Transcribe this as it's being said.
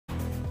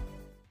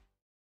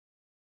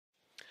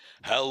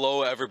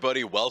Hello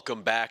everybody,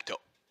 welcome back to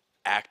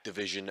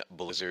Activision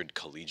Blizzard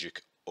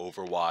Collegiate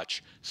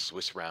Overwatch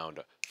Swiss Round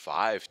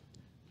 5.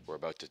 We're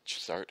about to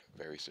start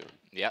very soon.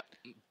 Yep,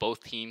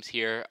 both teams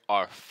here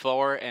are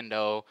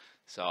 4-0,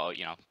 so,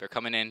 they're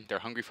coming in, they're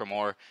hungry for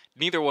more.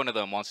 Neither one of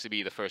them wants to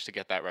be the first to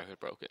get that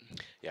record broken.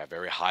 Yeah,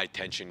 very high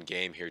tension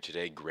game here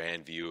today.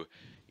 Grandview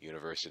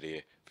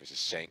University versus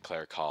St.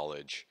 Clair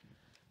College.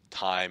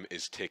 Time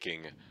is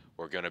ticking.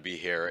 We're going to be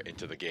here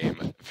into the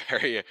game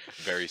very,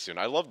 very soon.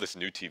 I love this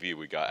new TV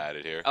we got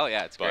added here. Oh,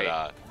 yeah, it's great.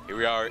 But here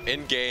we are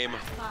in game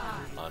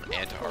on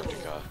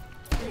Antarctica.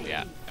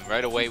 Yeah, and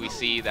right away we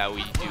see that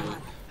we do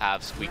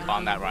have Squeak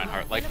on that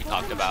Reinhardt, like we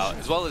talked about,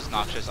 as well as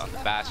Noxious on the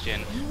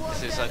Bastion.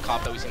 This is a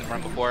comp that we've seen them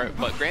run before,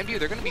 but Grandview,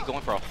 they're going to be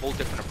going for a whole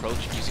different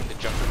approach, using the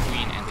Junker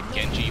Queen and the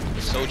Genji with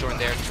the Sojourn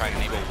there to try and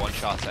enable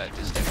one-shots at a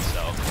distance.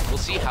 So we'll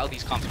see how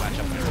these comps match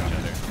up against each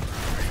other.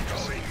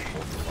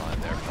 Hold the line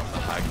there from the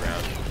high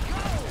ground.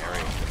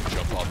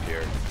 Jump up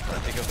here. I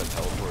think of the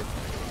teleport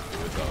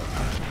with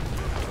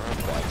around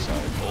the back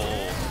side.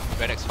 Oh,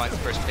 Red X finds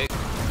the first pick,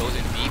 goes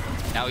in deep.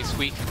 Now he's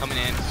Squeak coming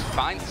in,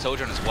 finds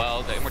Sojourn as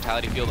well. The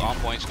Immortality field on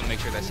point, just gonna make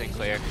sure that St.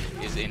 Clair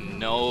is in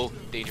no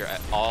danger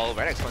at all.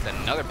 Red X finds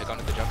another pick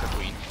onto the Junker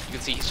Queen. You can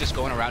see he's just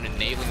going around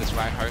enabling this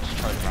Reinhardt to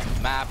charge around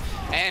the map.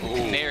 And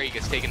Canary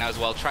gets taken out as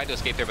well. Tried to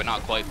escape there, but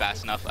not quite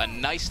fast enough. A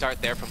nice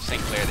start there from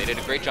St. Clair. They did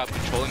a great job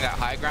controlling that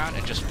high ground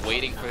and just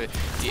waiting for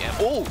the end.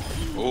 Oh!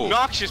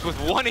 Noxious with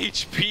 1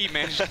 HP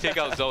managed to take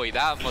out Zoe.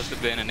 That must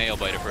have been a nail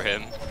biter for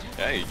him.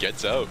 Yeah, he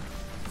gets out.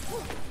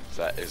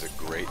 So that is a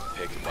great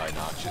pick by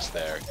Noxious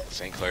there.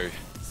 St. Clair,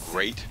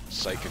 great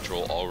site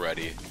control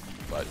already,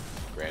 but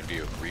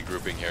Grandview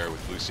regrouping here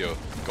with Lucio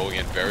going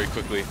in very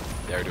quickly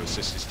there to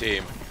assist his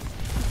team.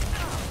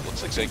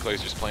 Looks like St.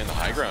 Clair's just playing the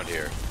high ground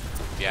here.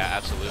 Yeah,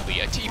 absolutely.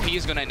 TP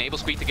is going to enable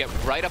Squeak to get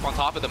right up on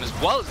top of them, as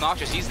well as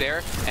Noxious. He's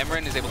there.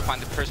 Emran is able to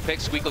find the first pick.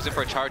 Squeak goes in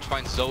for a charge,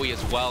 finds Zoe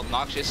as well.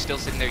 Noxious still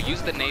sitting there,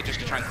 uses the nade just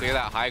to try and clear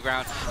that high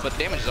ground, but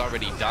damage is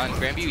already done.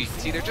 Grandview, you can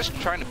see they're just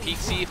trying to peek,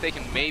 see if they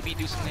can maybe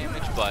do some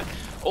damage, but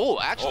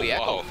actually,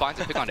 Echo finds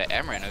a pick onto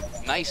Emran.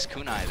 A nice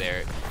kunai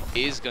there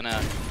is going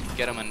to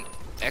get him an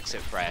exit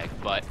frag,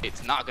 but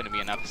it's not going to be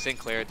enough. St.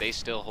 Clair, they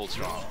still hold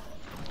strong.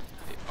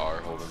 They are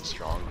holding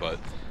strong, but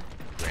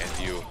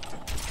Grandview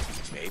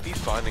maybe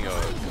finding a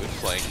good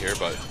flank here,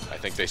 but I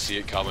think they see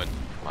it coming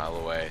a mile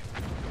away.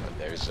 But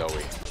there's Zoe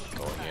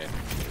going in.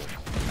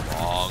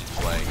 Long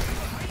flank.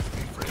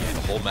 Yeah,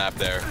 the whole map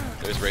there.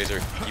 There's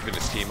Razor keeping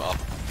his team up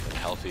and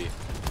healthy.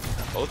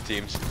 Both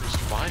teams just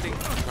trying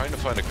to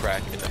find a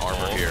crack in the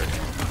armor here.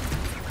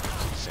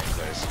 St.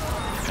 Clair's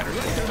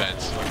penetrating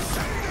defense.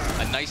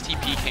 A nice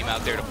TP came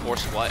out there to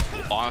force what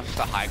off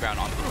the high ground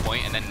onto the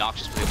point, and then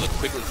Noxious was able to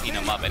quickly clean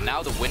him up. And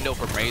now the window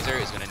from Razor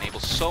is going to enable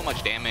so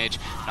much damage.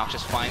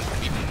 Noxious finds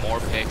even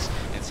more picks,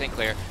 and St.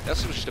 Clair, that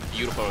was just a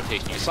beautiful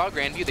rotation. You saw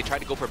Grandview, they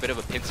tried to go for a bit of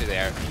a pincer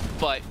there,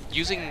 but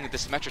using the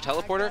Symmetra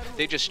teleporter,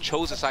 they just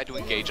chose a side to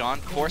engage on,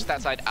 forced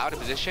that side out of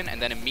position,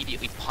 and then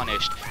immediately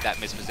punished that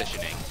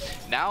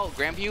mispositioning. Now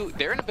Grandview,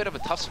 they're in a bit of a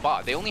tough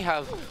spot. They'll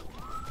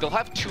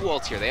have 2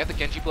 ults here. They have the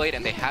Genji Blade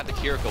and they have the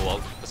Kiriko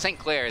ult. But St.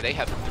 Clair, they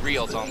have 3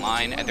 ults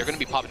online, and they're going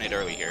to be popping it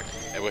early here.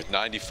 And with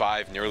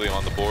 95 nearly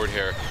on the board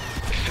here,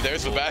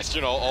 there's the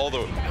Bastion, all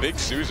the big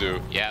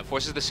Suzu. Yeah,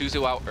 forces the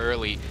Suzu out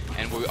early,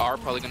 and we are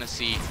probably going to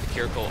see the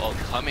Kiriko ult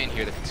come in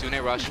here. The Kitsune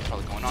Rush is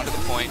probably going onto the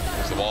point.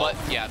 The wall.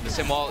 But yeah, the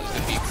Sim Wall is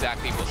going to be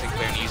exactly what St.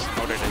 Clair needs in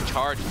order to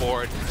charge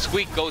forward.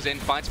 Squeak goes in,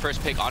 finds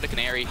first pick onto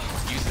Canary,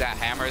 uses that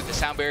hammer. The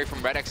Sound Barrier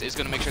from Red X is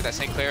going to make sure that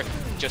St. Clair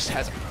just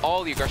has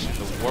all the aggression in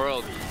the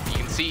world. You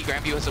can see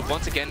Grandview has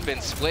once again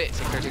been split.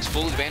 St. Clair takes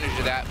full advantage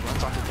of that,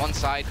 runs onto one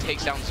side,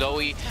 takes down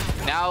Zoe.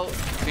 Now,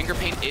 Finger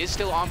Paint is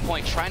still on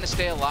point, trying to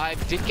stay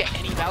alive. Didn't get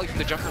any value from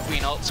the Junker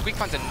Queen ult. Squeak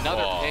finds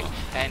another pick,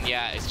 and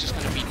yeah, it's just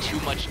going to be too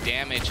much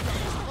damage.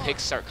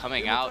 Picks start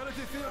coming out,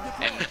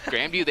 and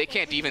Grandview, they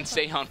can't even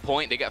stay on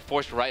point. They got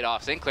forced right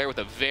off. St. Clair with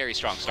a very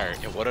strong start.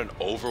 Yeah, what an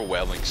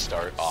overwhelming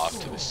start off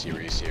to the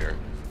series here.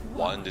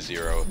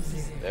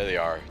 1-0. There they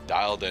are,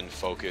 dialed in,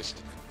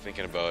 focused,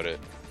 thinking about it.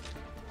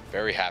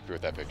 Very happy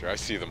with that picture. I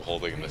see them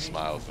holding the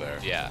smiles there.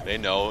 Yeah. They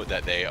know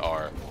that they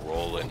are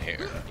rolling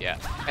here. Yeah.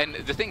 And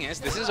the thing is,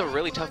 this is a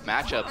really tough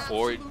matchup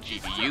for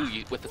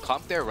GVU. With the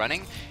comp they're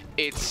running,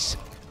 it's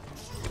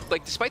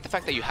like, despite the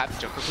fact that you have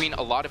the Junker Queen,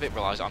 a lot of it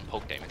relies on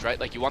poke damage, right?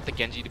 Like, you want the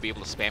Genji to be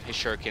able to spam his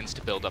shurikens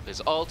to build up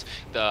his ult.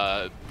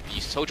 The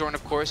Sojourn,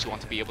 of course, you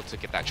want to be able to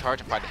get that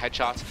charge and fire the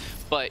headshots.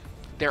 But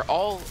they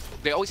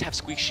always have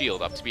Squeak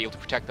shield up to be able to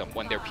protect them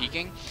when they're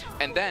peeking.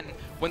 And then,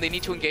 when they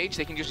need to engage,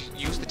 they can just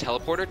use the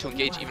teleporter to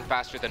engage even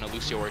faster than a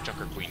Lucio or a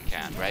Junker Queen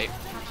can, right?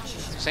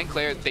 So St.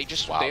 Clair, they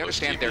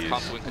understand their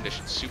comp win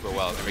conditions super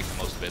well, and they're making the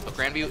most of it. But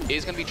Grandview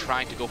is going to be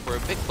trying to go for a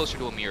bit closer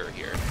to a mirror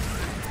here.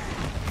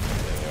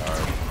 They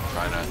are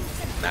trying to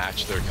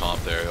match their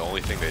comp there. The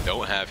only thing they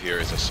don't have here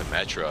is a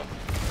Symmetra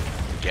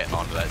to get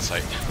onto that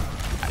site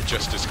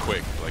just as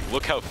quick. Like,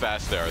 look how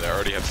fast they are. They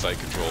already have site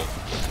control.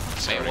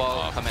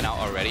 Wall coming out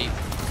already.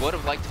 would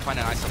have liked to find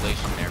an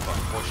isolation there, but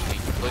unfortunately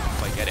couldn't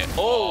quite get it.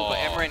 Oh, but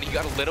Emran, he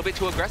got a little bit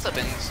too aggressive,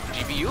 and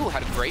GBU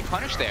had a great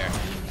punish there.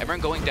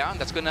 Emran going down,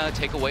 that's going to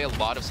take away a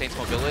lot of Saints'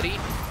 mobility,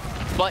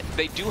 but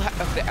they do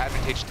have the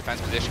advantageous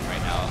defense position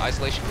right now.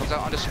 Isolation comes out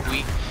onto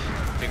Squeak.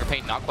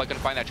 Fingerpaint not quite going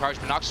to find that charge,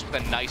 but Nox with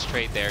a nice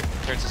trade there.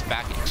 Turns us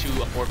back into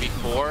a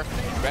 4v4.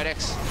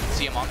 Redx,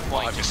 see him on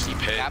point. Just keep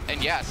hitting.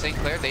 And yeah, St.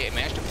 Clair, they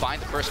managed to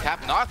find the first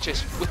cap.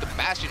 Noxious with the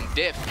Bastion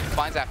diff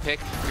finds that pick.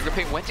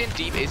 Fingerpaint went in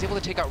deep, is able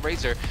to take out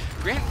Razor.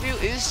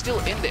 Grandview is still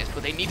in this,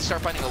 but they need to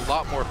start finding a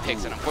lot more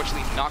picks, and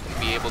unfortunately not going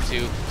to be able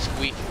to.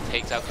 Squeak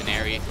takes out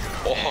Canary.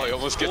 Oh, he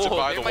almost gets it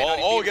by the wall.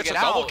 Oh, he gets a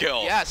double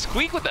kill. Yeah,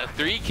 Squeak with a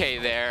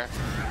 3K there.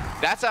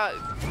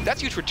 That's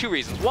huge for two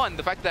reasons. One,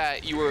 the fact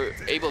that you were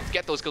able to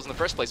get those kills in the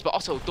first place, but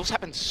also those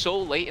happened so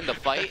late in the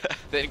fight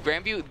that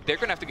Grandview, they're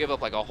going to have to give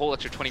up like a whole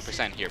extra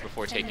 20% here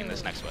before taking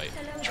this next fight.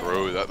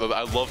 True.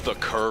 I love the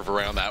curve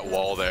around that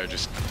wall there,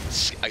 just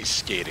ice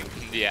skating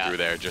through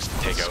there, just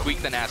take out.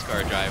 Squeak the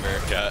NASCAR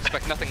driver. Yeah.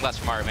 Expect nothing less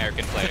from our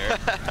American player.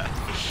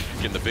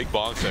 Getting the big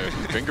bonks there.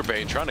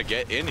 Fingerpaint trying to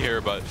get in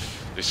here, but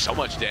there's so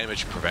much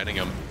damage preventing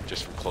him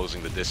just from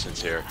closing the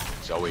distance here.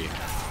 Zoe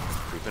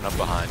creeping up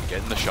behind,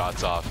 getting the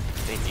shots off.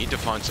 They need to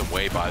find some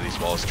way by these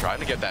walls, trying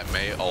to get that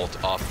Mei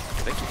ult up.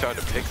 I think he found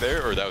a pick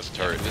there, or that was a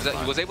turret.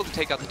 He was able to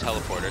take out the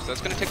teleporter, so that's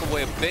going to take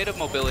away a bit of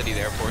mobility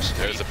there for Squeak.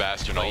 There's the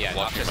Bastion ult,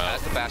 flush him out.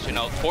 The Bastion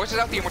ult, forces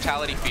out the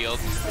immortality field.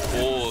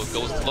 Oh,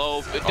 goes low.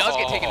 It does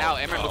get taken out.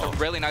 Emran with a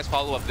really nice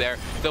follow-up there.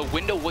 The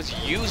window was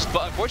used,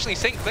 but unfortunately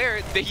St.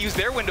 Clair, they used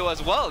their window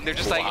as well, and they're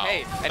just like,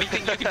 hey,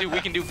 anything you can do,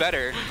 we can do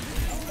better.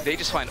 They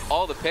just find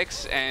all the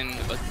picks, and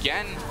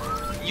again,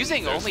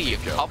 using only a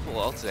couple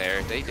ults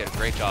there, they did a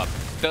great job.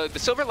 The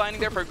silver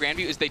lining there for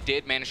Grandview is they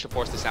did manage to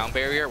force the sound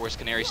barrier, whereas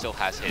Canary still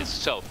has his.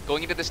 So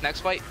going into this next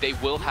fight, they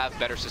will have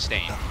better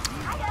sustain.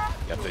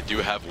 Yep, they do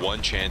have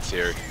one chance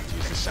here to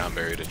use the sound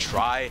barrier to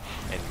try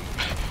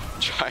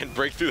and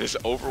break through this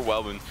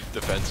overwhelming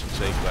defense from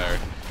St. Clair.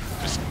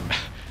 Just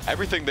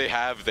everything they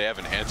have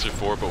an answer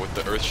for, but with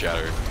the Earth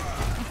Shatter.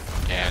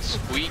 And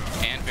Squeak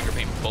and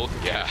Fingerpaint both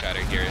get a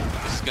shatter here.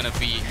 This is gonna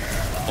be.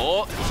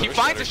 Oh, he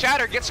finds a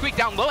shatter, gets Squeak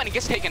down low, and he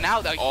gets taken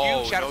out. A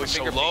huge shatter from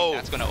Fingerpaint.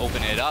 That's gonna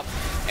open it up.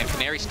 And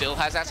Canary still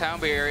has that sound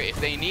barrier if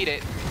they need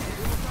it.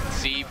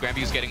 See,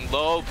 Grandview's getting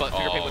low, but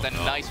Fingerpaint with a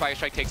nice fire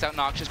strike takes out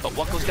Noxious, but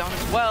one goes down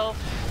as well.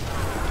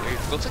 It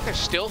looks like they're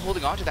still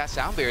holding on to that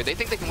sound barrier. They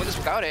think they can win this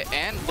without it,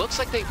 and looks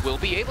like they will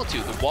be able to.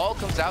 The wall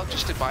comes out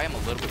just to buy him a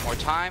little bit more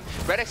time.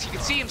 Redx, you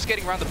can see him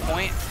skating around the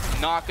point.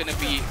 Not going to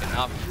be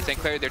enough. St.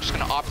 Clair, they're just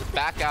going to opt to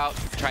back out,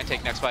 try and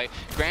take next fight.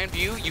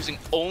 Grandview using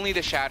only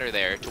the shatter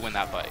there to win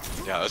that fight.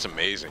 Yeah, that's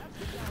amazing.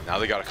 Now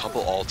they got a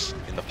couple ults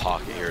in the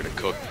pocket here to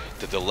cook,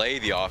 to delay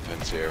the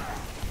offense here.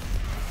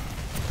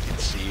 You can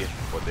see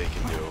what they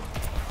can do.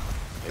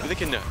 Maybe they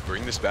can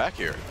bring this back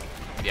here.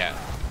 Yeah.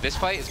 This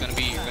fight is going to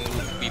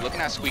be looking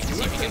at Squeak to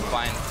see if he can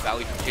find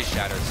value from his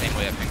shatter the same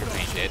way that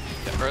Fingerpaint did.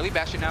 The early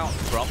Bastion now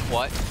from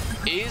what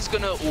is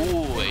going to,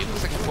 it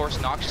looks like he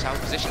forced Noxious out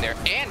of position there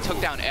and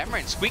took down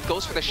Emran. Squeak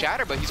goes for the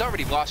shatter, but he's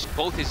already lost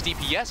both his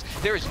DPS.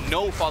 There is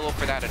no follow-up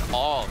for that at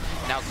all.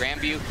 Now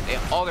Grandview, they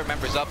have all their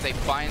members up. They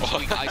find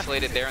Squeak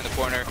isolated there in the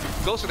corner.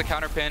 Goes for the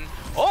counter pin.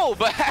 Oh,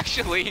 but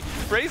actually,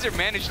 Razor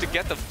managed to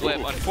get the flip.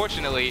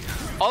 Unfortunately,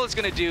 all it's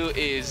going to do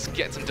is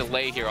get some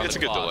delay here on the clock. It's a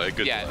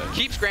good delay, delay.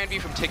 Keeps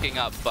Grandview from ticking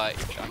up, but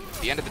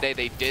at the end of the day,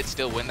 they did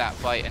still win that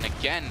fight. And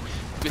again,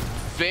 with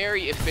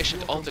very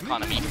efficient ult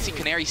economy. You can see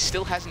Canary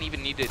still hasn't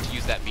even needed to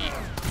use that beat.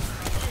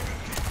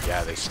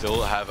 Yeah, they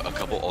still have a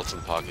couple ults in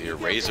the pocket here.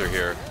 Razor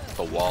here,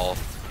 the wall.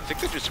 I think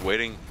they're just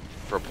waiting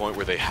for a point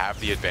where they have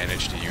the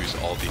advantage to use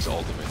all these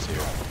ultimates here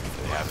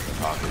that they have in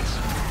their pockets.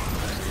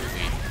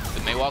 Absolutely.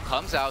 The Mei wall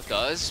comes out,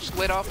 does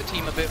split off the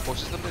team a bit,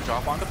 forces them to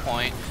drop onto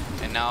point,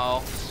 and now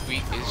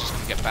Squeak is just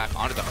going to get back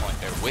onto the point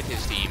there with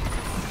his team.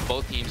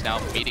 Both teams now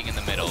meeting in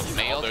the middle.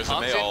 Mail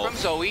comes in from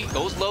Zoe,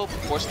 goes low,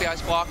 forces the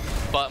ice block,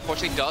 but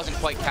unfortunately doesn't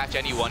quite catch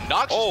anyone.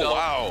 Noxious,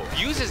 though,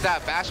 uses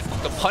that Bastion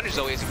to punish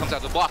Zoe as he comes out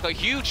of the block. A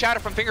huge shatter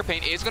from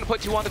Fingerpaint is going to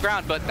put two on the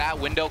ground, but that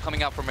window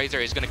coming out from Razor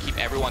is going to keep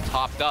everyone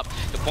topped up.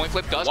 The point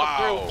flip does come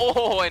through.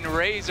 Oh, and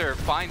Razor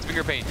finds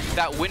Fingerpaint.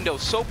 That window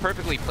so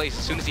perfectly placed.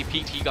 As soon as he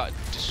peeked, he got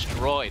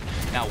destroyed.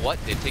 Now what?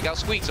 Did take out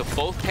Squeak, so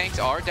both tanks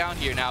are down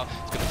here now.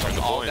 It's going to turn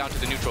all down to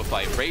the neutral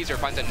fight. Razor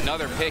finds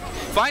another pick,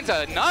 finds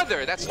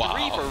another. That's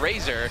three for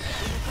Razor.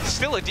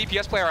 Still a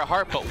DPS player at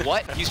heart, but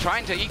what? He's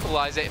trying to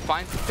equalize it,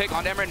 finds the pick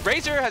on Emran.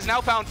 Razor has now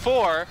found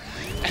 4,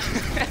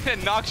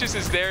 and Noxious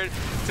is there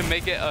to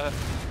make it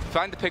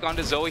find the pick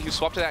onto Zoe, who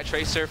swapped to that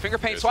Tracer.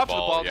 Fingerpaint swapped to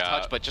the ball to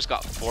touch, but just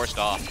got forced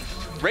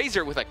off.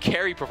 Razor with a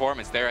carry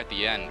performance there at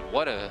the end.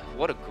 What a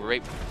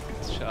great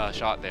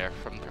shot there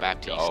from the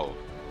Baptiste.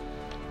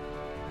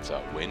 It's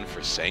a win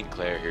for St.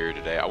 Clair here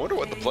today. I wonder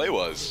what the play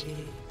was.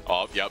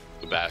 Oh, yep,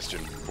 the Bastion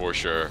for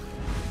sure.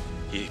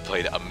 He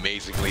played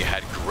amazingly,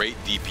 had great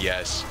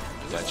DPS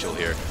potential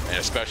here, and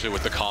especially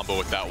with the combo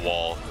with that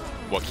wall.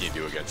 What can you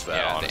do against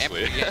that,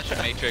 honestly? The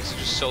Matrix is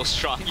just so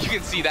strong. You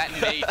can see that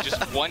Nate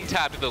just one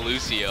tap to the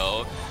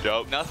Lucio.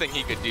 Yep. Nothing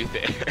he could do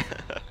there.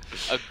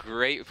 A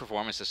great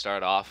performance to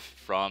start off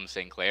from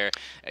St. Clair.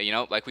 You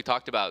know, like we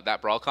talked about,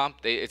 that Brawl comp,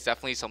 it's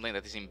definitely something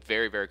that they seem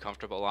very, very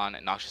comfortable on.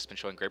 And Noxious has been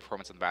showing great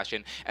performance on the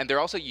Bastion. And they're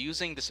also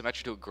using the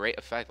Symmetra to a great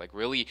effect, like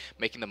really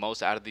making the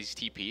most out of these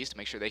TPs to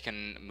make sure they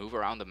can move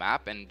around the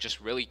map and just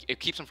really, it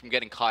keeps them from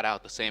getting caught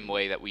out the same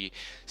way that we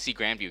see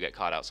Grandview get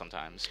caught out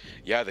sometimes.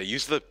 Yeah, they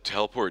use the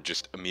teleport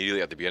just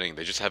immediately at the beginning.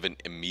 They just have an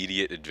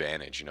immediate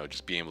advantage, you know,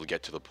 just being able to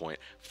get to the point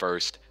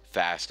first,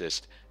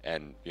 fastest,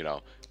 and, you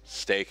know,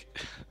 stake.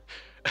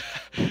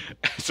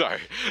 Sorry,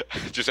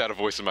 just had a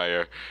voice in my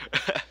ear.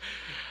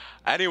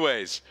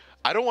 Anyways,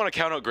 I don't want to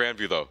count out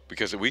Grandview though,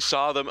 because we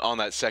saw them on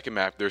that second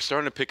map. They're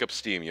starting to pick up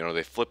steam. You know,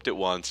 they flipped it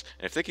once,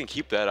 and if they can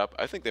keep that up,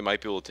 I think they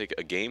might be able to take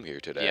a game here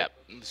today. Yeah,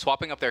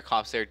 swapping up their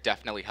comps there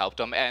definitely helped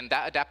them, and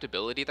that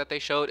adaptability that they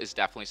showed is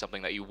definitely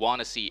something that you want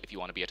to see if you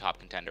want to be a top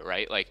contender,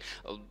 right? Like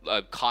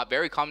a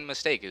very common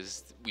mistake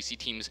is we see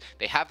teams,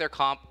 they have their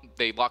comp,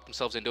 they lock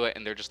themselves into it,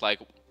 and they're just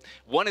like,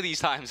 one of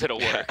these times it'll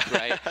work,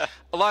 right?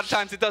 A lot of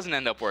times it doesn't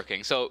end up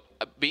working. So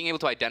being able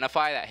to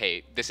identify that,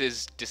 hey, this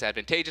is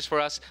disadvantageous for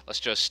us, let's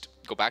just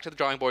go back to the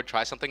drawing board,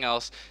 try something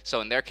else.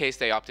 So in their case,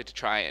 they opted to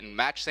try and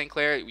match St.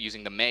 Clair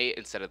using the Mei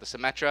instead of the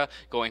Symmetra,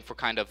 going for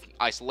kind of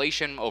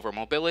isolation over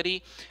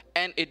mobility.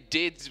 And it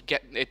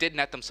did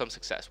net them some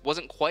success.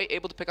 Wasn't quite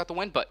able to pick out the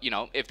win, but you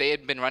know, if they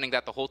had been running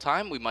that the whole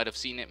time, we might have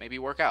seen it maybe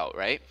work out,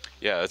 right?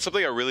 Yeah, that's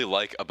something I really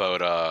like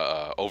about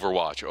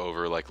Overwatch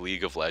over like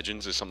League of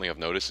Legends. Is something I've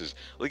noticed is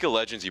League of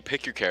Legends, you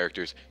pick your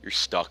characters, you're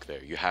stuck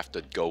there. You have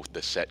to go with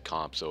the set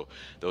comp. So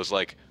those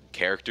like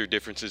character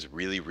differences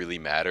really, really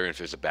matter. And if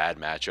there's a bad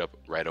matchup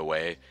right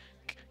away,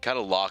 kind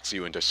of locks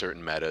you into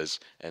certain metas,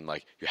 and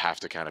like you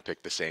have to kind of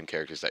pick the same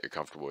characters that you're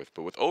comfortable with.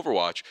 But with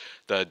Overwatch,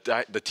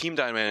 the team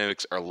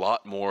dynamics are a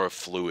lot more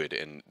fluid,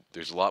 and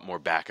there's a lot more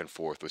back and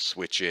forth with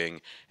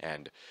switching,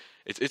 and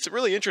it's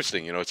really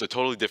interesting. You know, it's a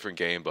totally different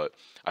game, but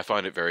I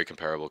find it very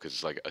comparable because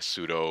it's like a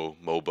pseudo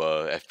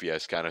MOBA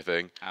FPS kind of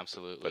thing.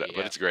 Absolutely,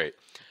 but it's great.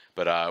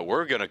 But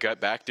we're gonna get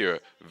back to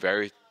it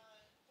very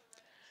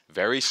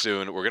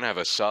soon. We're gonna have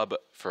a sub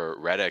for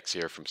RedX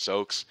here from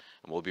Soaks,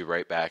 and we'll be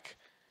right back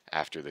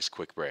after this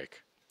quick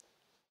break.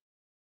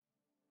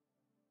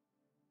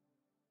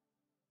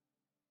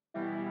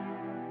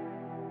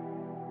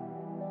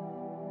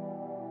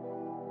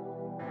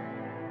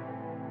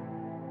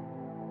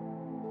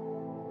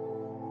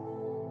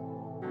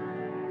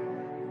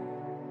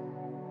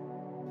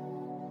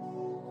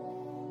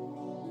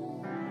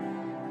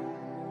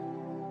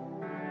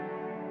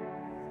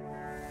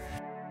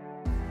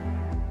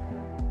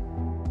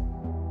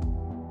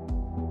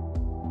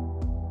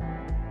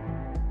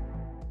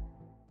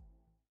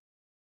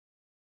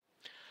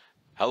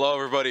 Hello,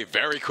 everybody.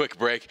 Very quick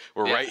break.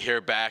 We're right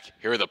here back.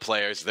 Here are the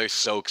players. There's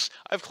Soaks.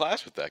 I have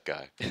class with that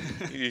guy.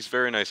 He's a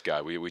very nice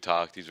guy. We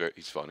talked.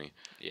 He's funny.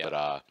 Yeah.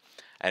 But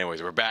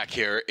anyways, we're back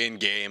here in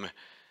game.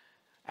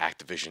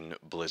 Activision,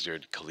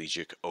 Blizzard,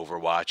 Collegiate,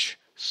 Overwatch.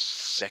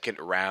 Second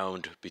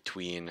round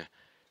between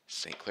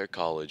St. Clair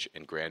College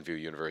and Grandview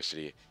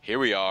University. Here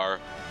we are.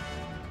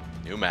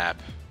 New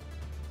map.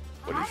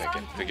 What are you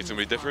thinking? Think it's gonna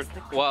be different?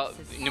 Well,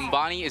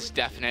 Numbani is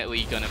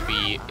definitely gonna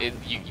be,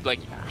 like,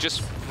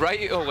 just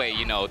right away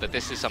you know that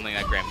this is something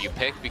that Grandview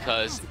picked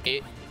because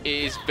it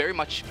is very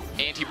much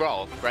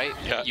anti-brawl, right?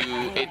 Yeah.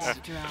 It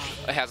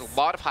has a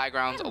lot of high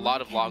grounds, a lot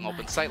of long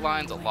open sight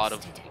lines, a lot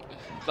of,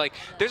 like,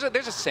 there's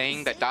a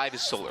saying that dive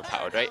is solar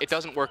powered, right? It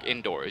doesn't work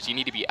indoors. You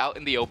need to be out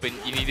in the open.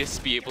 You need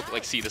to be able to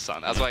like see the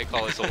sun. That's why I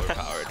call it solar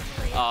powered.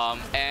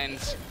 And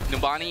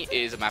Numbani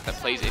is a map that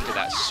plays into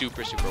that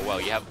super, super well.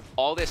 You have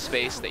all this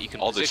space that you can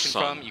position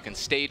from, you can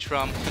stage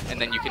from, and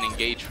then you can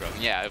engage from.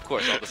 Yeah, of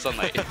course, all the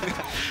sunlight.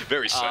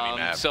 Very sunny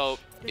map. So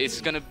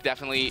it's going to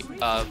definitely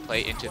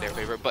play into their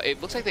favor, but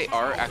it looks like they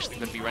are actually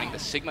going to be running the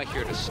Sigma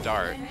here to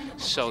start.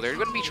 So they're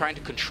going to be trying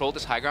to control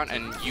this high ground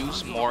and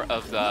use more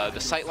of the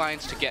sight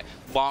lines to get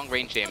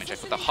long-range damage.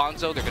 Like with the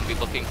Hanzo, they're going to be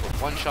looking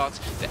for one-shots,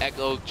 the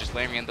Echo just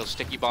layering in those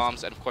sticky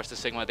bombs, and of course the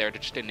Sigma there to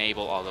just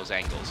enable all those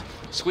angles.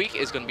 Squeak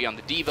is going to be on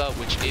the D.Va,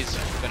 which is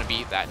going to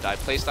be that dive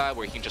playstyle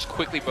where he can just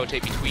quickly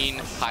rotate between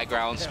high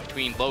grounds,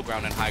 between low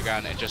ground and high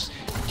ground, and just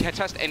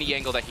test any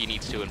angle that he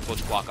needs to and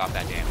just block off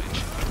that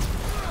damage.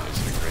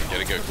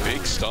 Getting a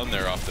big stun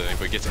there off the thing,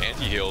 but gets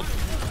anti-healed.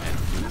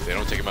 And they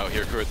don't take him out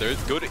here. They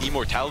go to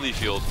Immortality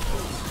Field.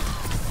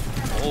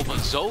 Oh, but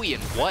Zoe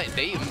and what?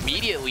 They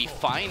immediately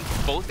find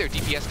both their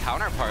DPS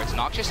counterparts.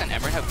 Noxious and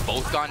Emmerich have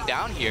both gone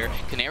down here.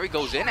 Canary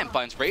goes in and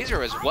finds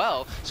Razor as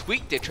well.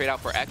 Squeak did trade out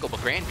for Echo, but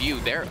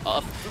Grandview, they're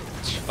up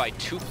by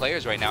 2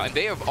 players right now, and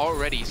they have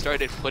already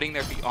started putting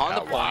their feet on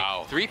the point.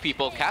 Wow. 3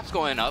 people, Cap's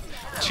going up,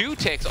 2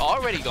 ticks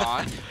already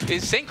gone.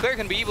 Is St. Clair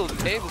going to be able to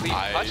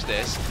touch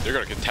this? They're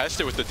going to contest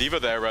it with the D.Va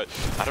there, but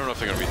I don't know if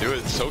they're going to be doing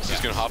it. Soaks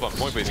is going to hop on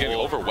point, but he's getting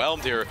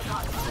overwhelmed here.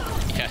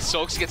 Yeah,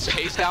 Soaks gets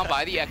chased down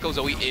by the Echo.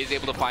 Zoe is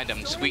able to find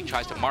him. Squeak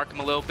tries to mark him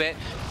a little bit,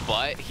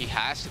 but he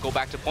has to go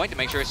back to point to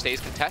make sure it stays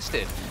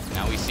contested.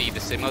 Now we see the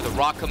Sigma, the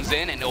Rock comes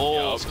in, and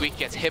Squeak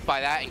gets hit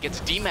by that and gets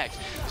demexed.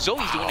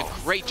 Zoe's doing a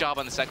great job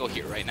on this Echo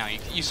here right now.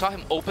 You saw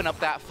him open up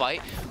that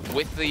fight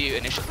with the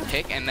initial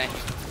pick, and then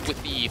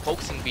with the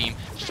focusing beam,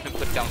 just been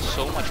putting down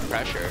so much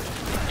pressure.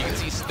 You can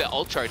see the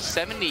ult charge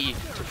 70 to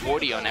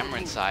 40 on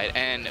Emran's side,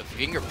 and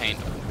Finger Paint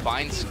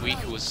finds Squeak,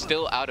 who is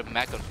still out of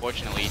mech,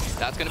 unfortunately.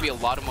 That's going to be a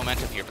lot of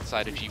momentum here for the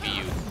side of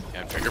GVU.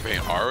 And Finger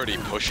Paint already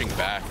pushing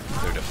back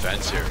their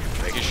defense here,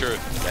 making sure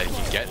that he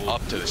can get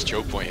up to this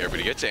choke point here, but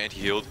he gets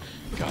anti-healed,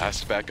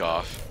 has to back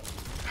off.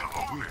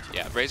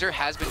 Yeah, Razor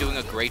has been doing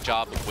a great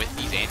job with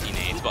these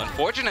anti-nades, but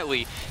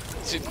unfortunately,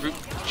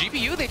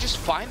 GVU, they just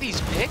find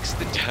these picks.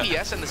 The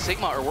DPS and the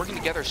Sigma are working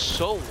together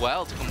so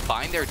well to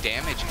combine their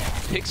damage.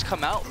 Picks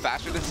come out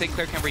faster than St.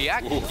 Clair can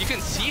react. Ooh. You can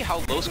see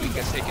how low Squeak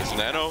gets taken.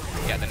 Nano.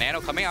 Yeah, the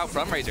Nano coming out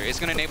from Razor is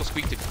going to enable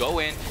Squeak to go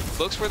in,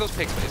 looks for those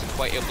picks, but isn't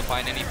quite able to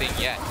find anything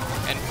yet.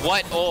 And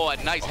what? Oh,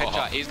 a nice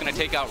headshot is going to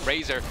take out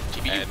Razor.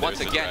 GVU once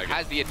again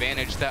has the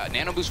advantage. The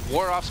Nano boost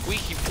wore off Squeak.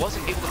 He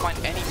wasn't able to find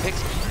any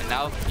picks, and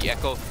now the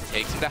Echo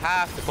takes him to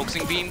half. The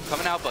focusing beam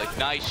coming out, but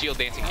nice shield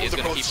dancing is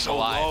going to keep him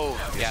alive. Low.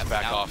 Yeah,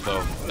 back off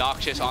though.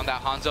 Noxious on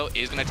that Hanzo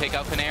is going to take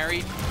out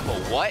Canary. But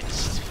what?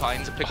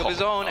 Finds a pick of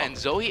his own, and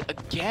Zoe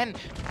again.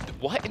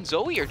 What and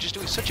Zoe are just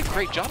doing such a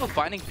great job of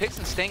finding picks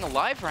and staying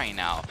alive right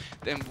now.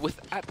 And with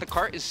that, the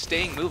cart is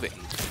staying moving.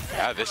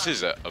 Yeah, this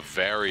is a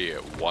very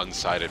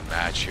one-sided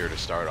match here to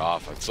start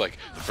off. It's like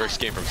the first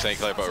game from St.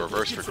 Clair, but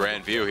reversed for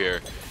Grandview here.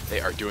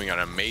 They are doing an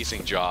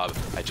amazing job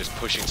at just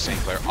pushing St.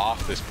 Clair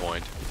off this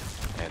point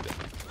and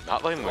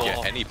not letting them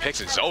get any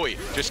picks. And Zoe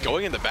just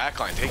going in the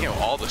backline, taking out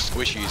all the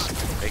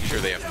squishies, making sure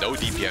they have no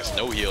DPS,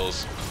 no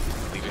heals,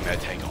 leaving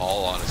that tank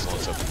all on its own.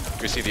 So you're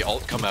gonna see the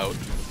ult come out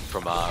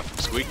from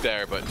Squeak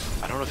there, but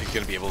I don't know if he's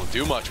gonna be able to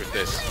do much with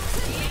this.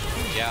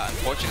 Yeah,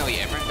 unfortunately,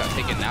 Emran got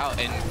taken out,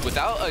 and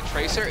without a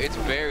Tracer, it's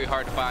very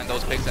hard to find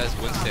those picks as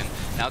Winston.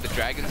 Now the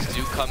Dragons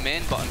do come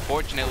in, but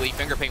unfortunately,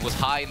 Finger Paint was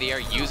high in the air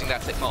using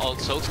that Sigma ult.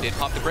 Soaks did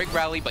pop the break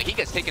rally, but he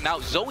gets taken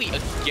out. Zoe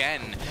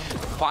again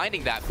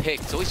finding that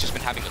pick. Zoe's just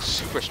been having a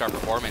superstar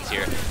performance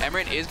here.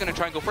 Emran is going to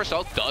try and go first.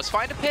 Ult does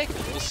find a pick.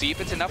 We'll see if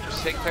it's enough for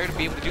St. Clair to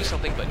be able to do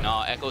something, but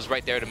no, Echo's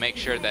right there to make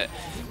sure that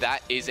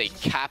that is a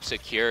cap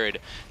secured.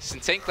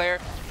 Since St.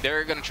 Clair,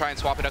 they're going to try and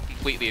swap it up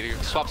completely. They're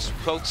going to swap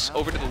folks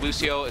over to the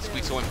Lucio.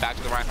 Squeak's going back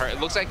to the Reinhardt. It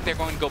looks like they're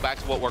going to go back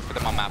to what worked for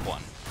them on map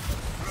 1.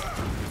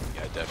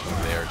 Yeah,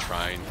 definitely they are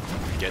trying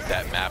to get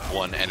that map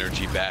 1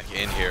 energy back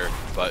in here,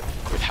 but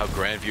with how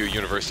Grandview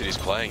University is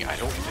playing, I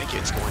don't think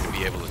it's going to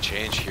be able to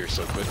change here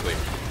so quickly.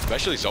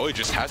 Especially Zoe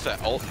just has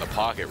that ult in the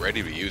pocket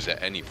ready to use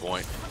at any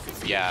point.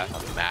 Yeah,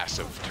 a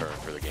massive turn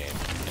for the game.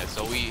 Yeah,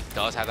 Zoe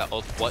does have that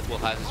ult. What will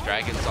have his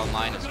Dragons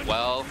online as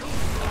well.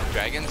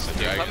 Dragons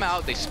come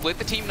out, they split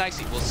the team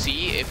nicely. We'll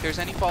see if there's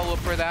any follow-up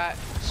for that.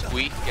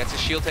 Squeak gets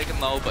his shield taken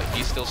low, but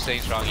he's still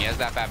staying strong. He has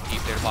that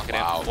Baptiste there to pocket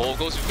in. Oh,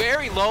 goes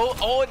very low.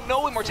 Oh,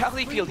 no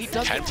immortality field. He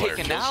does get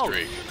taken out.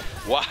 Streak.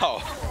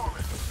 Wow.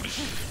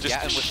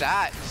 Yeah, and with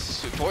that,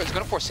 it's going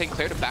to force St.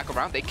 Clair to back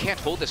around. They can't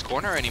hold this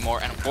corner anymore,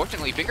 and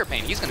unfortunately, Finger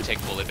Paint, he's going to take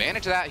full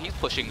advantage of that. He's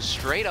pushing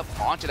straight up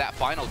onto that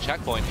final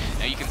checkpoint.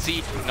 Now you can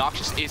see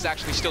Noxious is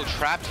actually still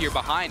trapped here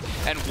behind,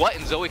 and What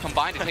and Zoe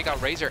combined to take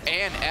out Razor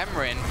and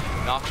Emran.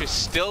 Noxious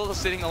still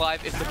sitting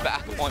alive in the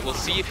back point. We'll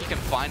see if he can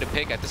find a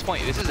pick. At this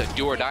point, this is a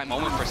do or die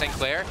moment for St.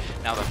 Clair.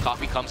 Now the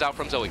copy comes out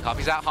from Zoe.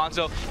 Copies out.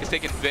 Hanzo is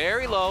taken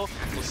very low.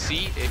 We'll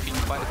see if he can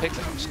find the pick.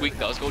 Squeak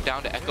does go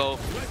down to Echo.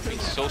 He's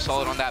so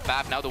solid on that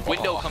BAP. Now the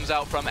window comes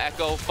out from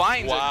Echo.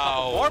 Finds a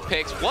couple more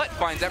picks. What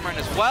finds Emran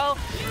as well.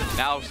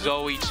 Now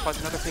Zoe just finds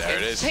another pick. There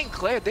it is. St.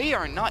 Clair, they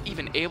are not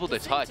even able to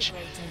touch.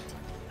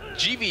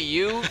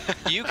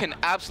 GVU, you can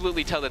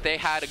absolutely tell that they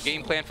had a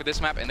game plan for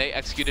this map and they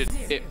executed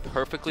it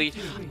perfectly.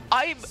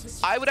 I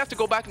would have to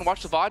go back and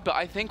watch the VOD, but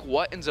I think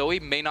What and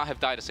Zoe may not have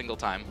died a single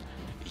time.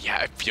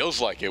 Yeah, it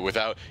feels like it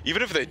without,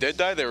 even if they did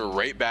die, they were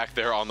right back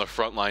there on the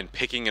front line,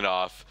 picking it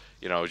off.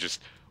 You know,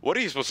 just, what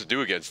are you supposed to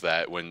do against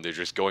that when they're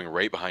just going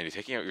right behind you,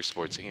 taking out your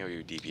supports, taking out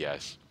your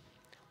DPS?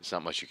 There's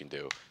not much you can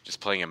do.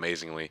 Just playing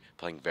amazingly,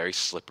 playing very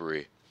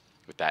slippery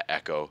with that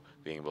Echo,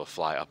 being able to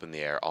fly up in the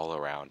air all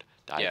around,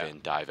 dive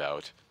in, dive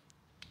out.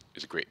 It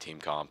was a great team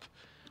comp.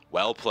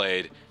 Well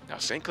played. Now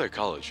St. Clair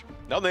College,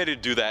 now they need to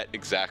do that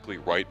exactly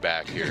right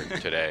back here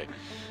today.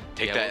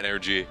 Take that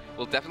energy.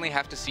 We'll definitely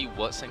have to see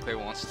what St. Clair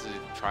wants to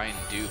try and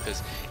do,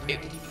 because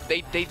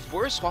they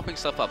were swapping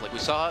stuff up. Like we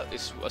saw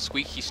a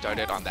Squeak, he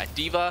started on that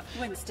D.Va.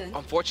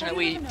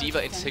 Unfortunately,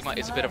 D.Va and Sigma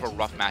is a bit of a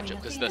rough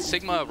matchup, because the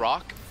Sigma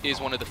Rock is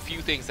one of the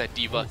few things that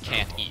D.Va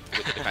can't eat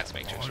with the defense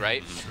matrix,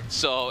 right?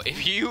 So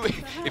if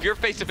you're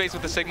face to face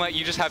with the Sigma,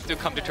 you just have to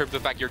come to terms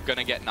with the fact you're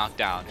gonna get knocked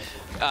down.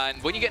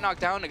 And when you get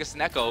knocked down against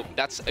an Echo,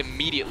 that's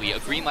immediately a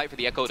green light for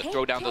the Echo to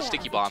throw down those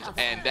sticky bombs.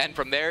 And then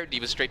from there,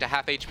 D.Va's straight to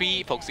half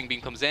HP, focusing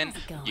beam comes in,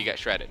 you get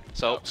shredded.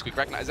 So Squeak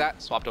recognized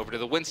that, swapped over to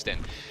the Winston.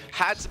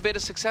 Had a bit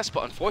of success,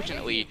 but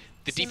unfortunately,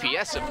 the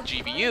DPS of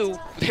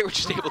GVU, they were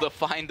just able to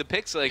find the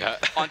picks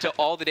onto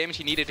all the damage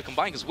he needed to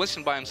combine, because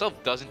Winston by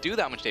himself doesn't do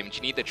that much damage.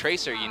 You need the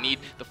Tracer, you need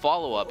the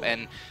follow-up,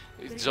 and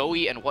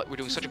Zoe and What were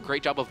doing such a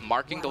great job of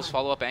marking those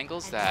follow-up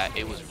angles that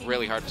it was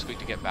really hard for Squeak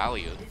to get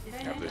value.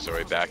 Yeah, there's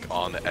Zoe back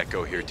on the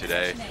Echo here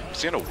today. We're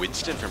seeing a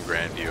Winston from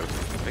Grandview.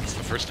 I think it's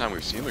the first time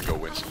we've seen the go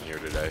Winston here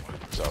today.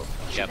 So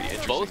yeah,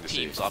 both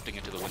teams opting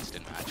into the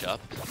Winston matchup.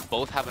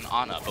 Both have an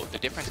Ana, but the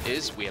difference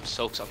is we have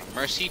Soaks on the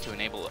Mercy to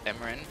enable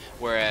Emran,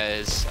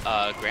 whereas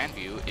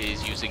Grandview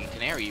is using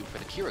Canary for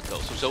the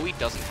Kiriko. So Zoe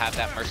doesn't have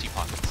that Mercy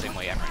pocket the same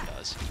way Emran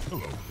does.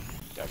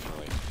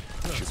 Definitely.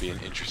 Should be an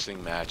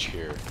interesting match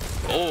here.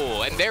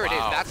 Oh, and there it is.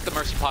 That's the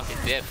Mercy Pocket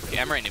diff.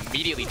 Emran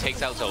immediately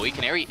takes out Zoe.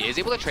 Canary is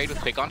able to trade with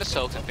pick onto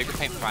Soaks, and Finger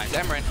Paint finds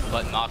Emran,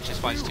 but Noxious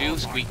finds two.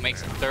 Squeak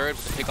makes a third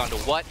with the pick onto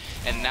What.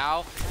 And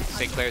now,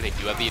 St. Clair, they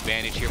do have the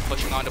advantage here,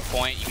 pushing onto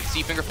point. You can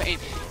see Finger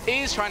Paint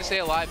is trying to stay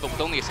alive, but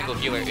with only a single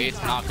healer,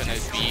 it's not going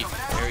to be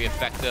very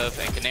effective.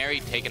 And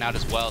Canary taken out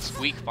as well.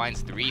 Squeak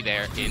finds 3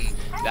 there in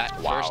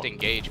that first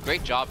engage.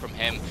 Great job from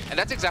him. And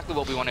that's exactly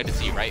what we wanted to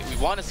see, right? We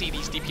want to see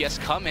these DPS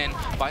come in,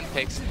 find the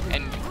picks,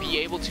 and be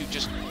able to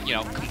just, you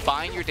know,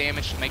 combine your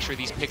damage to make sure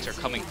these picks are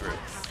coming through.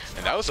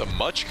 And that was a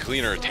much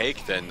cleaner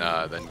take than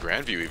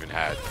Grandview even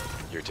had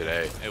here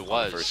today. It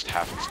was. The first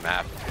half of this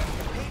map.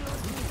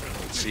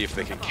 Let's see if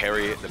they can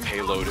carry the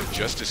payload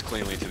just as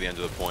cleanly to the end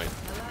of the point.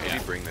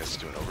 Maybe bring this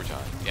to an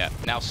overtime. Yeah,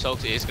 now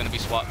Soaks is going to be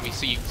swapped. We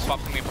see swap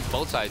coming in from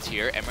both sides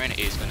here. Emran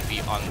is going to be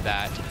on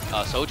that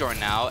Sojourn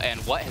now, and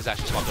What has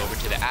actually swapped over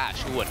to the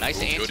Ashe. Ooh, a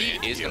nice anti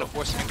is going to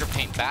force Finger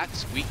Paint back.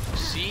 Squeak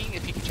seeing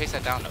if he can chase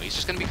that down. No, he's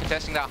just going to be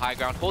contesting that high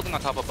ground, holding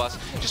on top of us,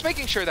 just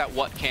making sure that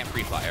What can't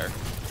free fire.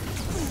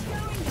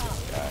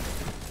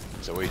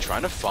 So we're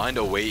trying to find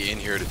a way in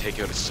here to take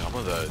out some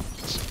of the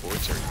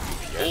supports or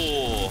DPS.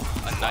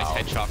 Oh, a nice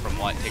headshot from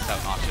What takes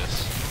out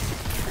Noxious.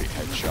 Great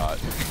headshot.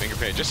 Finger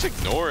Paint just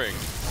ignoring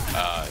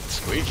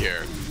Squeak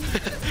here.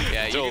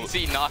 Yeah, you can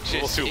see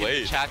Noxious in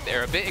the chat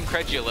there, a bit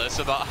incredulous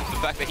about the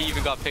fact that he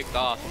even got picked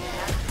off.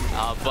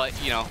 But,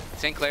 you know,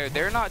 St. Clair,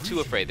 they're not too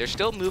afraid. They're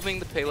still moving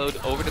the payload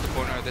over to the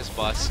corner of this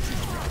bus.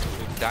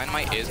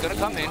 Dynamite is going to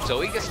come in.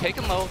 Zoe gets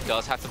taken low,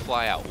 does have to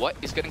fly out. What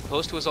is getting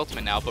close to his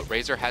ultimate now, but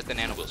Razor has the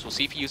nano wheels. We'll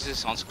see if he uses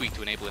this on Squeak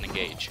to enable an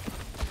engage.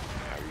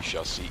 We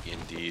shall see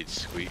indeed.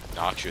 Squeak,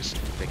 Noxious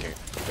thinking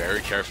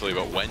very carefully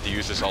about when to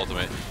use this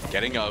ultimate.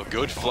 Getting a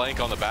good flank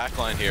on the back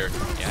line here.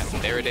 Yeah,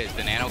 there it is.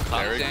 The nano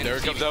comes in. There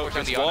it comes out.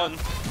 It's one.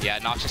 Yeah,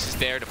 Noxious is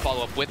there to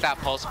follow up with that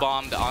pulse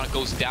bomb. The Ana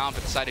goes down for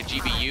the side of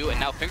GBU, and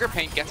now Finger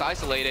Paint gets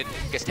isolated,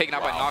 gets taken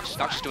out by Noxious.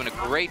 Noxious doing a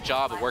great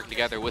job of working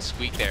together with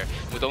Squeak there.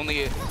 With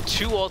only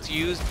 2 ults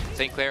used,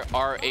 St. Clair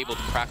are able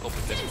to crack open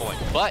at this point.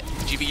 But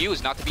GBU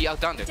is not to be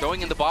outdone. They're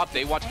throwing in the Bob.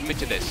 They want to commit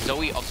to this.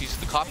 Zoe also uses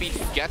the copy,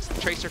 gets the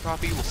Tracer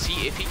copy. We'll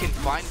see if he can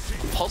find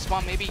pulse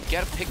bomb, maybe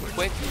get a pick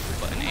quick,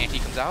 but an anti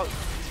comes out.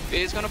 It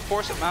is going to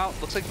force him out.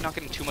 Looks like he's not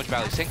getting too much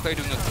value. St. Clair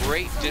doing a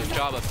great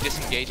job of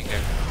disengaging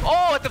there.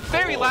 Oh, at the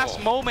very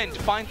last moment,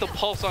 find the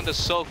pulse onto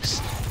Soaks.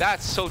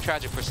 That's so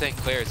tragic for St.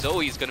 Clair.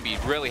 Zoe is going to be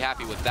really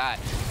happy with that.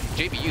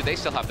 JBU, they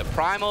still have the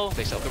Primal,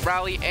 they still have the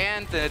Rally,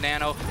 and the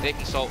Nano. They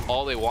can solve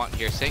all they want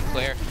here. St.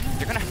 Clair,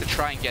 they're going to have to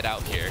try and get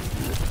out here.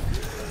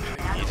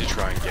 They need to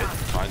try and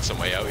find some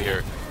way out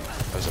here.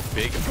 That was a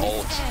big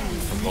ult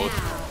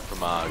from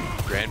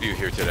Grandview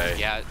here today.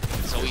 Yeah,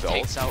 Zoe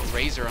takes out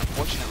Razor,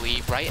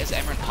 unfortunately, right as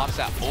Emran pops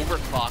that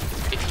overclock.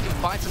 If he can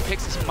find some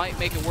picks, this might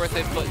make it worth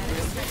it, but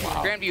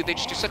Grandview, they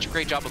just do such a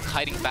great job of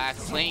kiting back,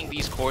 playing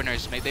these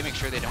corners. They make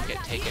sure they don't get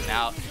taken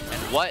out.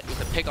 And What, with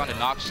the pick onto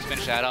Nox to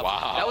finish that up.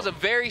 Wow. That was a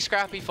very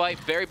scrappy fight,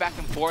 very back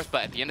and forth,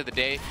 but at the end of the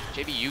day,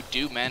 JBU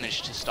do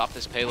manage to stop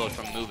this payload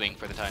from moving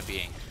for the time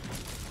being.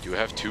 Do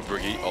have 2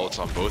 Brigitte ults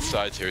on both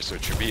sides here, so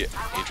it should be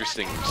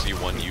interesting to see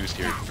one used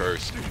here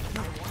first.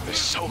 They're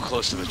so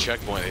close to the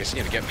checkpoint. They just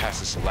need to get past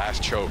this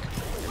last choke,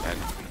 and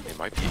they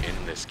might be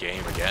in this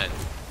game again.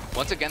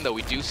 Once again, though,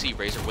 we do see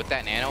Razor with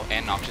that Nano,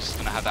 and Noxious is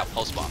going to have that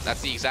Pulse Bomb.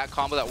 That's the exact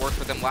combo that worked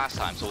for them last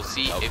time, so we'll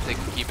see if they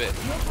can keep it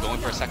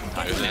going for a second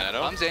time. There's the Nano.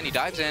 Comes in, he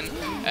dives in,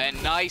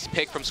 and nice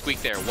pick from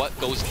Squeak there. What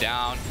goes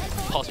down?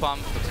 Pulse Bomb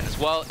comes in as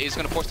well, is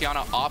going to force the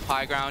Ana off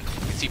high ground.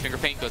 You can see Finger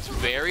Paint goes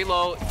very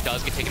low,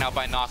 does get taken out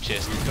by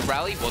Noxious. The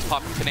Rally was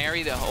popping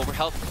Canary, the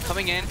overhealth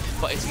coming in,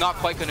 but it's not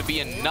quite going to be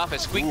enough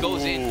as Squeak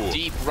goes in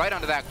deep, right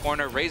onto that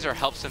corner. Razor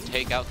helps him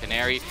take out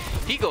Canary.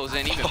 He goes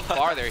in even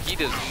farther. He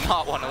does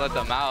not want to let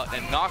them out,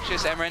 and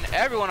Noxious, Emran,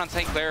 everyone on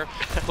St. Clair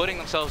putting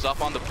themselves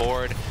up on the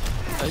board.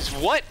 Is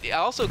What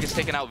also gets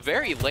taken out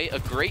very late. A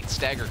great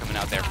stagger coming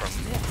out there from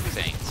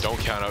Saints. Don't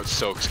count out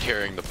Soaks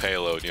carrying the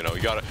payload. You know,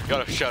 you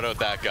gotta shout out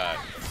that guy.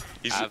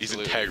 He's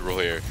integral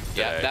here.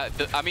 Yeah,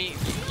 I mean,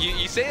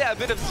 you say that a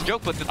bit as a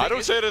joke, but the thing I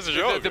don't say it as a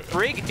joke. The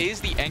Brig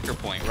is the anchor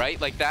point, right?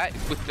 Like that,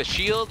 with the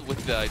shield,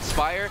 with the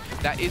Spire,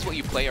 that is what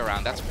you play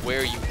around. That's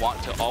where you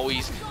want to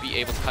always be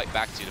able to kite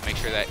back to make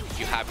sure that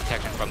you have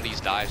protection from these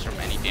dives, from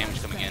any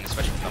damage coming in,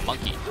 especially from the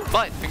Monkey.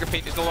 But Finger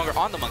Paint is no longer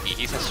on the Monkey.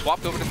 He has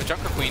swapped over to the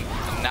Junker Queen,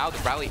 and now the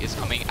Rally is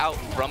coming out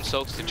from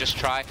Soaks to just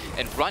try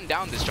and run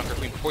down this Junker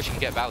Queen before she can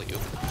get value.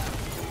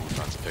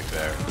 Finds a pick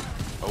there.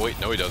 Oh wait,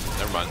 no he doesn't.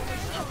 Never mind.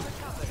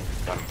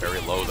 Got him very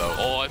low though.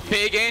 Oh, a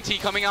big anti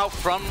coming out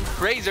from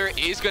Razor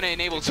is going to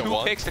enable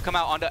 2 picks to come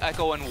out onto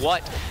Echo and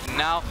What.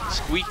 Now,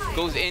 Squeak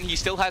goes in. He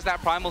still has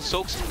that primal.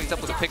 Soaks cleans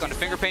up with a pick on the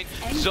finger paint.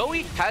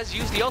 Zoe has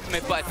used the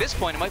ultimate, but at this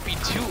point, it might be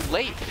too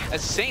late.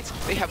 As Saints,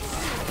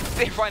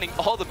 they're finding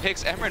all the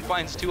picks. Emran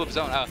finds 2 of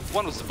zone.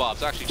 One was the Bob,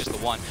 so actually just the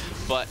 1.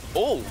 But,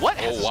 oh, what?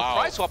 Has a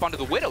surprise swap onto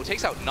the Widow.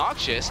 Takes out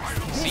Noxious.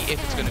 See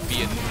if it's going to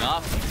be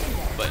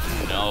enough. But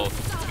no.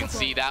 You can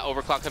see that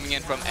overclock coming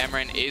in from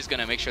Emran is going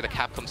to make sure the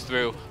cap comes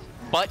through.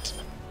 But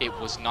it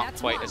was not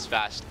quite as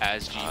fast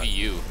as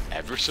GVU.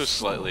 Ever so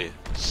slightly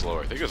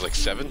slower. I think it was like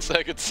 7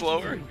 seconds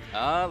slower.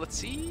 Let's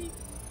see.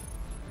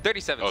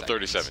 37 seconds.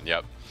 37,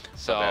 yep.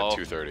 So,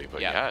 230,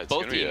 but yeah, it's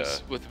both gonna be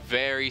teams with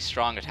very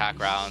strong attack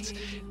rounds.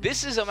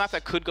 This is a map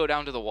that could go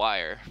down to the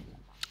wire.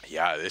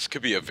 Yeah, this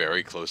could be a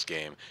very close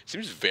game.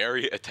 Seems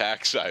very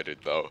attack-sided,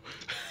 though.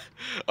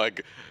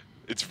 Like,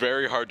 it's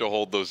very hard to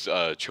hold those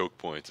choke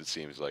points, it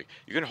seems like.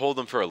 You can hold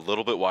them for a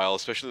little bit while,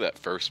 especially that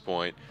first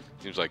point.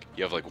 Seems like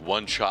you have like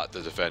 1 shot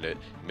to defend it.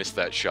 Miss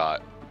that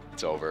shot,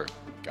 it's over.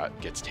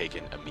 Gets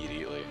taken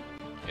immediately.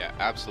 Yeah,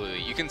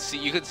 absolutely. You can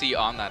see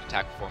on that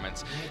attack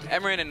performance,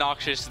 Emran and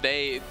Noxious,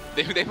 they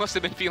must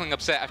have been feeling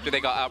upset after they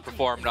got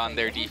outperformed on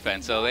their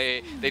defense. So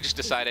they just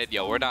decided,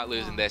 yo, we're not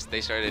losing this.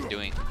 They started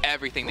doing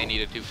everything they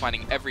needed to,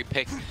 finding every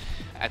pick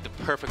at the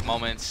perfect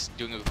moments,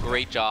 doing a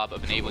great job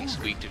of enabling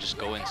Squeak to just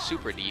go in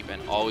super deep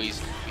and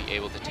always be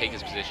able to take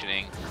his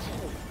positioning.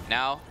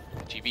 Now,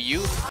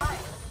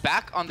 GVU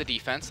back on the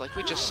defense like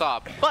we just saw,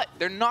 but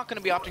they're not going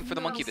to be opting for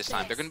the monkey this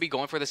time. They're going to be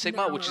going for the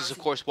Sigma, which is of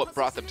course what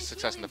brought them to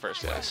success in the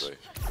first place.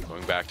 Exactly.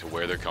 Going back to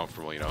where they're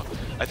comfortable, you know.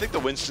 I think the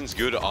Winston's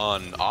good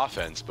on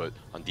offense, but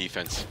on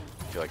defense,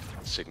 I feel like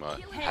Sigma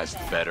has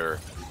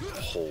better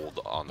hold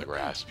on the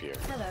grasp here.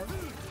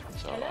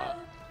 So,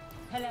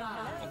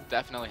 we'll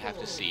definitely have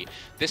to see.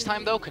 This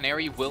time though,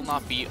 Canary will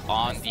not be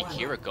on the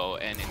Kiriko,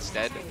 and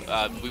instead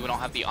we don't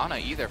have the Ana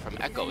either from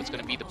Echo. It's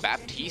going to be the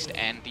Baptiste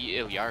and the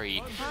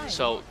Ilyari.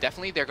 So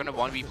definitely they're going to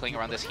want to be playing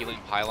around this healing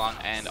pylon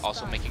and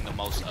also making the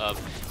most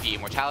of the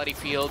immortality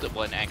field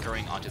when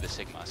anchoring onto the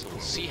Sigma. So we'll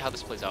see how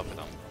this plays out for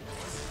them.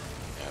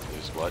 Yeah,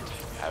 there's what?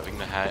 Having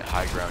the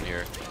high ground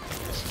here.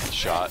 This is the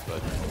shot,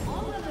 but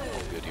all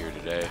good here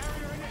today.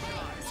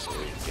 So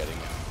getting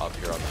up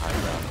here on the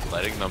high ground,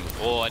 letting them...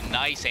 Oh, a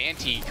nice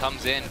anti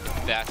comes in.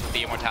 That's what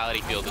the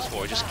immortality field is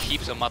for. Just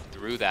keeps them up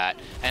through that.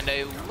 And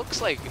it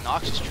looks like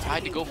Noxious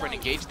tried to go for an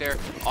engage there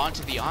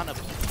onto the Ana,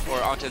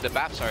 or onto the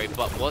Bap, sorry,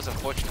 but was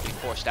unfortunately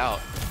forced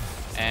out.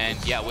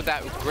 And yeah, with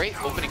that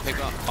great opening pick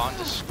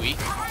onto Squeak,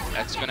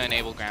 that's going to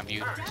enable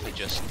Grandview to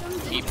just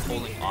keep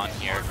pulling on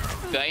here.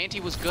 The anti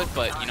was good,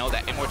 but you know,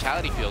 that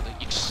immortality field,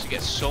 you just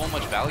get so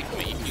much value from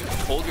it. You can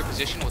hold your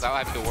position without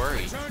having to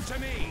worry.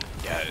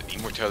 Yeah,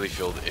 immortality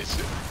field is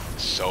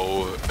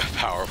so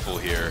powerful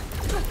here.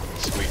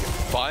 Squeak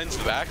finds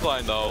the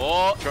backline though.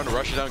 Oh, trying to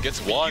rush it down,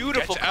 gets one.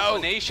 Beautiful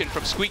combination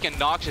from Squeak and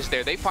Noxious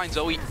there. They find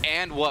Zoe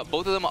and what?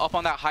 Both of them up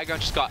on that high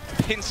ground, just got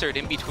pincered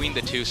in between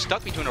the two,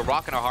 stuck between a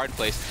rock and a hard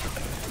place.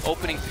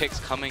 Opening picks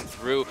coming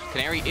through.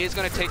 Canary is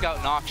going to take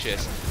out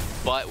Noxious,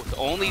 but with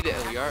only the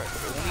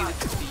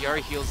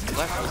Ilyari heals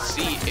left, we'll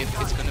see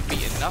if it's going to be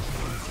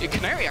enough.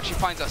 Canary actually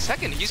finds a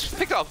second. He's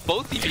picked off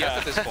both DPS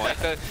at this point.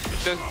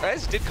 The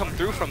res did come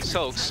through from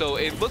Soaks, so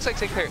it looks like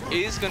Clair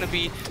is going to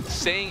be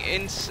staying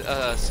in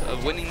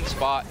a winning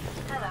spot,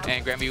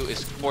 and Grandview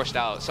is forced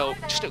out. So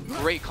just a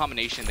great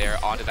combination there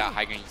onto that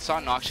high ground. You saw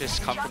Noxious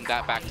come from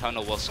that back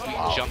tunnel while Squeak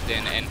jumped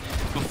in, and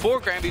before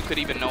Grandview could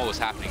even know what was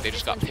happening, they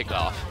just got picked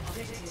off.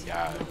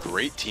 Yeah,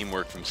 great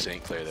teamwork from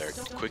St. Clair there.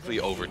 Quickly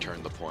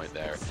overturned the point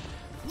there.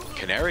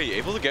 Canary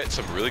able to get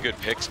some really good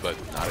picks, but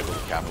not able to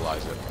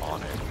capitalize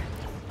on it.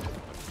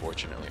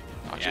 Unfortunately,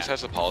 Noxious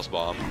has a pulse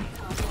bomb.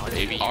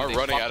 They are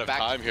running out of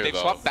time here, though. They've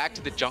swapped back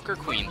to the Junker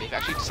Queen. They've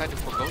actually decided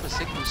to forgo the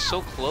Sigma, who's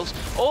so close.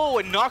 Oh,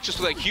 and Noxious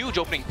with a huge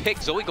opening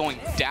pick. Zoe going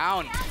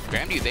down.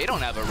 Grandview, they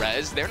don't have a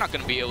res. They're not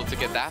going to be able to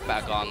get that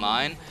back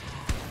online.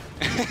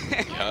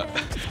 Yeah,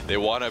 they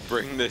want to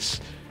bring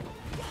this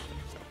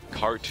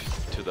cart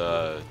to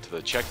the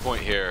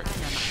checkpoint here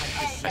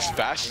as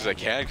fast as I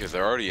can because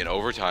they're already in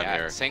overtime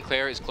here. St.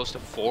 Clair is close to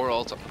 4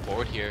 ults on the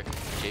board here.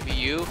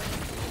 JVU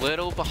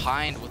little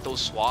behind with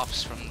those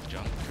swaps from the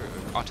Junker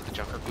onto the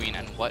Junker Queen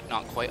and what,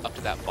 not quite up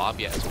to that Bob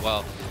yet as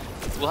well.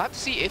 We'll have to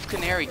see if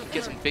Canary can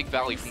get some big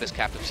value from this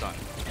Captive Sun.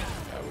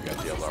 Yeah, we got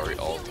the Ilyari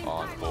ult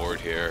on board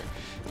here.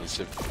 Needs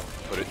to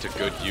put it to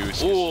good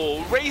use.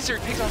 Oh, Razor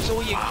picks off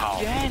Zoe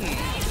again.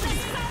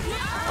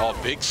 Oh,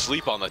 big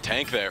sleep on the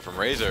tank there from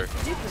Razor.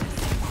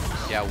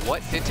 Yeah,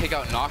 what did take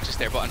out Noxious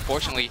there, but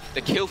unfortunately,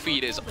 the kill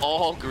feed is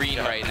all green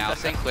right now.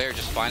 St. Clair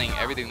just finding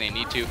everything they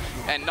need to.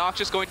 And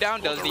Noxious going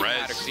down doesn't even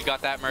matter because he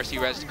got that Mercy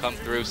res to come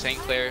through. St.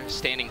 Clair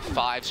standing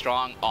 5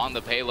 strong on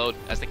the payload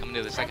as they come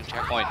into the second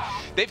checkpoint.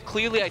 They've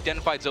clearly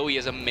identified Zoe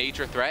as a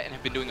major threat and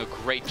have been doing a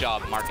great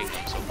job marking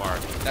them so far.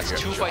 That's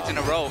 2 fights in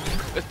a row.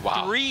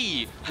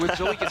 3 where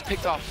Zoe gets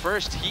picked off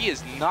first. He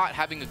is not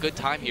having a good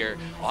time here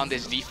on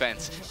this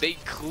defense. They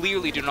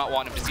clearly do not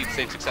want him to see the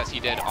same success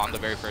he did on the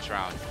very first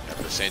round.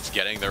 The Saints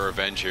getting their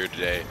revenge here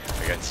today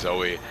against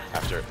Zoe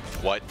after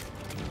what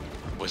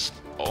was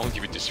only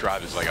can be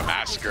described as like a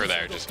massacre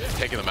there, just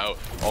taking them out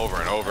over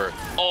and over.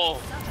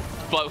 Oh,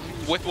 but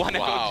with one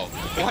Wow.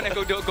 echo, one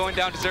echo going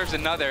down deserves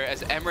another,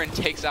 as Emran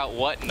takes out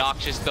what.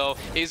 Noxious, though,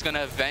 is going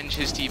to avenge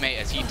his teammate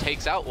as he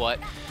takes out what.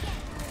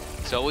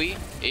 Zoe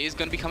is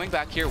going to be coming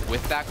back here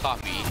with that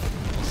copy.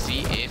 We'll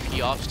see if he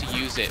opts to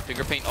use it.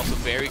 Finger Paint also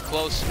very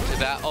close to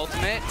that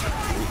ultimate.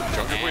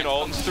 Junker Queen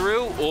ult comes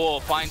through. Oh,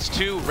 finds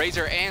two.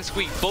 Razor and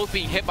Squeak both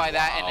being hit by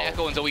that, Wow. and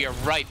Echo and Zoe are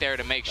right there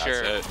to make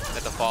sure that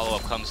the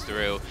follow-up comes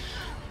through.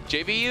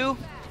 JVU,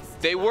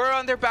 they were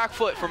on their back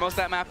foot for most of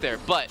that map there,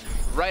 but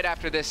right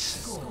after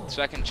this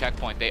second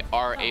checkpoint, they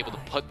are able to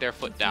put their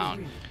foot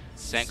down.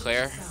 St.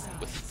 Clair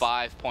with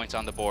 5 points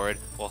on the board.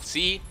 We'll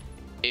see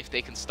if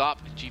they can stop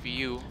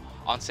GVU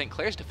on St.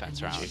 Clair's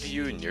defense round.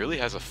 JVU nearly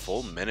has a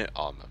full minute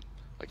on them.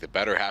 Like the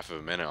better half of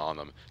a minute on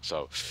them.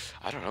 So,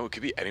 I don't know, it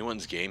could be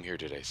anyone's game here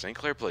today. St.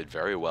 Clair played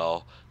very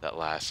well that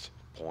last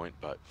point,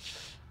 but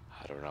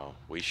I don't know.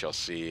 We shall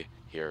see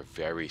here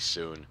very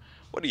soon.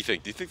 What do you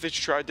think? Do you think they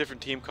should try a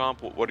different team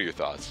comp? What are your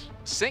thoughts?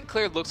 St.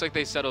 Clair looks like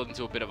they settled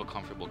into a bit of a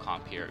comfortable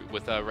comp here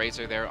with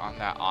Razor there on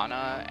that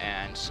Ana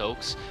and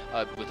Soaks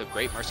with a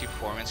great Mercy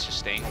performance, just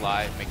staying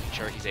alive, making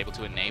sure he's able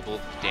to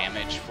enable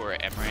damage for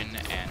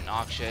Emran and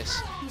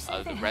Noxious.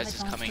 The res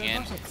is coming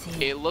in.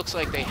 It looks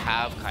like they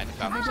have kind of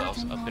found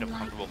themselves a bit of a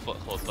comfortable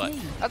foothold, but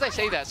as I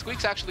say that,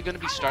 Squeak's actually going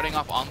to be starting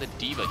off on the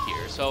D.Va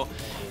here. So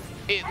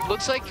it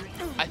looks like,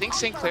 I think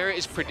St. Clair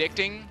is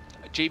predicting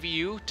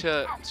GVU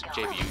to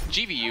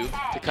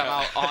come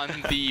out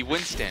on the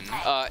Winston.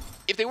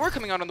 If they were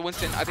coming out on the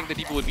Winston, I think the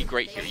D.Va would be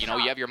great here. You know,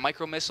 you have your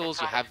micro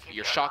missiles, you have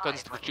your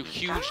shotguns that do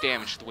huge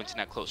damage to the Winston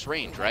at close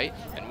range, right?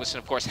 And Winston,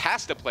 of course,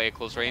 has to play at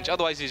close range,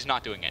 otherwise he's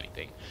not doing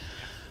anything.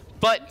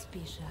 But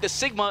the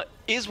Sigma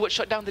is what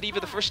shut down the D.Va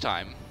the first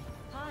time.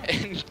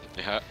 And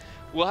Yeah.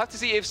 we'll have to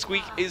see if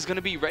Squeak is going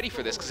to be ready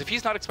for this, because if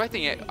he's not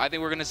expecting it, I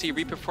think we're going to see a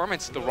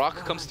re-performance. The Rock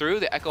comes through,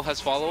 the Echo has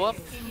follow-up.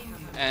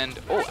 And,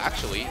 oh,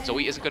 actually,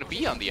 Zoe isn't going to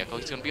be on the Echo.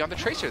 He's going to be on the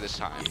Tracer this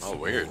time. Oh,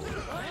 weird.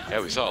 Yeah,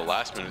 we saw a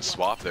last-minute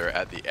swap there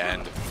at the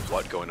end.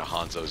 What going to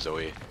Hanzo,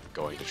 Zoe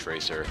going to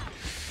Tracer.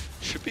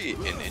 Should be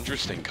an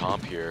interesting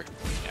comp here.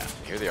 Yeah,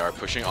 here they are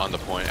pushing on the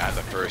point at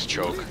the first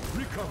choke.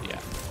 Yeah.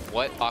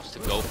 What opts to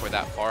go for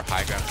that far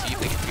high ground? See if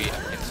they can create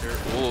a pincer.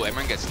 Ooh,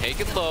 Emran gets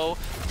taken low.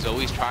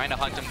 Zoe's trying to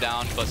hunt him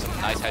down, but some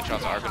nice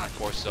headshots are going to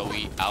force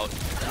Zoe out,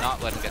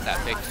 not let him get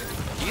that pick.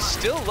 He's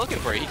still looking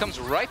for it. He comes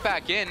right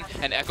back in,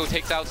 and Echo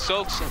takes out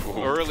Soaks.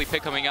 Early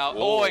pick coming out.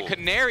 Whoa. Oh, and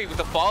Canary with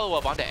the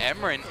follow-up onto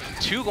Emran.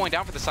 Two going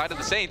down for the side of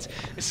the Saints.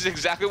 This is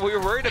exactly what we were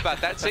worried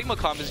about. That Sigma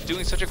comp is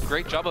doing such a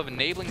great job of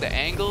enabling the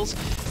angles.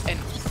 And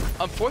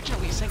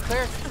unfortunately, St.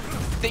 Clair,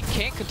 they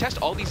can't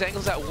contest all these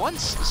angles at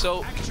once.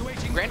 So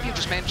Grandview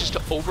just manages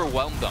to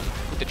overwhelm them.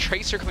 With the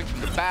Tracer coming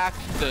from the back,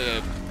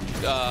 the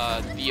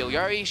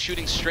Iliari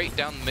shooting straight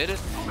down the mid,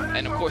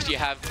 and of course you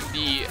have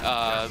the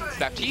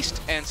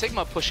Baptiste and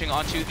Sigma pushing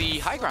onto the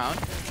high ground.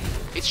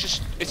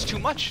 It's too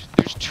much.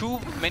 There's too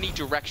many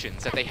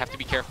directions that they have to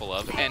be careful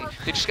of, and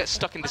they just get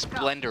stuck in this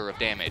blender of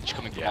damage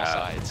coming from all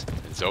sides.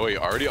 And Zoe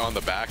already on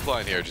the back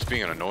line here, just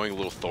being an annoying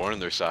little thorn in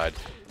their side,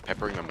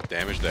 peppering them with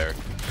damage there.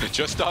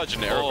 Just dodge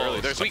an arrow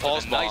barely. There's a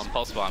pulse bomb. Nice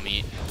pulse bomb.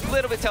 A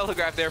little bit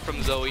telegraphed there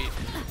from Zoe.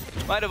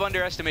 Might have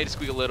underestimated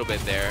Squeak a little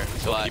bit there.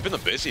 So but keeping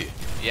them busy.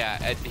 Yeah,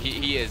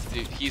 he is.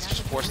 He's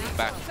just forcing them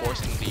back,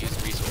 forcing them to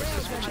use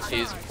resources, which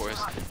is, of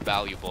course,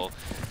 valuable.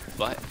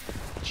 But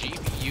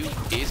GVU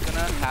is going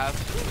to have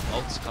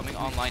ults coming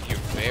online here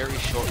very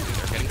shortly.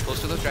 They're getting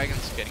close to those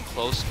dragons, getting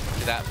close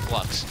to that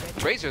flux.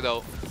 Razor,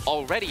 though,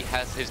 already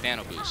has his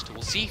nano boost.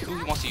 We'll see who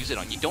he wants to use it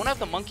on. You don't have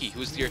the Monkey,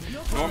 who's your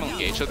normal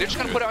engage, so they're just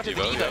going to put it onto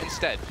the D.Va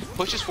instead.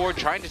 Pushes forward,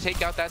 trying to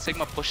take out that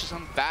Sigma, pushes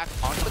him back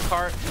onto the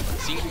cart,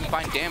 seeing if he can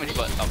find damage,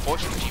 but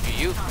unfortunately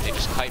GVU, they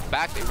just kite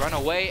back, they run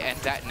away, and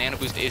that nano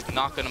boost is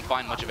not going to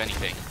find much of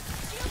anything.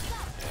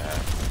 Yeah,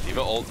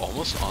 D.Va ult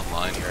almost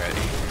online here at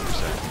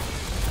 80%.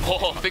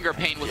 Oh, Finger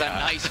Paint with a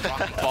nice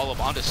rocking follow-up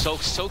onto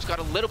Soaks. Soaks got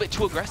a little bit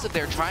too aggressive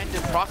there, trying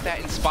to proc that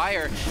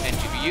Inspire. And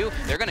GVU,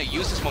 they're going to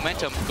use this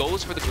momentum,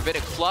 goes for the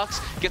Gravitic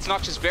Flux, gets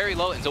Noxious very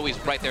low, and Zoe's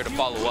right there to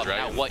follow up.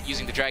 Now what,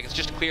 using the Dragons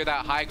just to clear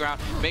that high ground,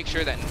 make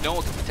sure that no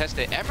one can contest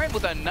it. Emran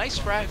with a nice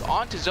frag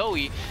onto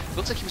Zoe.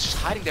 Looks like he was just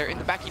hiding there in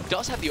the back. He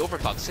does have the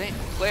overclock. St.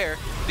 Clair,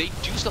 they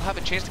do still have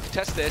a chance to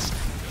contest this.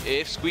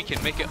 If Squeak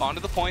can make it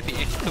onto the point, the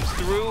inch comes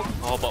through.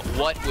 Oh, but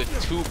what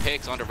with two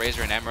picks onto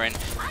Razor and Emran,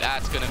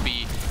 that's going to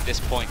be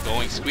this point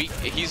going. Squeak,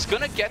 he's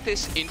going to get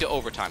this into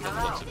overtime by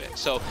the looks of it.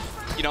 So,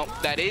 you know,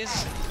 that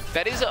is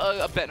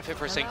a benefit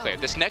for St. Clair.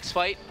 This next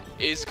fight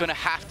is going to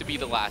have to be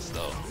the last,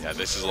 though. Yeah,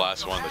 this is the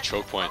last one. The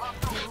choke point,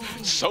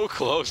 so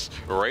close,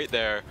 right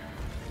there.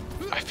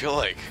 I feel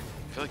like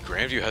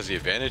Grandview has the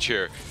advantage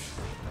here.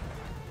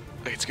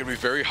 Like, it's going to be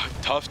very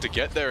tough to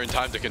get there in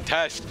time to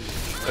contest.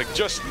 Like,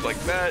 just like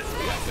that.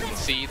 You can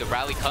see the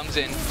rally comes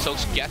in.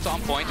 Soaks gets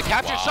on point. The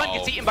captured Sun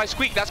gets eaten by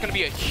Squeak. That's going to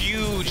be a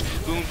huge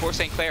boon for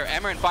St. Clair.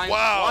 Emran finds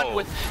one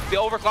with the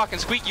overclock, and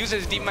Squeak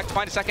uses his deep mech to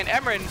find a second.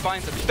 Emran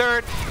finds a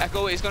third.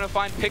 Echo is going to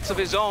find picks of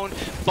his own,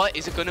 but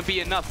is it going to be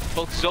enough?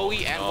 Both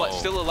Zoe and What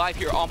still alive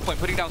here on point,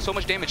 putting down so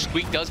much damage.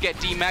 Squeak does get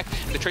D-Mech,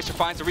 and the Tracer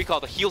finds the recall.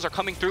 The heals are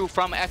coming through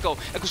from Echo.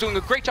 Echo's doing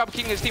a great job of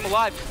keeping his team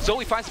alive.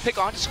 Zoe finds the pick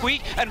onto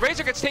Squeak, and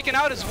Razor gets taken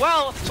out as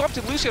well. So up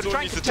to Lucio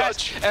trying to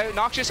test.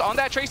 Noxious on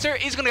that Tracer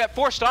is going to get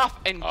forced off,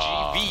 and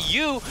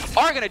GVU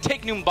are going to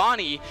take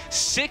Numbani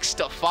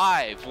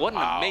 6-5. What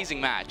an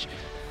amazing match.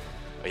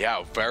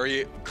 Yeah,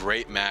 very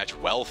great match,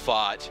 well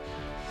fought.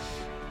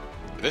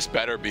 This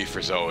better be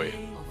for Zoe.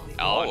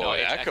 Oh, no,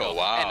 Echo,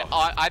 wow. And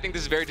I think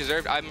this is very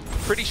deserved. I'm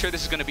pretty sure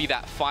this is going to be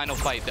that final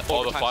fight. The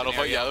final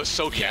fight? Yeah, that was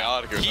so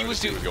chaotic. He was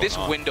doing, this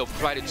window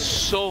provided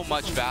so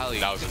much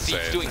value. That was insane.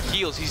 He's doing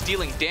heals, he's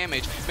dealing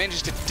damage,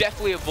 manages to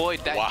definitely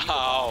avoid that.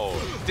 Wow.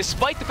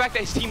 Despite the fact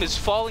that his team is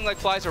falling like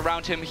flies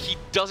around him, he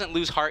doesn't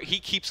lose heart. He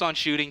keeps on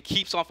shooting,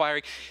 keeps on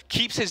firing,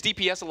 keeps his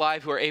DPS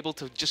alive, who are able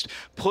to just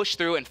push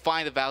through and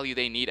find the value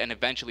they need, and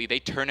eventually they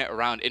turn it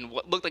around in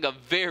what looked like a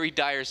very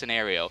dire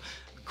scenario.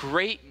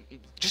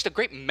 Just a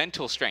great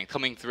mental strength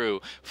coming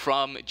through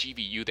from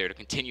GVU there to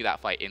continue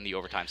that fight in the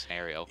overtime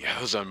scenario. Yeah,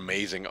 it was an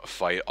amazing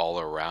fight all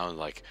around.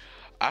 Like,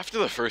 after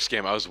the first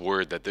game, I was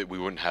worried that we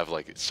wouldn't have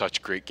like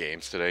such great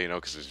games today, you know,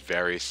 because it's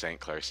very St.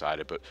 Clair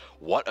sided. But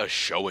what a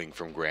showing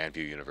from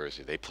Grandview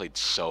University! They played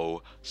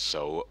so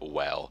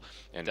well,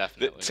 and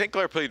definitely St.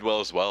 Clair played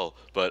well as well.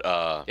 But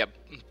yeah,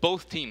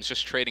 both teams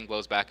just trading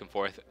blows back and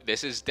forth.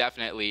 This is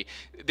definitely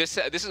this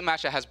is a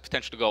match that has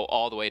potential to go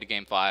all the way to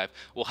Game 5.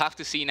 We'll have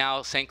to see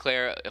now. St.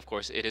 Clair, of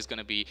course, it is going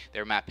to be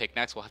their map pick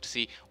next. We'll have to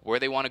see where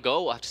they want to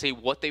go. We'll have to see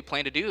what they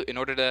plan to do in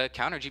order to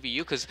counter GVU,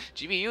 because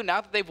GVU, now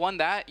that they've won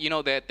that, you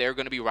know that they're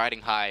going to be riding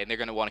high and they're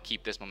going to want to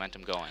keep this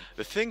momentum going.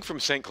 The thing from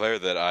St. Clair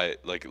that I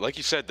like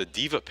you said, the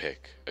Diva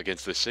pick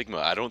against the Sigma,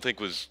 I don't think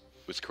was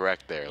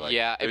correct there. Like,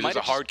 yeah, it was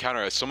a hard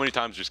counter. So many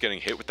times just getting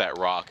hit with that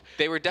rock.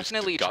 They were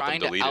definitely trying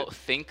to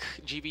outthink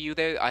GVU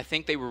there. I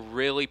think they were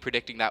really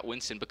predicting that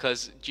Winston,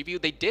 because GVU,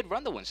 they did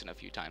run the Winston a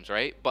few times,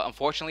 right? But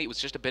unfortunately, it was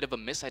just a bit of a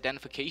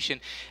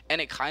misidentification,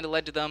 and it kind of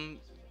led to them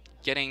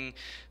getting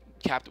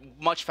capped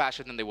much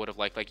faster than they would have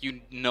liked. Like,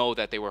 you know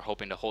that they were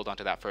hoping to hold on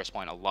to that first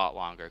point a lot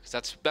longer,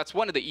 because that's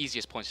one of the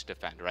easiest points to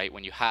defend, right?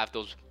 When you have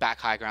those back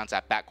high grounds,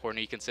 that back corner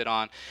you can sit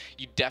on,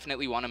 you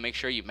definitely want to make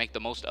sure you make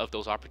the most of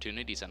those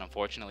opportunities, and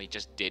unfortunately it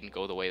just didn't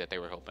go the way that they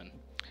were hoping.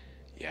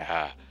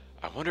 Yeah,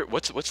 I wonder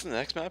what's the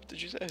next map,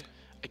 did you say?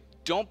 I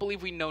don't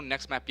believe we know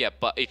next map yet,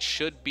 but it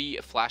should be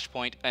a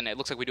Flashpoint, and it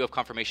looks like we do have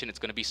confirmation it's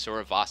going to be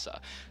Suravasa.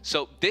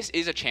 So this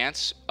is a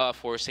chance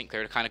for St.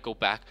 Clair to kind of go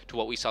back to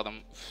what we saw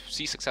them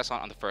see success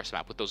on the first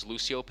map with those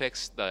Lucio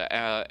picks. The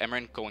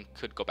Emerin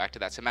could go back to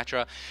that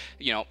Symmetra.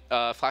 You know,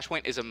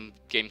 Flashpoint is a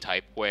game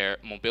type where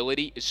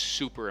mobility is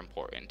super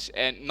important,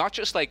 and not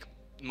just like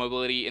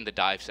mobility in the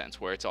dive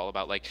sense, where it's all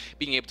about like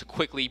being able to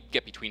quickly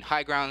get between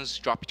high grounds,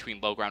 drop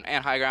between low ground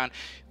and high ground.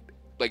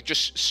 Like,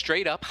 just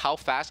straight up, how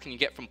fast can you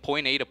get from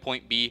point A to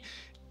point B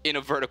in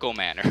a vertical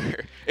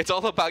manner? It's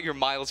all about your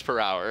miles per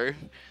hour.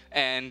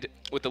 And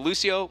with the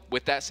Lucio,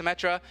 with that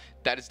Symmetra,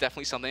 that is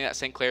definitely something that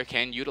St. Clair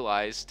can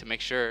utilize to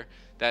make sure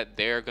that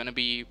they're going to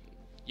be,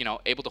 you know,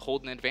 able to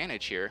hold an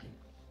advantage here.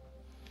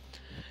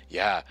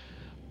 Yeah,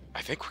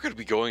 I think we're going to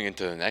be going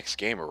into the next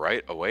game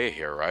right away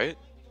here, right?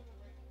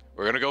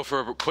 We're going to go for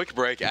a quick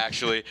break,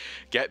 actually.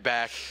 Get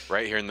back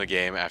right here in the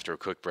game after a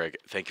quick break.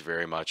 Thank you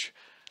very much.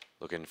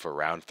 Looking for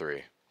round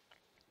 3.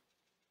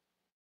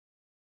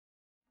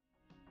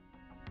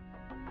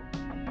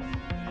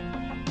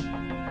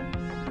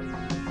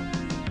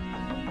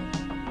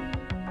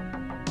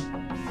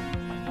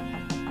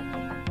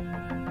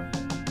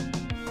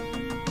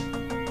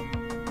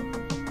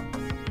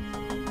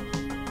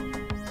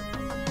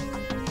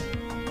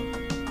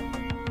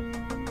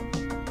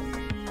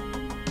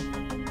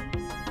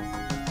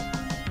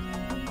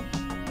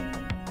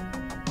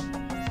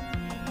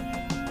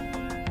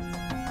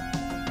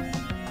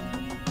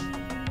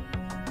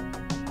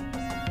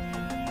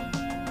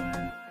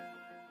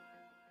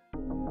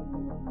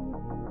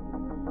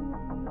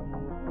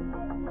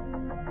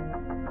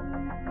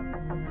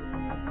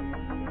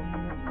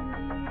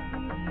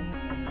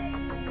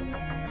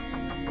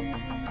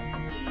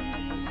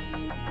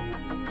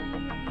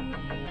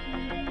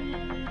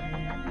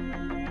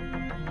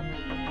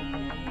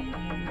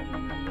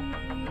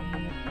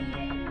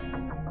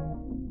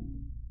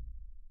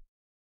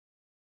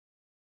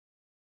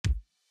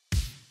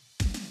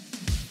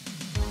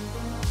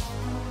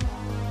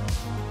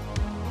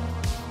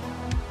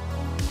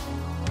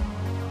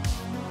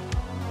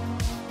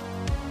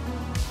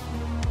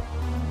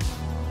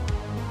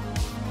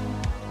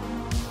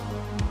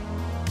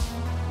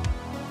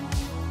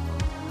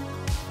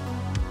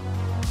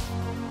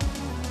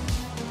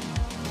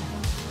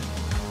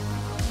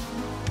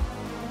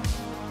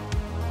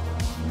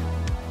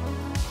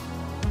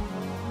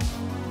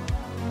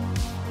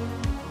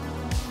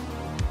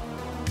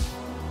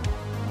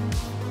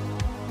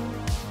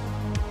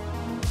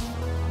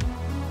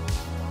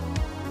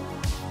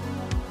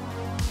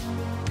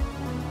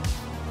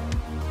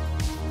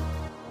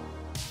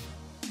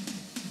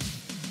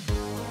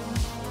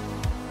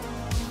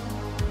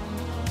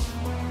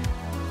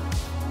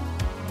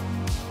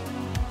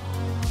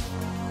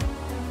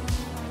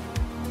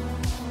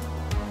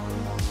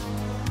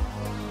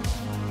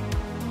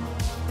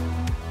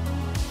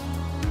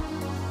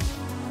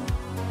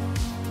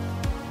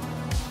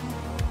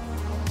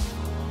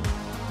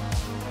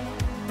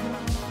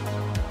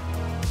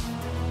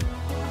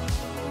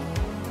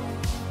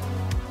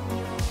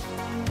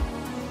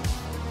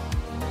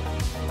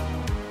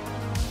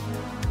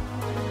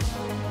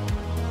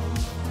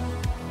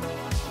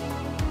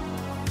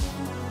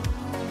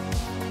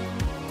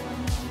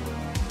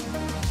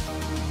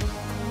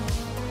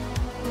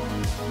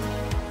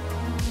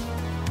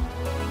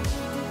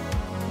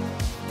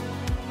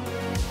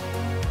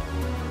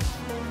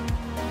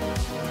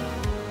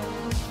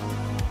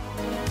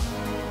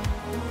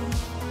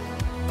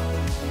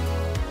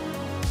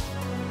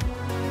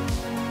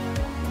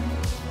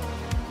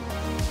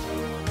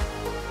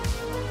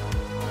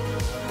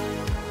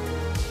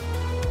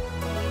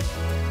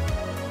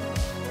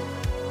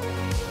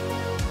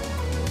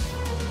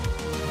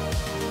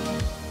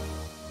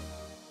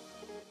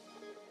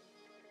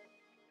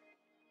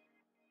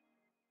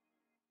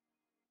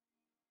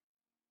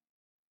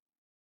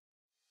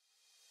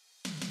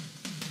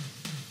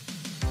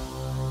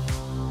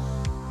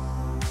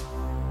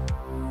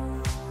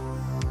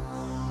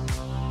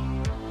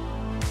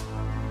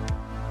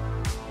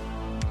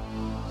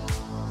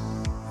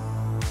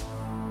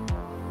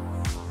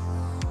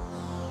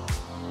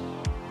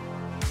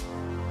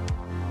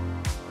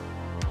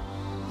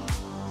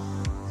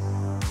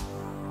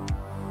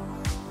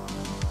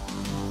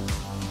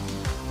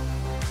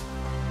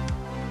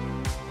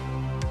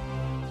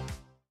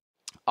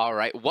 All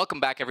right,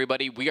 welcome back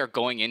everybody. We are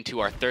going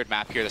into our third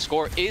map here. The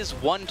score is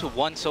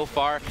 1-1 so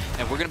far,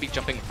 and we're gonna be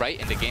jumping right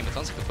into game. It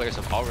sounds like the players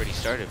have already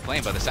started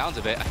playing by the sounds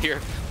of it. I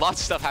hear lots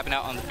of stuff happening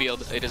out on the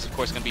field. It is of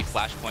course gonna be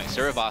Flashpoint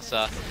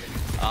Surabasa.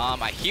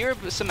 I hear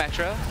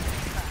Symmetra,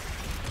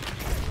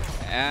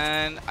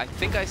 and I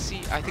think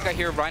I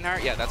hear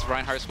Reinhardt. Yeah, that's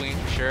Reinhardt swinging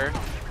for sure.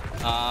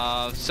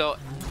 So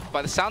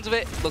by the sounds of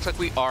it, looks like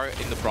we are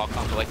in the Brawl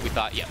combo like we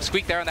thought. Yeah,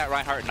 Squeak there on that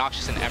Reinhardt,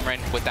 Noxious and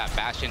Emran with that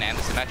Bastion and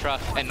the Symmetra.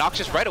 And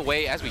Noxious right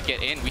away as we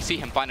get in, we see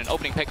him find an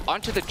opening pick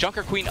onto the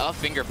Junker Queen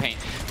of Fingerpaint.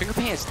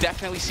 Fingerpaint has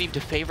definitely seemed to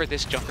favor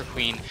this Junker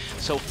Queen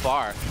so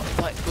far.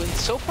 But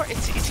so far, it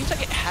seems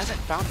like it hasn't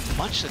found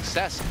much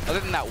success other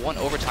than that one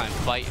overtime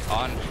fight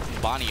on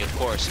Bonnie, of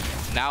course.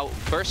 Now,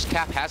 first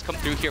cap has come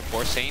through here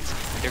for Saints.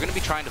 They're going to be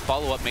trying to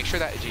follow up, make sure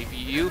that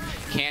GVU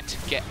can't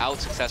get out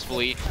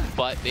successfully,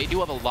 but they do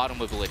have a lot of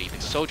mobility.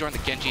 And Sojourn and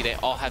the Genji, they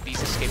all have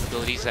these escape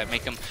abilities that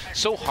make them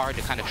so hard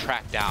to kind of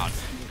track down.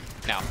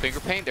 Now,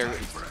 Fingerpaint, there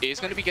is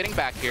going to be getting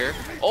back here.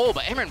 Oh,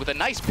 but Emran with a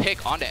nice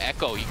pick onto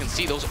Echo. You can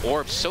see those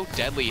orbs so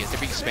deadly as they're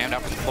being spammed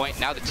out from the point.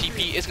 Now the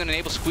TP is going to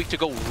enable Squeak to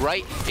go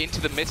right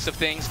into the midst of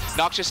things.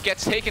 Noxious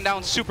gets taken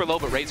down super low,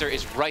 but Razor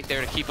is right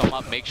there to keep him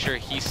up, make sure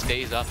he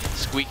stays up.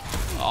 Squeak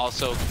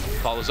also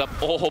follows up.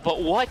 Oh,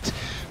 but what?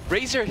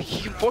 Razor,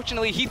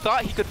 unfortunately, he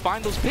thought he could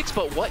find those picks,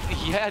 but what?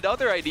 He had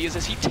other ideas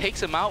as he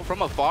takes him out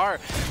from afar.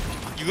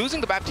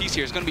 Losing the Baptiste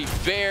here is going to be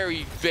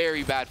very,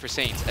 very bad for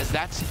Saints, as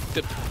that's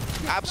the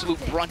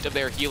absolute brunt of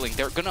their healing.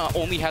 They're going to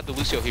only have the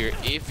Lucio here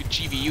if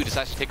GVU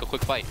decides to take a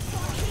quick fight.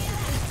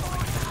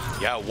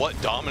 Yeah,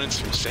 what dominance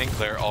from St.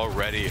 Clair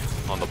already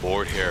on the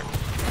board here.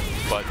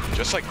 But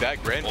just like that,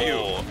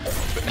 Grandview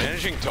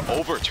managing to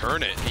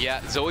overturn it.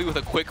 Yeah, Zoe with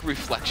a quick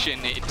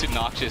reflection into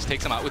Noxious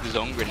takes him out with his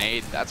own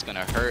grenade. That's going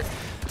to hurt.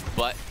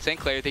 But St.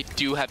 Clair, they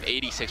do have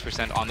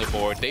 86% on their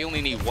board. They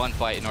only need one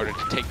fight in order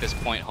to take this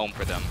point home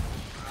for them.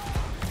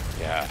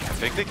 Yeah, I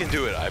think they can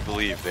do it, I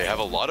believe. They have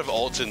a lot of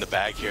ults in the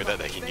bag here that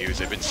they can use.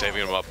 They've been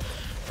saving them up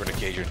for an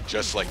occasion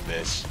just like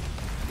this.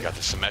 We got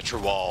the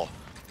Symmetra wall.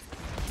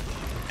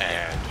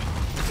 And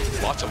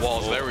lots of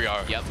walls. There we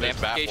are. Yep, the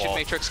amplification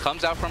matrix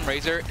comes out from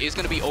Razor, is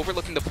going to be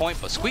overlooking the point,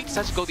 but Squeak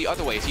decides to go the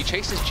other way as he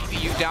chases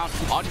GVU down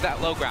onto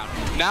that low ground.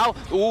 Now,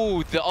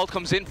 ooh, the ult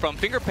comes in from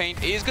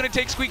Fingerpaint, is going to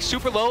take Squeak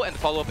super low, and the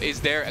follow-up is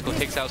there. Echo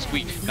takes out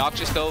Squeak.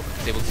 Noxious, though,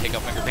 is able to take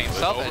out Fingerpaint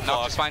himself, and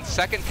Noxious finds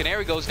second.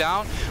 Canary goes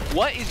down.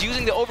 What is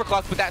using the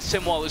overclock, but that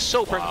sim wall is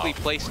so perfectly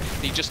placed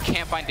that you just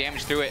can't find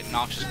damage through it, and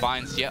Noxious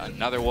finds yet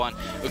another one.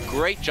 A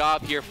great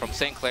job here from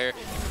St. Clair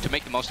to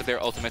make the most of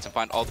their ultimates and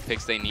find all the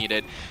picks they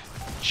needed.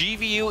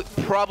 GVU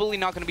probably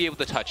not going to be able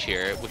to touch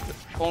here. With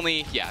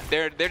only, yeah,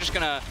 they're just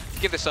going to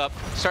give this up,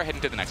 start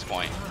heading to the next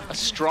point. A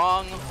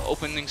strong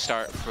opening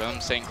start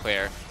from St.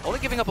 Clair, only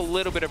giving up a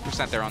little bit of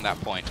percent there on that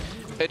point.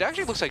 It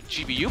actually looks like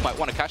GVU might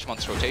want to catch them on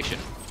this rotation.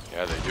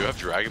 Yeah, they do have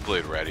Dragon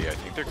Blade ready. I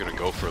think they're going to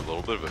go for a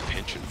little bit of a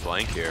pinch and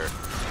flank here.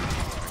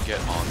 Get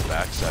on the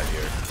backside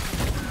here.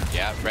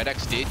 Yeah, Red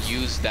X did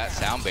use that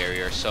sound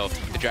barrier, so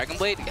the Dragon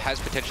Blade has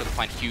potential to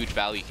find huge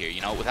value here.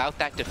 You know, without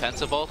that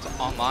defensive ult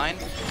online,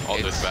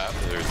 there's a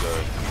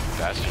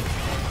Bastion.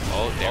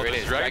 Oh, there it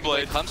is. Dragon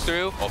Blade comes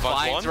through,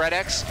 finds Red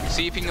X,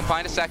 see if he can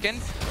find a second.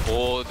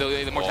 Oh,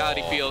 the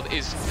Mortality Field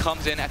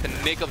comes in at the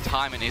nick of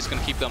time and is going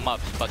to keep them up.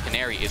 But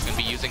Canary is going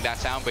to be using that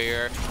sound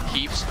barrier,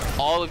 keeps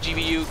all of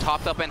GVU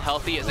topped up and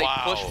healthy as they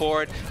push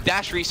forward.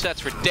 Dash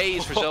resets for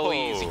days for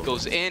Zoe as he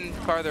goes in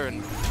farther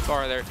and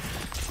farther.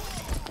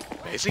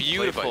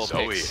 Beautiful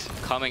picks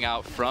coming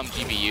out from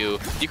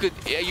GVU.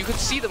 You could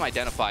see them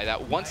identify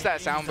that once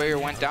that sound barrier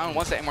went down,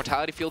 once that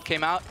Immortality Field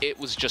came out, it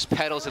was just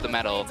pedal to the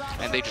metal,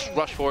 and they just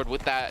rushed forward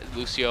with that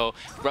Lucio,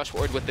 rushed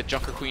forward with the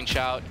Junker Queen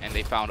shout, and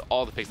they found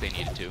all the picks they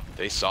needed to.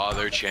 They saw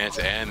their chance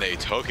and they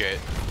took it.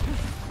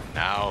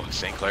 Now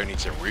St. Clair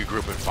needs to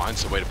regroup and find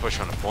some way to push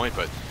on a point,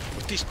 but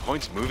with these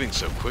points moving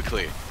so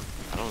quickly,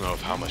 I don't know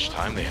how much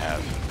time they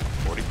have.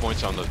 40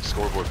 points on the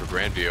scoreboard for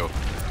Grandview.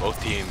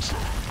 Both teams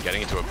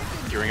gearing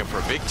up for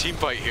a big team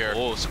fight here.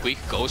 Oh, Squeak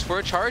goes for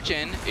a charge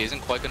in,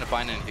 isn't quite going to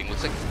find anything.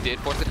 Looks like he did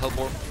force the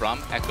teleport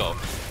from Echo.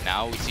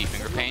 Now we see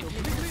Fingerpaint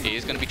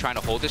is going to be trying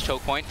to hold this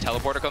choke point.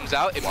 Teleporter comes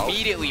out,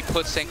 immediately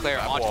puts St.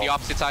 Clair onto the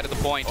opposite side of the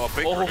point.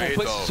 Grenade,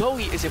 but though.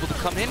 Zoe is able to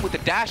come in with the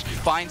dash,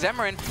 finds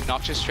Emran.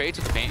 Noxious trades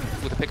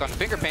with the pick on the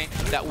Fingerpaint.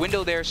 That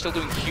window there is still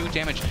doing huge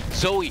damage.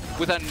 Zoe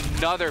with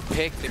another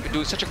pick. They've been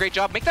doing such a great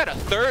job. Make that a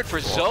third for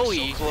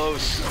Zoe. So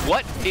close.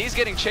 What is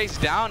getting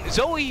chased down?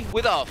 Zoe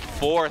with a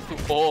fourth.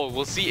 Oh,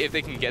 we'll see if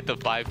they can get the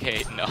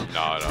 5K.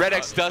 No. Red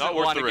X doesn't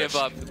want to give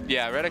up.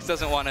 Yeah, Red X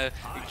doesn't want to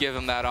give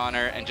him that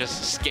honor and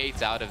just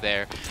skates out of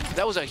there.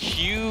 That was a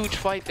huge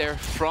fight there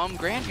from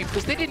Grandview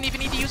because they didn't even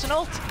need to use an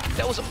ult.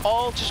 That was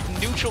all just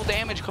neutral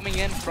damage coming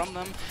in from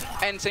them.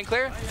 And St.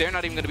 Clair, they're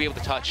not even going to be able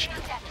to touch.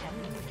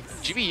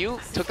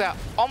 GVU took that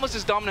almost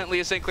as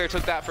dominantly as St. Clair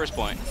took that first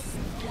point.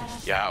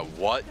 Yeah,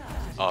 what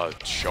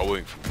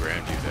showing from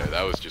Grandview there.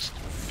 That was just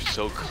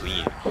so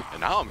clean.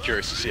 And now I'm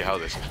curious to see how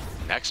this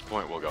next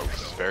point will go.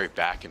 It's very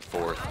back and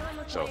forth.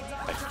 So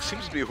it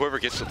seems to be whoever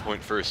gets the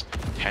point first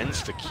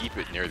tends to keep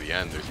it near the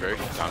end. There's very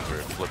few times where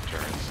it flip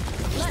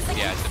turns.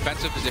 Yeah,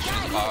 defensive position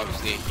is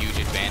obviously a huge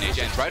advantage.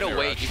 And right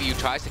away, GBU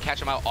tries to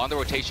catch him out on the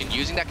rotation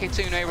using that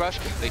Kitsune rush.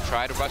 They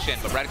try to rush in,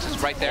 but Radix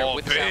is right there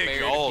with the sound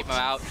barrier to keep him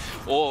out.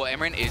 Oh,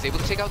 Emran is able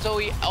to take out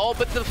Zoe. Oh,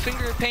 but the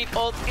finger paint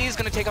ult is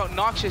going to take out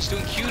Noxious,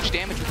 doing huge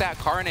damage with that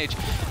Carnage.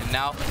 And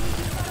now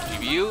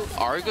GBU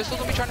are still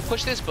going to be trying to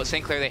push this, but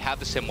St. Clair, they have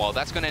the sim wall.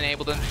 That's going to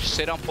enable them to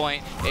sit on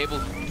point, able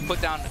to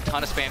put down a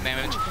ton of spam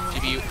damage.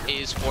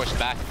 GBU is forced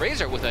back.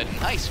 Razor with a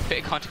nice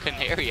pick onto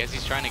Canary as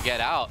he's trying to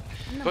get out.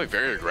 Like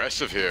very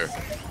aggressive here.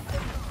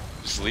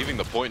 Just leaving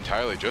the point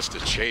entirely just to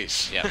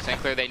chase. Yeah, St.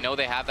 Clair, they know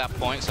they have that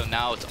point, so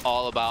now it's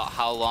all about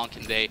how long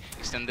can they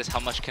extend this, how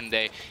much can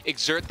they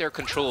exert their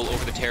control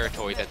over the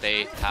territory that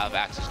they have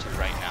access to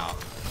right now.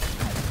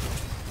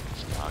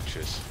 It's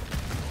Noxious.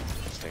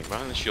 Staying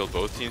behind the shield,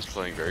 both teams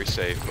playing very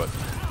safe, but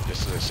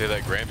just as I say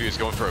that, Grandview is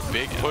going for a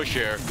big push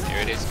here. Here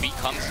it is, Blade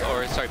comes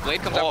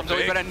out from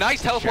Zoe, but a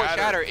nice teleport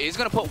shatter is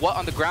going to put what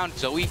on the ground.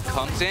 Zoe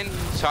comes in,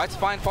 tries to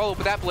find follow up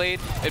with that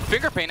Blade, and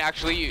Finger Paint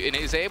actually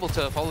is able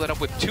to follow that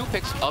up with 2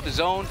 picks of his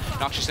own.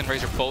 Noxious and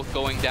Razor both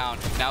going down.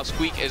 Now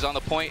Squeak is on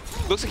the point.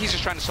 Looks like he's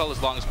just trying to stall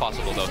as long as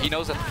possible though. He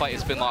knows that the fight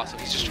has been lost, so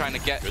he's just trying to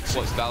get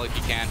what value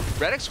he can.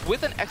 Redix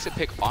with an exit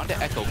pick onto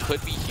Echo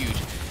could be huge.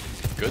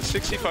 Good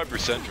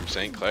 65% from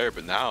St. Clair,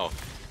 but now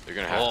they're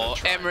going to have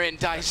to try. Emran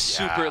dies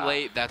super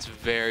late. That's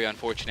very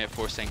unfortunate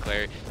for St.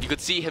 Clair. You could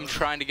see him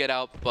trying to get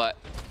out, but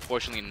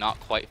unfortunately not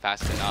quite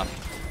fast enough.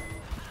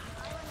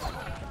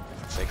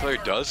 St. Clair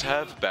does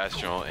have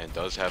Bastion and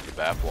does have the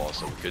Bat Wall,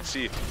 so we could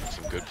see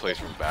some good plays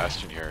from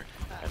Bastion here.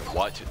 And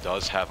Watt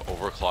does have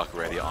Overclock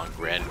ready on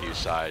Grandview's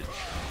side.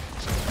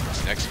 So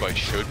this next fight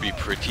should be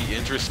pretty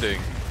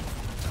interesting.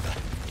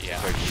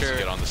 Yeah, sure.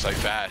 Get on the site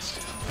fast.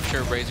 I'm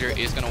sure Razor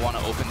is going to want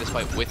to open this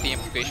fight with the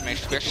Implication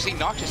Matrix. We actually see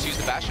Noxious use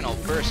the Bastion ult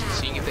first,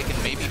 seeing if they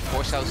can maybe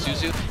force out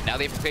Suzu. Now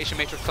the Implication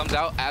Matrix comes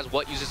out as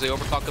What uses the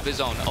Overclock of his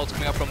own. Ult's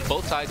coming up from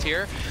both sides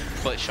here,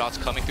 but shots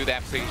coming through the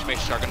Implication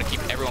Matrix are going to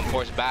keep everyone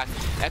forced back.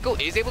 Echo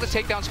is able to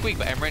take down Squeak,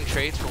 but Emran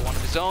trades for one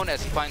of his own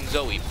as he finds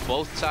Zoe.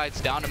 Both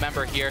sides down a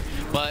member here,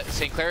 but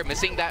St. Clair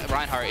missing that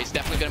Reinhardt is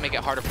definitely going to make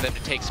it harder for them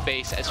to take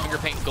space as Finger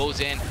Paint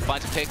goes in,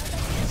 finds a pick,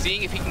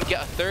 seeing if he can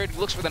get a third,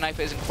 looks for the knife,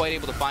 isn't quite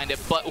able to find it,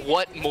 but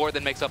what more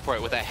than makes up for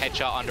it with a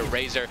headshot onto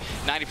Razor.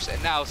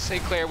 90% now,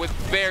 St. Clair with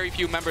very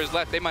few members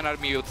left, they might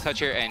not be able to touch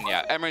here, and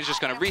yeah, Emran's just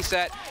going to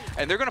reset,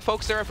 and they're going to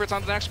focus their efforts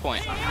on the next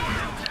point.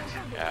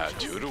 Yeah,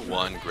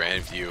 2-1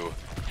 Grandview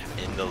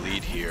in the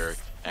lead here,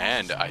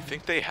 and I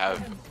think they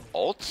have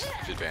ult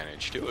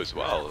advantage too as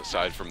well,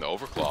 aside from the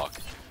Overclock.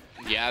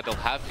 Yeah, they'll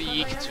have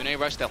the Kitsune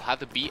Rush, they'll have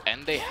the beat,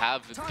 and they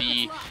have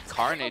the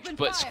Carnage,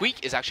 but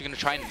Squeak is actually going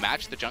to try and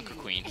match the Junker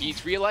Queen.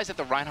 He's realized that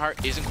the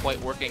Reinhardt isn't quite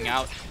working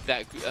out,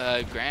 that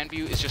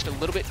Grandview is just a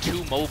little bit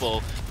too mobile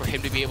for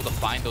him to be able to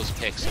find those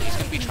picks. So he's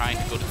going to be trying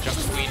to go to the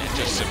Junker Queen and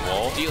just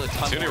deal a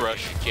ton more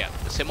Rush. damage. Yeah,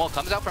 the Sim Wall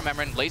comes out from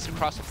Emran, lays it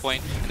across the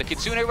point, and the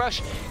Kitsune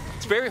Rush,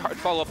 it's very hard to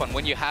follow up on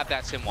when you have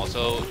that Sim Wall.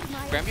 So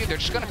Grandview, they're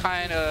just going to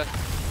kind of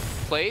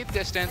play the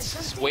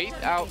distance, wait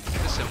out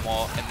the Sim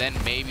Wall, and then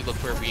maybe look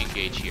for a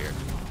re-engage here.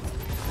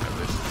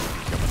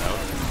 Coming out.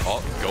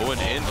 Oh, going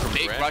in from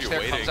Big rush there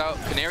waiting. comes out.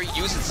 Canary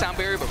uses sound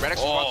barrier, but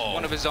Redix wants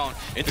one of his own.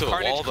 Into the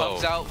Carnage wall,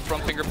 comes out from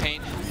Finger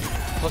Paint.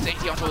 Plus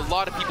AT onto a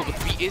lot of people, but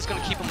B is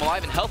going to keep him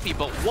alive and healthy.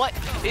 But what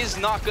is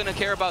not going to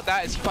care about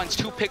that as he finds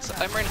 2 picks.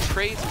 Emran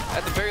trades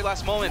at the very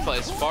last moment, but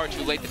it's far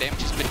too late. The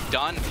damage has been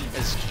done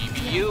as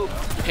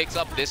GBU picks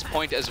up this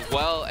point as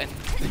well, and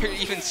they're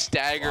even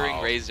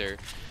staggering Razor.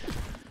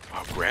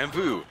 Wow,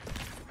 Grandview,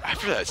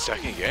 after that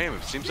second game,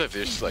 it seems like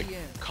they just like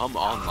come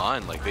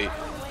online. Like they're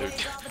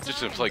just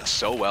playing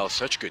so well,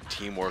 such good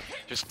teamwork,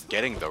 just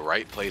getting the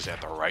right plays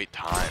at the right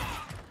time.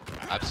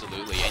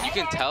 Absolutely, and you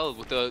can tell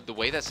with the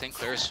way that St.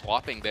 Clair is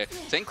swapping there,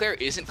 St. Clair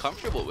isn't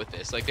comfortable with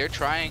this. Like they're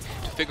trying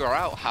to figure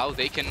out how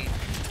they can,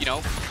 you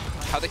know,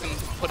 how they can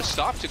put a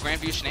stop to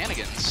Grandview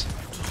shenanigans.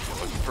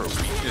 Looking for a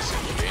weakness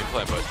in the game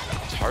plan, but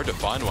it's hard to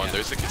find one.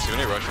 There's the Kitsune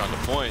Rush on the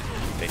point.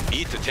 They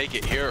need to take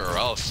it here, or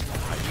else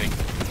I think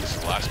this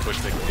is the last push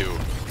they can do.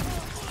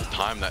 The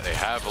time that they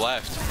have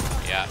left.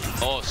 Yeah.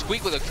 Oh,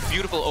 Squeak with a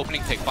beautiful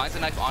opening pick. Finds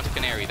the knife onto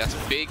Canary. That's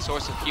a big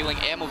source of healing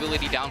and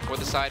mobility down for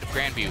the side of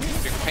Grandview.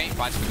 Finger Paint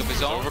finds a pick of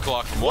his own.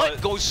 Overclock.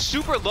 What? Goes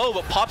super low,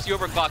 but pops the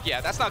Overclock.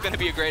 Yeah, that's not going to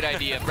be a great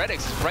idea. Redix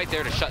is right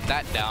there to shut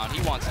that down.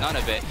 He wants none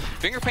of it.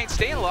 Finger Paint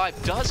staying alive.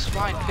 Does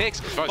find picks.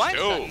 Finds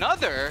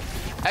another.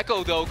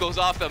 Echo, though, goes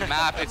off the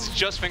map. It's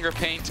just Finger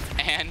Paint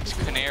and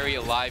Canary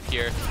alive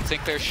here.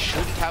 St. Clair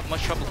shouldn't have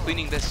much trouble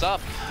cleaning this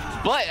up.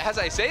 But as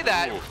I say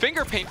that,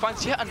 Finger Paint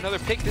finds yet another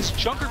pick. This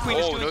Junker Queen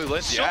is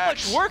doing so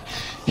much work.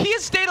 He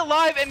has stayed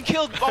alive and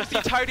killed off the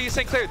entirety of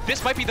St. Clair.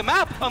 This might be the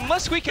map,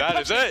 unless we can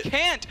touch it.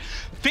 Can't.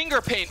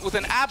 Finger Paint with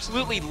an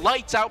absolutely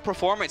lights out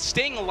performance,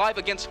 staying alive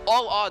against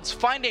all odds,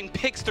 finding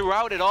picks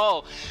throughout it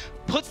all.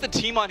 Puts the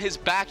team on his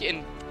back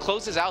and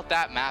closes out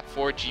that map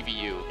for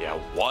GVU. Yeah,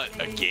 what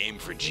a game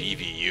for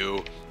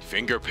GVU.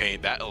 Finger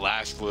paint, that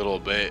last little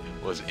bit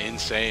was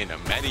insane.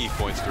 Many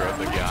points throughout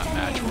the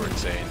match were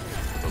insane.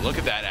 But look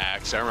at that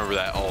axe. I remember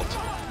that ult.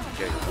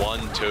 Getting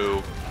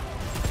 1-2.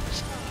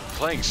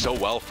 Playing so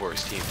well for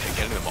his team,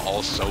 getting them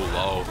all so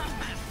low.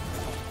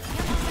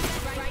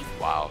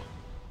 Wow.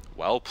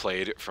 Well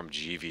played from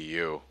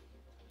GVU.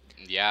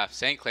 Yeah,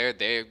 St. Clair,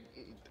 they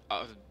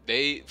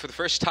for the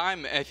first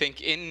time, I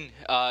think, in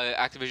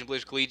Activision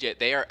Blizzard Collegiate,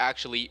 they are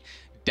actually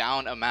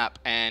down a map,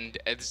 and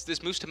as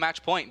this moves to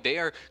match point, they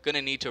are going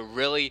to need to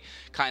really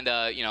kind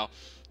of, you know,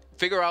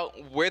 figure out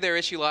where their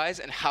issue lies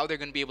and how they're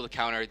going to be able to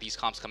counter these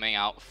comps coming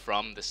out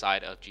from the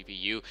side of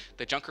GVU.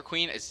 The Junker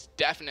Queen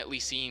definitely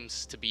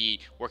seems to be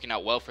working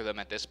out well for them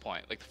at this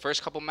point. Like the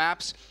first couple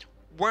maps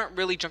weren't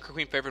really Junker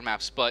Queen favorite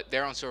maps, but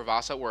they're on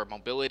Survasa where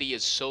mobility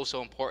is so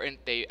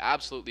important. They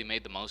absolutely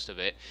made the most of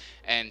it,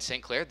 and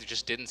St. Clair, they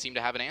just didn't seem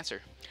to have an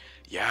answer.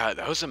 Yeah,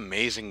 that was an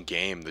amazing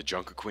game. The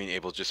Junker Queen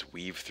able to just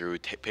weave through,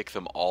 pick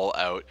them all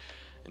out,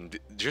 and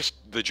just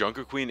the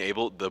Junker Queen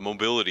the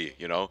mobility,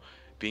 you know,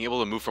 being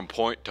able to move from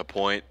point to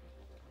point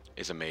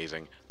is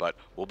amazing. But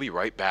we'll be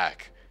right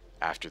back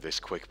after this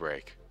quick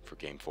break for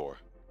Game 4.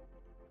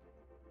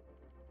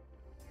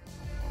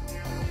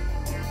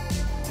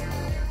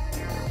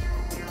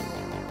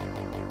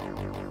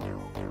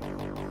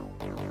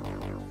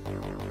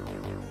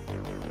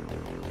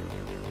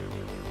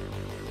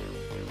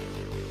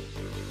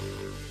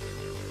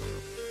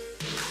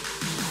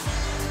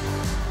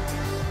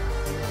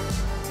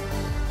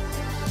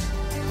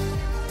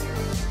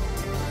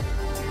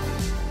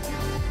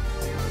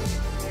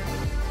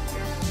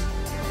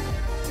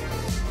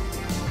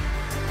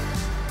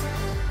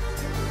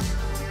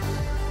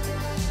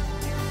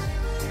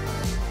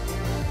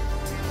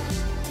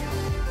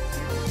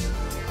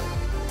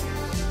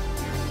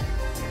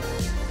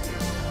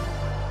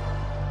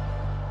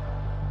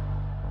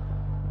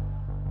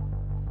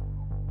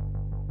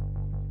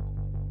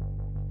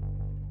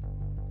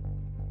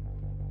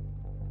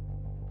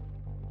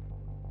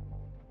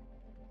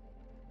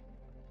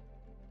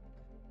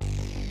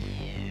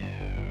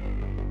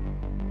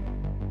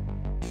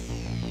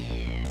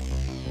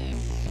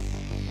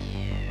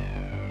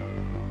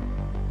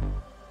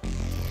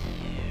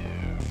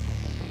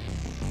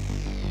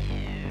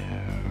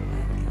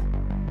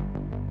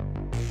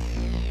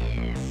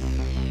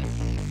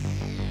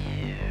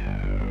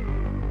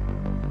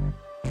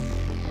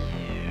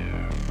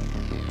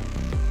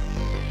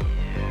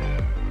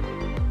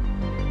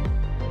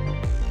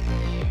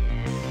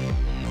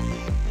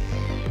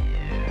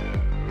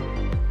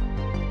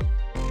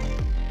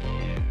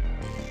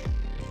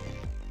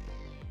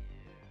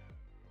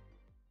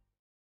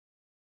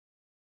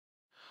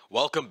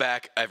 Welcome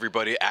back,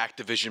 everybody.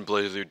 Activision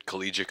Blizzard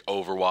Collegiate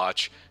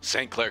Overwatch,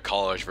 St. Clair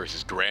College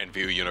versus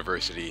Grandview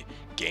University,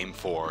 Game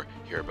 4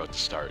 here about to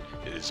start.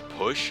 It is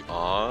push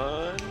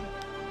on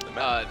the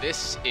map.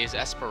 This is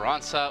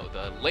Esperanza,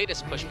 the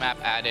latest push map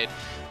added.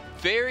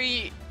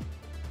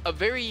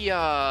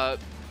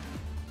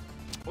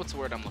 What's the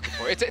word I'm looking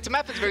for? It's a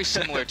map that's very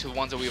similar to the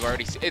ones that we've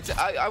already seen.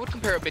 I would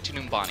compare it a bit to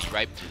Numbani,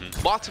 right?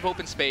 Mm-hmm. Lots of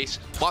open space,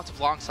 lots of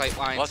long sight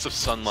lines. Lots of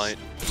sunlight.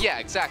 Yeah,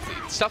 exactly.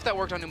 Stuff that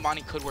worked on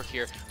Numbani could work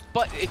here.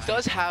 But it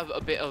does have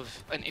a bit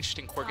of an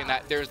interesting quirk in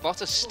that there's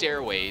lots of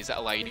stairways that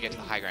allow you to get to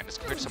the high ground as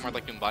compared to somewhere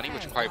like Numbani,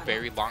 which require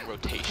very long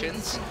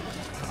rotations.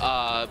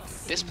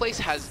 This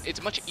place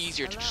it's much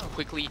easier to just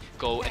quickly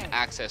go and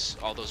access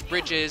all those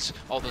bridges,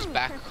 all those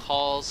back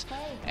halls,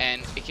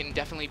 and it can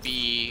definitely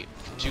be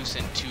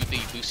conducive to the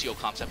Lucio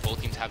comps that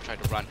both teams have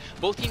tried to run.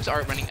 Both teams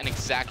are running an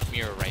exact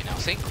mirror right now.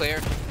 St. Clair,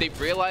 they've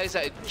realized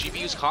that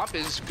GVU's comp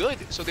is good,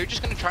 so they're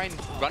just going to try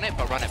and run it,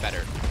 but run it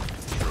better.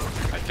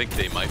 I think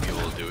they might be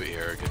able to do it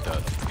here, get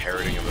the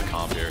parroting of the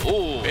comp here.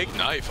 Ooh. Big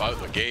knife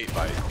out the gate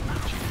by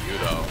GVU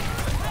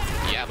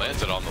though. Yeah,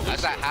 lands it on the Lucio.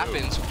 As that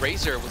happens,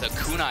 Razor with a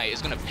kunai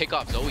is going to pick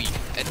up Zoe.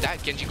 And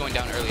that Genji going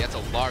down early, that's a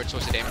large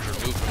source of damage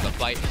removed from the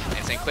fight.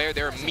 And St. Clair,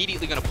 they're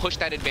immediately going to push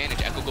that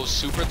advantage. Echo goes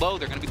super low.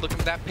 They're going to be looking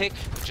for that pick,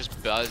 but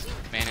just does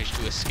manage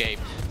to escape.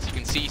 So you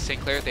can see St.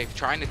 Clair, they're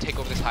trying to take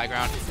over this high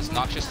ground. It's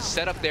Noxious to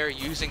set up there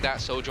using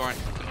that Sojourn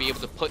to be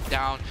able to put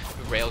down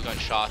the railgun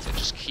shots and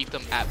just keep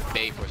them at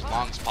bay for as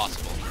long as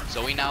possible.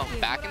 Zoe now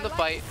back in the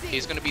fight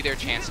is going to be their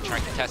chance to try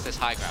and contest this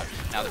high ground.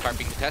 Now the card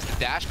being contested,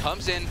 dash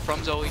comes in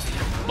from Zoe,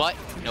 but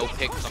no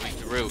pick coming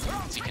through.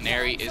 See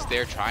Canary is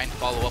there trying to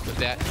follow up with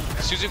that.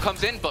 Suzu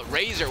comes in, but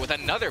Razor with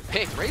another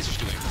pick. Razor's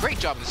doing a great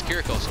job with this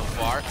Kiriko so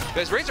far.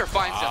 As Razor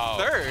finds a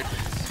third,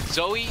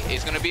 Zoe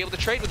is going to be able to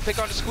trade with pick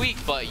on the Squeak,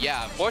 but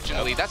yeah,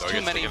 unfortunately, that's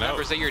too many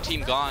members of your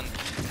team gone.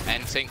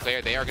 And St.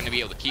 Clair, they are going to be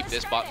able to keep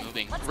this bot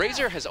moving.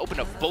 Razor has opened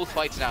up both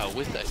fights now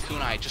with a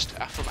kunai just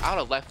from out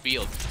of left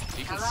field.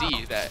 You can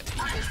see that,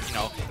 you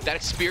know, that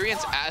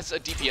experience as a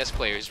DPS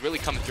player is really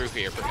coming through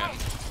here for him.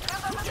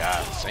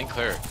 Yeah, St.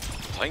 Clair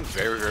playing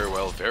very, very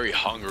well, very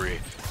hungry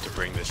to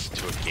bring this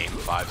to a Game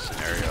 5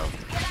 scenario.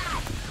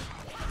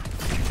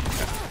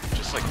 Yeah,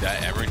 just like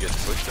that, Emran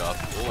gets pushed up,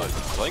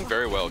 playing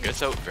very well,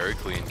 gets out very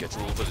clean, gets a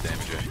little bit of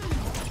damage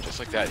in. Just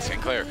like that,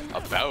 St. Clair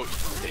about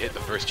to hit the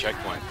first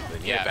checkpoint. They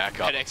need to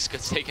back up. Redex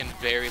gets taken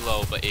very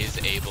low, but is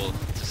able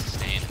to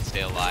sustain and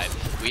stay alive.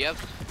 We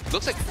have,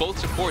 looks like both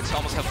supports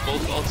almost have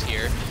both ults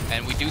here,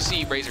 and we do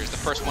see Razor is the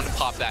first one to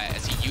pop that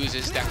as he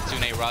uses that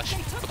Kitsune Rush.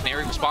 But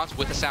Canary responds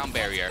with a sound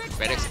barrier.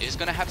 Redex is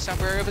going to have a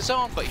sound barrier of his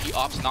own, but he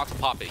opts not to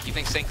pop it. He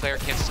thinks St. Clair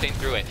can't sustain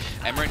through it.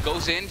 Emran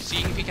goes in,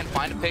 seeing if he can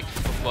find a pick,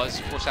 but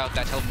was force out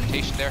that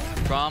teleportation there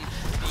from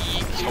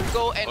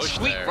Yoko, and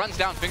Squeak runs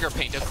down Finger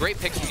Paint. A great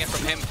pick again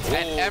from him,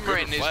 and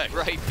Emran is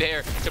right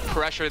there to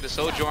pressure the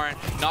Sojourn.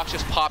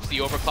 Noxious pops the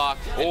overclock,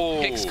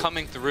 and picks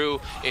coming through.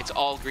 It's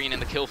all green in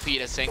the kill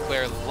feed as St.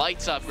 Clair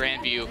lights up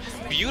Grandview.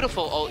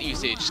 Beautiful ult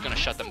usage is going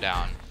to shut them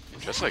down.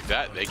 Just like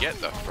that, they get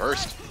the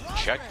first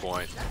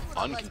checkpoint,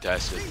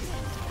 uncontested.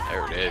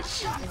 There it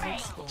is.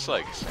 Looks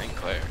like St.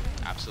 Clair.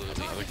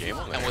 Absolutely. Another game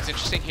on there. And what's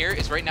interesting here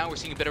is right now we're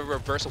seeing a bit of a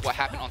reverse of what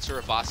happened on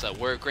Surabasa,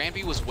 where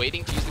Grandview was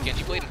waiting to use the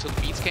Genji Blade until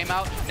the beats came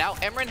out. Now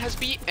Emran has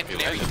beat, and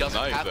Canary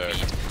doesn't have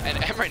beat. And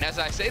Emran, as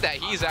I say that,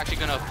 he's actually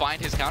going to find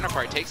his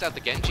counterpart, takes out the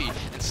Genji,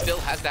 and still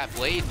has that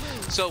blade.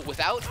 So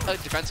without a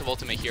defensive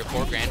ultimate here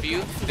for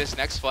Grandview, this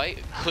next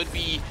fight could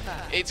be,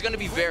 it's going to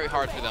be very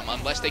hard for them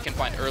unless they can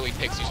find early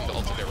picks using the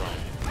ult of their own.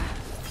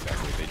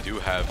 Exactly, they do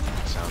have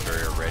sound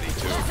barrier ready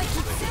too.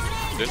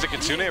 There's a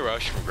Kitsune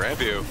Rush from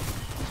Grandview.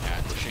 Yeah,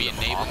 to be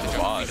enabled the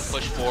jungle to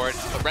push forward,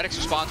 but Redex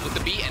responds with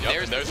the beat, and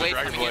there's the blade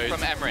coming in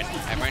from Emran.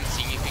 Emran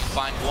seeing if he can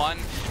find one.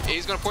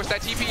 He's going to force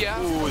that TP, yeah.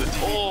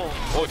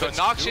 Ooh, but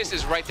Noxious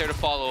is right there to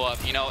follow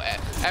up. You know,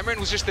 Emran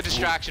was just the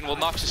distraction while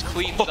Noxious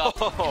cleans up.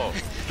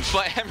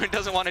 But Emran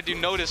doesn't want to do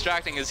no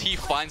distracting as he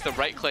finds the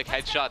right-click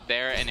headshot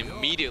there and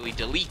immediately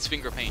deletes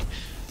Finger Paint.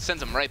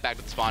 Sends him right back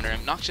to the spawner,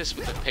 and Noxious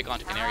with the pick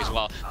onto Canary as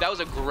well. That was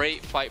a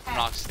great fight from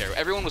Noxious there.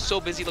 Everyone was so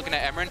busy looking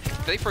at Emran,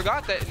 they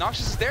forgot that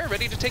Noxious is there,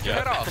 ready to take your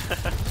head off.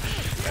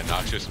 And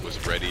Noxious was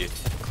ready to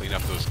clean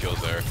up those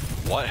kills there.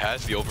 Watt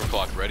has the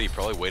overclock ready,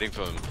 probably waiting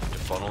for him to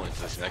funnel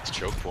into this next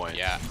choke point.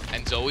 Yeah,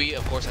 and Zoe,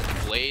 of course, has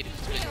the blade.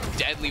 He's been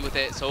deadly with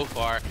it so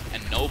far,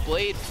 and no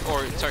blade,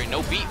 or sorry,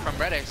 no beat from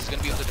Redex is going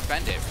to be able to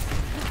defend it.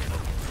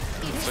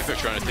 Looks like they're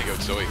trying to take out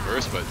Zoe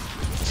first, but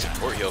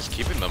support heals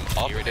keeping them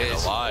up and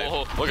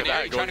alive. Look at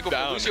that, trying to go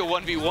down. for Lucio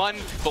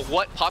 1v1, but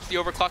What pops the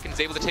overclock and is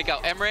able to take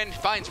out Emran.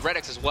 Finds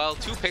Redex as well.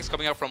 2 picks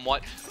coming out from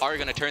What are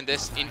going to turn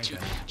this into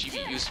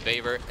GVU's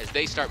favor as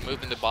they start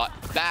moving the bot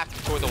back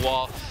toward the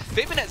wall.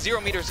 They've been at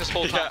 0 meters this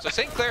whole time, so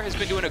St. Clair has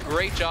been doing a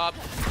great job,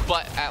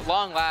 but at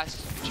long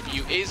last,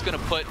 GVU is going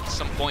to put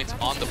some points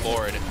on the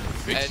board.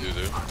 Big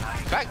Suzu.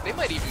 In fact, they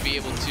might even be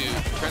able to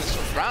turn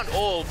this around.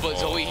 Oh, but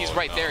Zoe, he's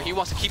right there. He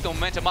wants to keep the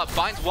momentum up.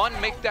 Finds one,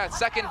 make that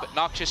second, but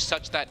Noxious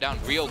touched that down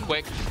real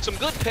quick. Some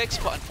good picks,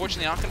 but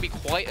unfortunately not going to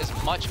be quite as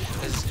much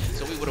as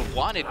Zoe would have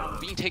wanted.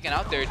 Being taken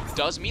out there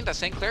does mean that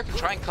St. Clair can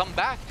try and come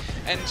back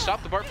and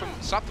stop the bot from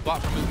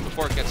moving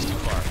before it gets too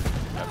far.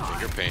 That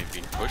Finger Paint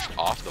being pushed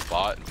off the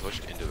bot and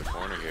pushed into the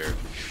corner here.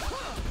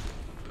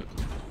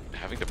 But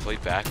having to play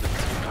back, the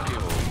team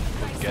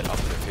will get up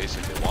in their face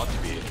if they want to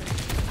be.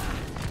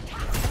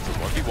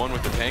 1v1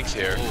 with the tanks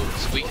here.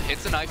 Squeak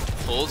hits the knife,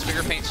 pulls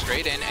Finger Paint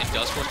straight in, and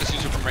does force the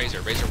Suzu from Razor.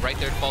 Razor right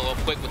there to follow up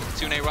quick with the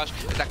Kitsune Rush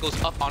as that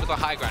goes up onto the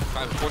high ground.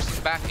 Forces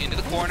back into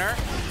the corner,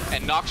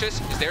 and Noxious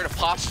is there to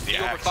pop the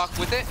overclock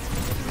with it.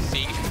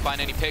 Seeing if he can find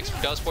any picks,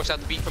 does force out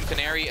the beat from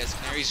Canary as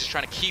Canary's just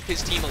trying to keep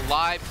his team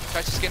alive.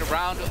 Tries to skid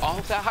around all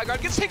of that high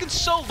ground. Gets taken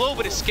so low,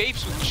 but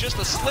escapes with just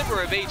a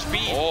sliver of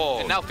HP.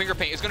 And now Finger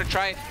Paint is going to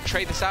try and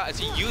trade this out as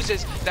he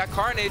uses that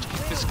Carnage.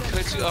 The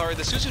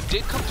Suzu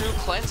did come through,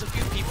 cleanse a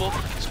few people.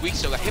 Squeak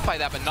still got hit by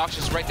that, but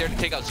Noxious right there to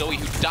take out Zoe,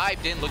 who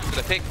dived in looking for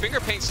the pick. Finger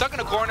Paint stuck in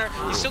a corner.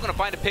 He's still going to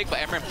find a pick, but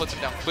Emran puts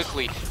him down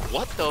quickly.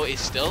 What, though, is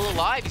still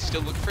alive. He's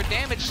still looking for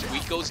damage.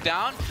 Squeak goes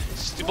down.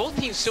 Both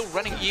teams still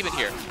running even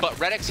here, but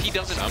Redex, he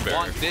doesn't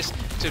want this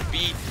to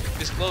be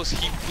this close.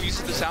 He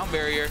uses the sound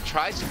barrier,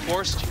 tries to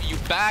force you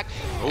back.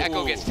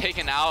 Echo gets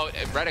taken out.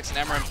 Redex and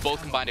Emran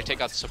both combine to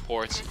take out the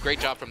supports. Great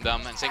job from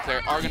them, and St.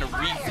 Clair are going to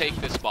retake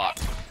this bot.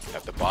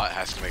 That the bot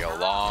has to make a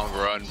long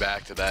run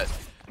back to that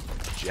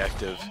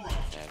objective,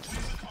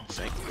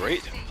 and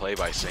great play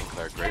by St.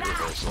 Clair, great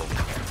reversal.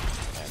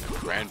 And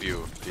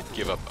Grandview did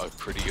give up a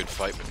pretty good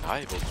fight, but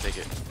not able to take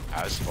it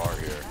as far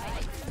here.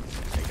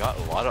 They got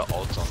a lot of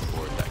ults on the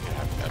board that can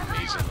have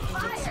amazing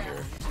utility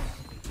here.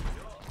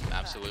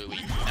 Absolutely.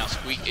 Now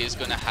Squeak is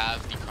going to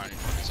have the Carnage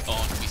of his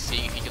own. We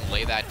see if he can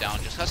lay that down.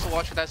 Just has to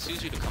watch for that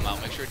Suzu to come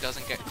out, make sure it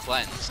doesn't get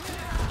cleansed.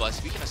 But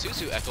speaking of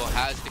Suzu, Echo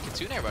has the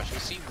Kitsune Rush. We'll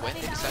see when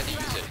they decide to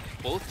use it.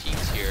 Both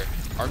teams here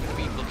are going to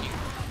be looking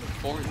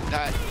for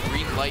that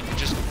green light to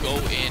just go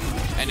in.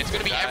 And it's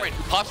going to be Emran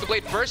who pops the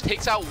blade first,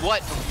 takes out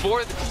What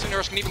before the Kitsune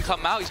Rush can even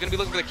come out. He's going to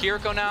be looking for the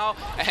Kiriko now,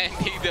 and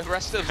the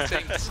rest of the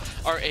Saints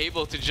are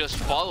able to just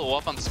follow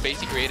up on the space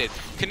he created.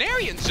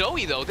 Canary and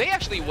Zoe, though, they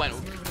actually went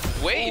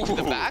way to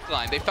the back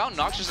line. They found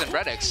Noxious and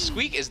Redex.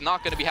 Squeak is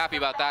not going to be happy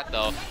about that,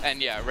 though.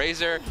 And yeah,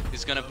 Razor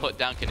is going to put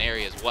down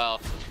Canary as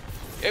well.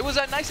 It was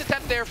a nice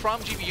attempt there from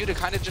GVU to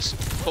kind of just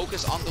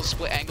focus on those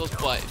split angles,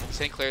 but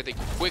St. Clair, they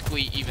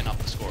quickly even up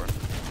the score.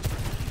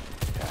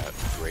 Yeah,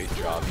 great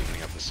job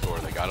evening up the score.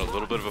 They got a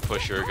little bit of a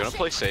pusher. Gonna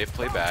play safe,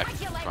 play back,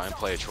 try and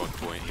play a choke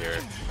point here.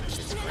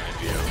 It's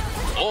Grandview.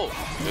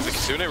 Oh, there's a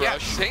Kitsune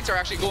rush. Saints are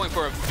actually going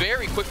for a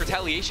very quick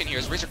retaliation here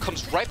as Razor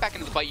comes right back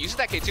into the fight, uses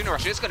that Kitsune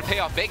rush. It's going to pay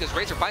off big as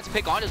Razor finds a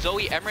pick onto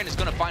Zoe. Emran is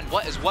going to find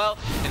what as well.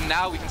 And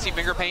now we can see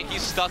Finger Paint.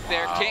 He's stuck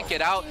there, can't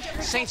get out.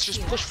 Saints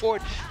just push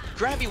forward.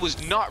 Grandview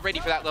was not ready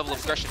for that level of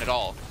aggression at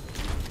all.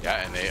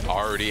 Yeah, and they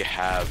already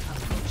have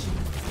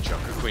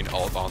Junker Queen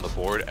ult on the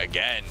board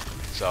again.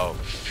 So,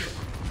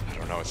 I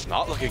don't know. It's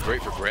not looking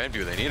great for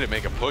Grandview. They need to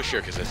make a push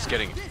here because it's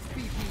getting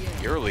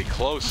eerily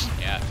close.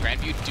 Yeah,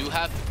 Grandview do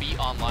have beat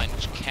online,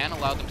 which can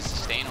allow them to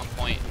sustain on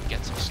point and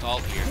get some stall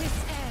here.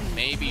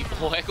 Maybe.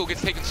 Oh, Echo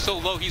gets taken so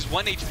low. He's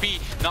 1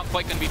 HP. Not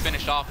quite going to be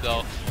finished off,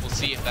 though. We'll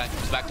see if that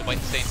comes back to bite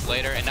the Saints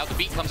later. And now the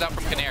beat comes out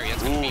from Canary.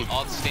 That's going to be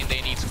all the sustain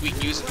they need.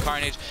 Squeak uses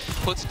Carnage,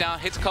 puts it down,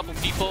 hits a couple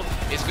people.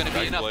 It's going to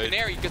be enough.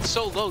 Canary gets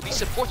so low. These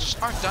supports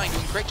just aren't dying.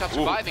 Doing a great job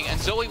surviving. And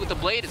Zoe with the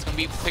blade is going to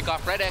be able to pick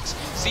off Red X.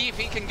 See if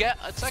he can get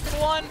a second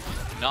one.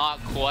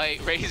 Not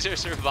quite. Razor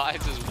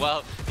survives as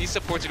well. These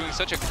supports are doing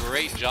such a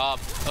great job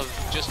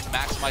of just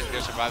maximizing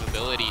their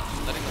survivability,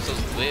 letting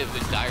themselves live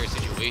in dire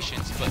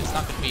situations, but it's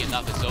not going to be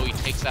enough as Zoe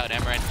takes out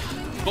Emran.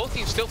 Both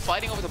teams still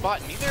fighting over the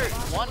bot. Neither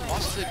one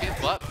wants to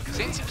give up.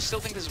 Saints seem to still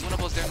think this is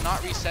winnable as they're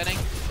not resetting,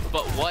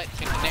 but what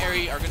and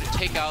Canary are going to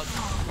take out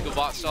the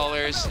bot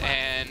stallers,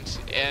 and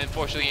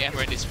unfortunately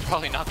Emran is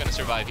probably not going to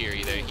survive here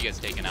either. He gets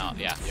taken out,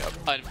 yeah. Yep.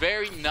 A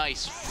very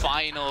nice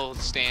final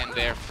stand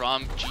there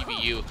from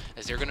GBU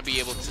as they're going to be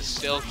able to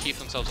still keep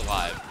themselves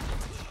alive.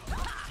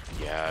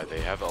 Yeah, they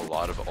have a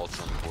lot of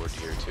ults on the board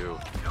here too.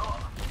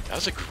 That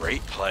was a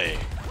great play.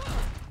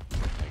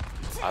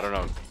 Like, I don't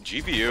know,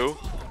 GBU,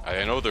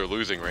 I know they're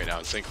losing right now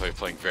and Sinclair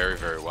playing very,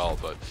 very well,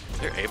 but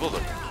they're able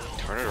to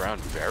turn it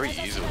around very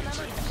easily, it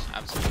seems.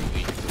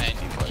 Absolutely.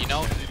 And, you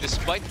know,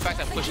 despite the fact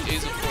that push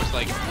is, of course,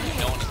 like,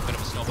 known as a bit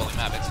of a snowballing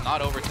map, it's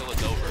not over till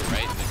it's over,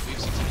 right? Like, we've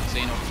seen some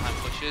insane overtime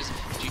pushes.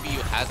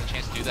 GBU has a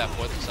chance to do that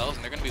for themselves,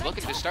 and they're going to be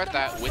looking to start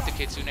that with the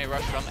Kitsune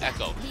rush from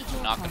Echo.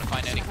 Not going to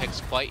find any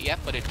picks quite yet,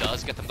 but it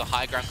does get them the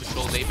high ground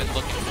control they've been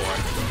looking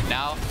for.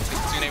 Now, the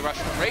Kitsune rush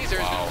from Razor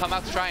is going to come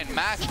out to try and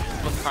match,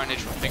 but Carnage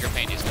from Finger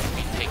Paint is going to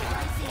be taken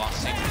off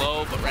the same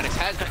low, but Redix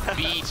has been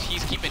beat.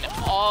 He's keeping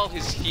all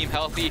his team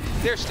healthy.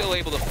 They're still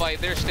able to fight.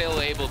 They're still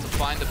able to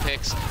find the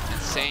picks,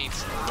 and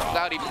Saints,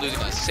 without even losing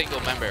a single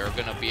member, are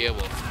going to be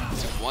able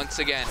to once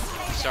again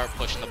start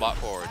pushing the bot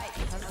forward.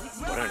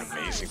 What an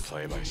amazing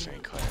play by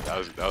St. Clair.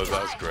 That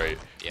was great.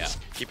 Yeah. Just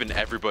keeping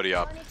everybody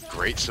up.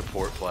 Great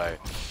support play.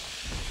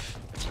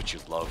 That's what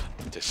you love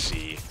to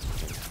see.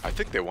 I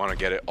think they want to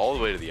get it all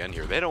the way to the end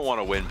here. They don't want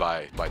to win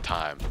by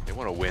time. They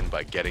want to win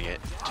by getting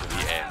it to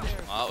the end.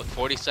 Well, with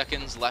 40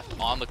 seconds left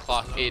on the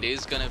clock, it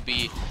is going to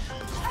be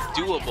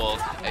doable,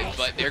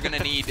 but they're going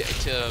to need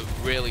to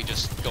really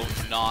just go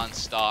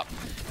non-stop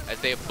as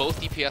they have both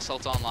DPS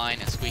ults online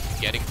and Squeak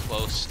getting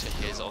close to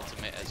his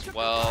ultimate as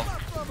well.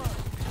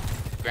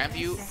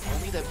 Grandview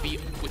only that beat,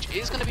 which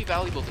is going to be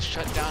valuable to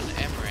shut down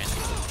Emran.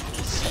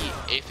 We'll see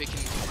if it can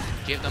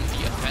give them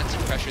the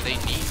offensive pressure they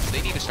need.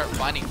 They need to start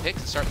finding picks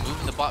and start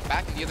moving the bot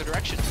back in the other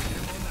direction.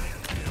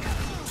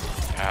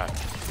 Yeah,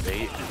 they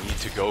need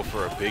to go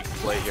for a big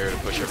play here to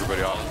push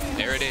everybody off.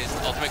 There it is.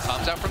 Ultimate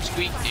comes out from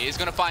Squeak. Is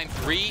going to find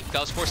 3.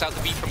 Does force out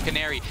the beat from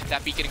Canary.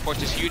 That beat getting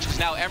forced is huge because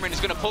now Emran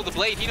is going to pull the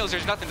blade. He knows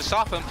there's nothing to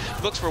stop him.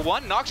 Looks for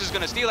 1. Nox is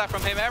going to steal that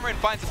from him. Emran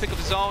finds the pick of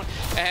his own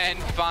and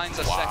finds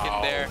a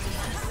second there.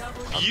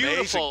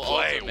 Beautiful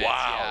play. Ultimate.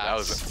 Wow, Yes. that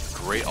was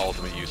great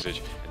ultimate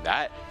usage. And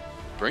that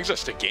brings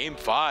us to game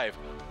 5,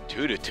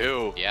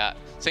 2-2. Yeah,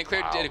 St.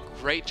 Clair did a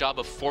great job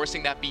of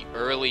forcing that beat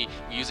early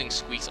using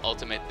Squeak's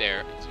ultimate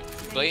there.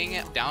 Laying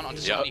it down onto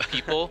so many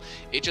people,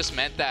 it just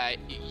meant that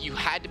you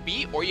had to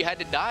beat or you had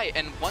to die.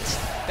 And once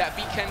that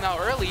beat came out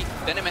early,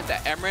 then it meant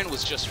that Emran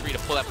was just free to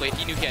pull that blade.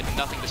 He knew he had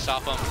nothing to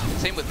stop him.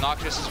 Same with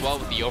Noxus as well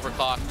with the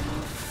overclock.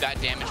 That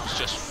damage was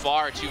just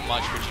far too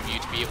much for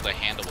GBU to be able to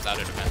handle without a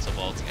defensive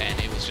ult, and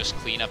it was just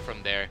clean up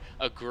from there.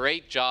 A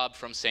great job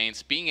from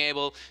Saints being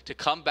able to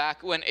come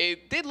back when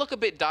it did look a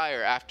bit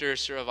dire after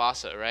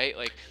Suravasa, right?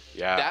 Like,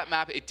 yeah. That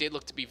map, it did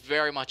look to be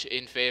very much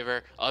in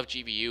favor of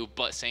GBU,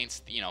 but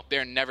Saints, you know,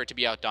 they're never to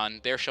be outdone.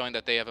 They're showing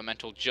that they have a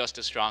mental just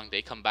as strong.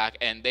 They come back,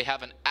 and they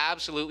have an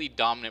absolutely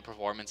dominant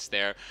performance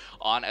there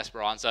on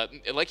Esperanza.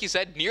 Like you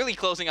said, nearly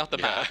closing out the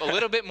map. A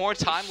little bit more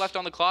time left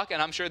on the clock,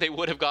 and I'm sure they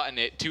would have gotten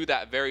it to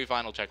that very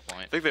final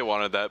checkpoint. I think they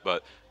wanted that,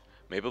 but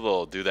maybe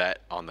they'll do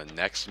that on the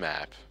next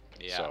map.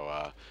 Yeah.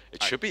 So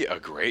it should be a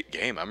great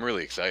game. I'm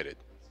really excited.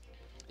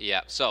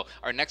 Yeah, so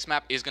our next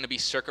map is going to be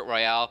Circuit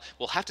Royale.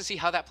 We'll have to see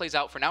how that plays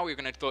out. For now, we're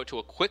going to throw it to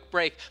a quick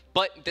break,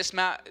 but this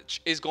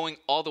match is going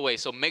all the way,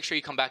 so make sure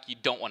you come back. You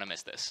don't want to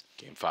miss this.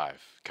 Game 5,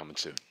 coming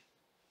soon.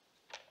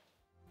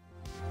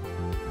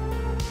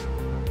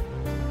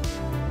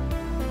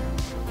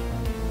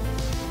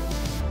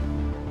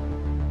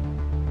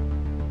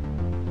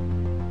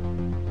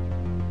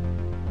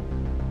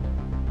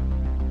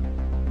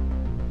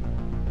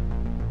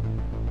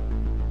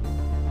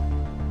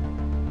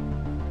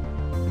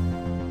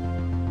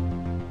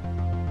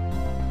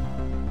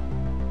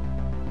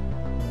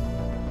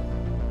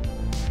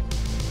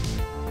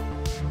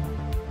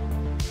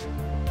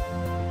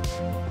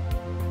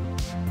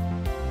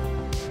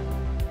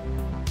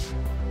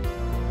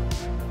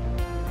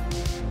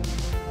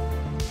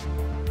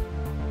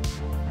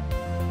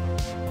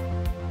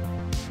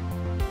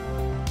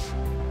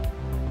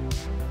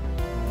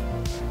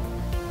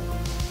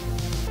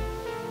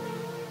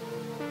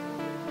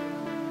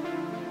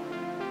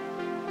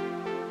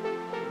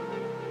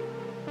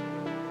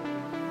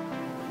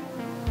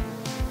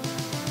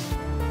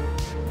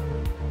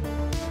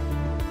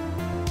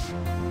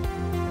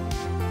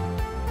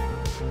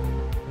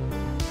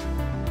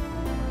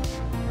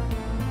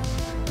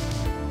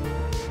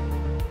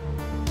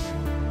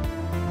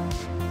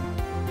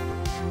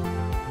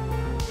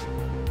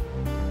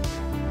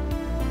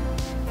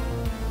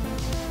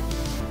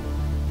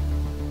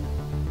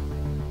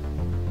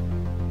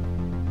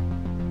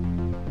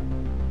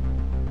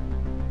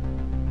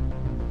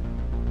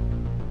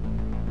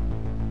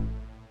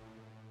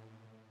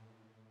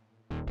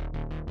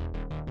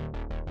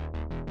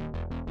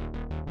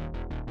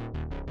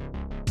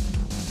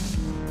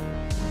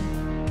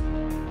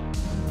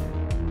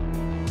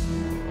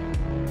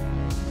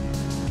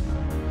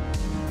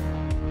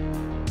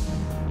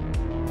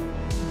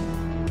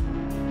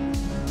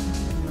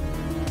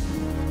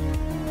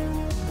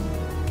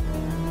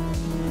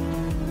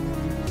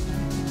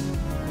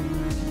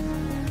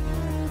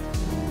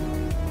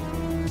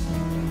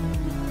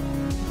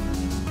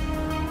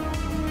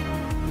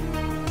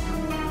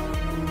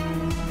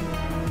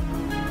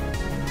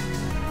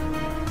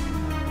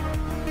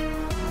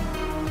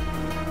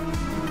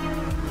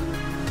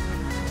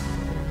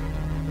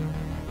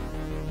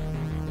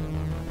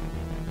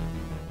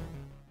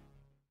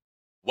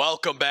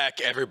 Welcome back,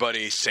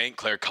 everybody. St.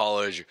 Clair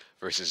College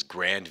versus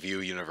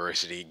Grandview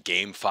University.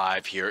 Game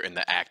 5 here in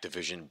the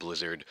Activision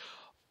Blizzard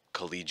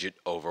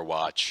Collegiate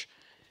Overwatch.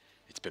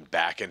 It's been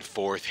back and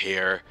forth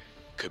here.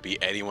 Could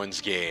be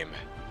anyone's game.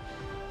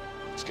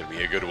 It's going to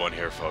be a good one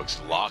here,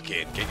 folks. Lock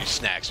in. Get your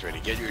snacks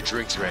ready. Get your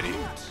drinks ready. We're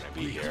going to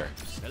be here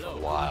for a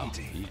while.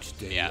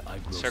 Yeah,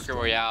 Circuit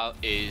Royale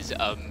is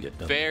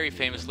very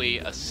famously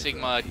a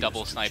Sigma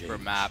double sniper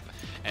map.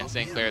 And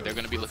St. Clair, they're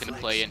going to be looking to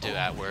play into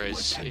that,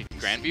 whereas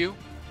Grandview,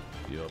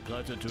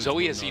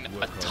 Zoe has seen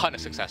a ton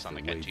of success on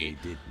the Genji,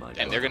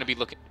 and they're going to be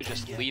looking to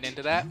just lead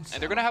into that, and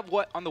they're going to have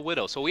what on the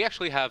Widow. So we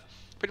actually have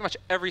pretty much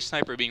every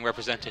sniper being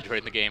represented right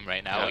in the game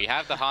right now. Yeah. We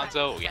have the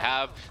Hanzo, we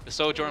have the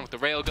Sojourn with the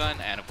railgun,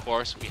 and of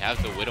course we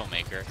have the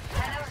Widowmaker.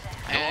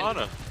 And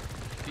Ana.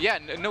 Yeah,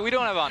 no, we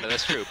don't have Ana,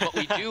 that's true. But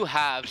we do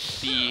have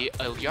the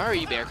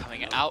Ilyari there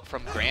coming out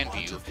from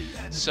Grandview.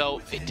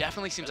 So it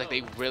definitely seems like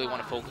they really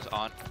want to focus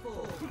on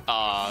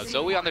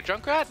Zoe on the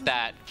Junkrat.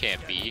 That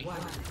can't be.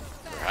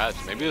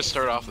 Perhaps. Maybe let's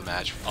start off the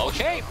match.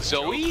 Okay,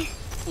 Zoe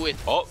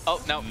with...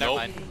 Oh, no, never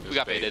mind. We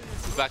got baited.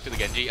 Back to the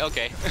Genji.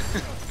 Okay.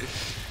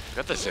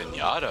 Got the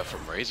Zenyatta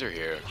from Razor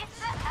here.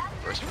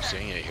 First we're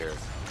seeing it here.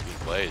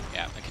 Played.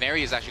 Yeah, and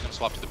Canary is actually going to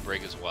swap to the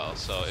Brig as well.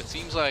 So it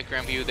seems like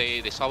Grandview,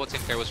 they saw what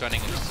St. Clair was running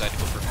and just decided to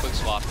go for a quick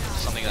swap,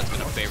 something that's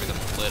going to favor them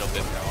a little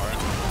bit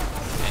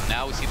more. And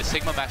now we see the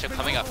Sigma matchup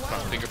coming up from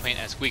Fingerpaint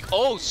and Squeak.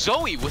 Oh,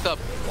 Zoe with a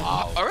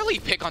early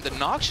pick on the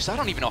Noxious. I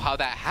don't even know how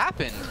that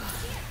happened.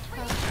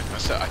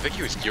 I think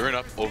he was gearing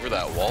up over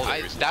that wall.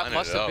 That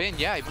must have been,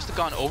 yeah. He must have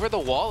gone over the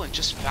wall and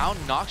just found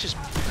Noxious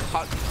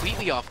caught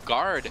completely off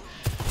guard.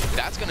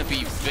 That's going to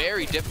be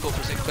very difficult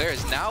for St. Clair,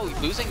 as now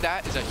losing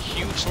that is a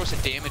huge source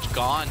of damage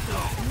gone.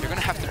 They're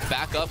going to have to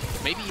back up,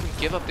 maybe even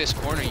give up this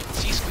corner. You can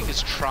see Squeak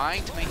is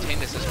trying to maintain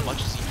this as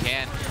much as he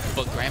can,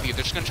 but Grandview,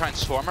 they're just going to try and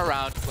swarm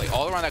around, play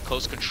all around that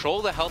coast,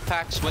 control the health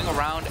pack, swing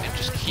around, and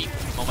just keep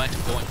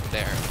momentum going from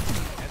there.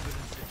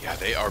 Yeah,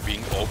 they are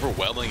being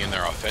overwhelming in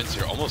their offense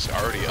here, almost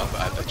already up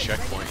at the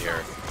checkpoint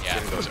here. Yeah.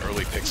 Getting those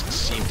early picks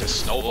seem to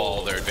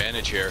snowball their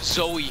advantage here.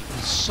 Zoe,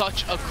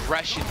 such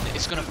aggression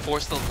is going to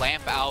force the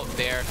lamp out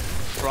there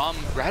from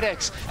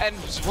Redx. And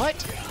what?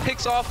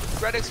 Picks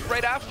off Redx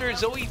right after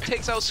Zoe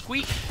takes out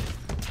Squeak.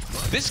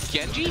 This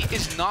Genji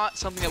is not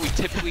something that we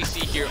typically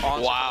see here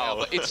on Royale,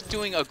 but it's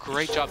doing a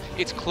great job.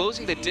 It's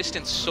closing the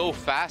distance so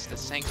fast that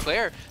St.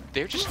 Clair,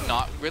 they're just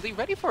not really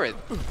ready for it.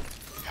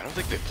 I don't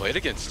think they've played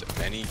against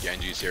many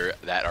Genjis here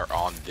that are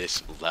on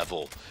this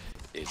level.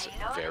 It's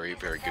very,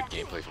 very good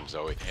gameplay from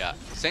Zoe. Yeah,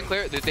 St.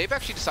 Clair, they've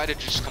actually decided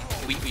to just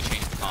completely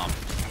change the comp.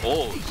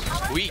 Oh,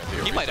 Squeak,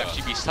 he might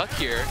actually be stuck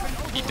here.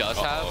 He does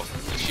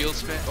have the shield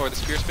spin, or the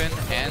spear spin,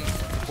 and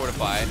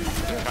Fortify.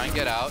 Gonna try and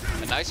get out.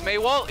 A nice Mei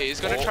wall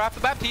is gonna trap the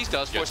Baptiste,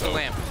 does force the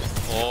lamp.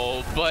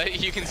 Oh, but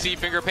you can see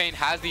Fingerpaint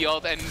has the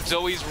ult, and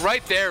Zoe's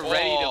right there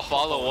ready to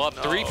follow up.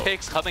 3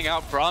 picks coming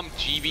out from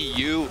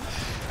GVU.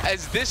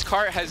 As this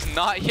cart has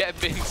not yet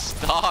been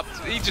stopped.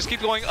 He just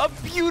keeps going. A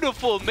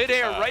beautiful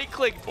mid-air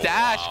right-click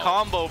dash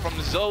combo from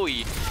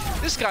Zoe.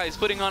 This guy is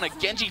putting on a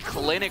Genji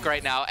clinic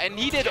right now, and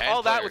he did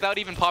all that without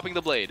even popping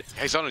the blade.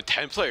 Yeah, he's on a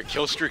 10-player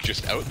kill streak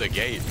just out the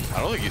gate.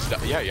 I don't think he's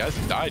died. Yeah, he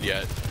hasn't died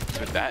yet. It's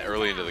been that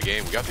early into the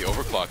game. We got the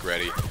overclock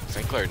ready.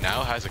 St. Clair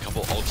now has a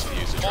couple ults to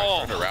use to try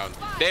and turn around.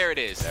 There it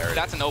is.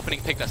 That's an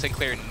opening pick that St.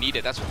 Clair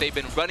needed. That's what they've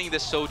been running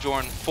this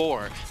Sojourn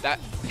for.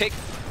 That pick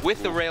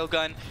with the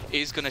railgun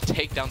is going to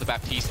take down the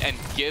Baptiste and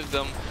give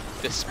them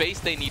the space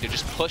they need to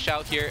just push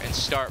out here and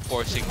start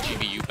forcing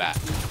GVU back.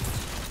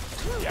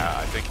 Yeah,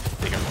 I think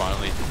they can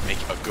finally make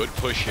a good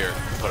push here,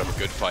 put up a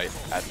good fight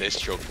at this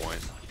choke point.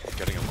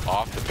 Getting him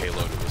off the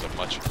payload was a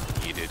much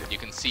needed. You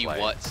can see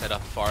what set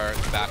up far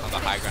back on the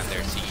high ground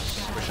there. See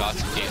super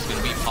shots. James going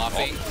to be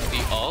popping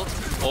the ult.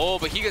 Oh,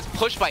 but he gets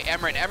pushed by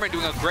Emran. Emran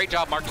doing a great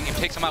job marking him,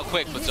 takes him out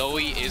quick. But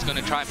Zoe is going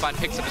to try and find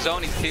picks of his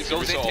own. He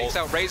goes in, takes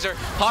out Razor,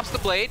 pops the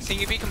blade,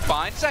 seeing if he can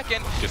find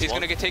second. He's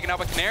going to get taken out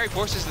by Canary,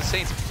 forces the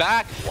Saints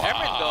back.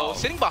 Emran, though,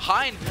 sitting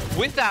behind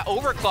with that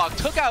overclock,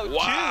 took out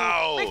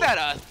 2. Make that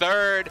a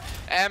 3rd.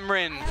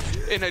 Emran,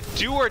 in a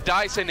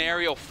do-or-die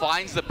scenario,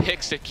 finds the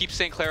picks to keep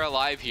St. Clair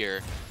alive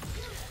here.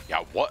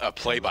 Yeah, what a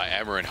play by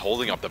Emran,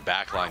 holding up the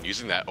back line,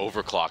 using that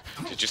overclock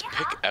to just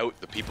pick out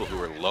the people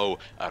who are low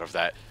out of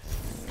that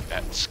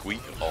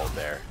Squeak ult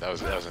there. That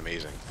was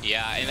amazing.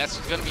 Yeah, and that's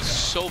going to be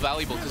so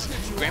valuable because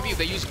Grandview,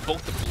 they used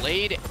both the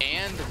blade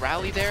and the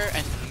rally there,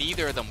 and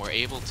neither of them were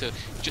able to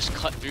just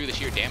cut through the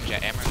sheer damage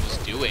that Emran was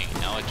doing.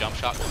 Now a jump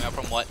shot coming out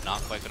from what?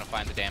 Not quite going to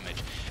find the damage.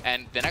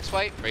 And the next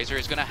fight, Razor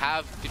is going to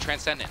have the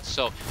Transcendence.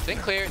 So St.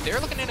 Clair, they're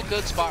looking in a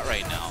good spot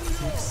right now.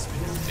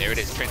 There it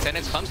is.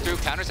 Transcendence comes through,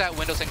 counters that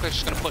window. St. Clair's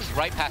just going to push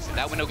right past it.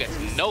 That window gets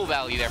no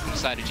value there from the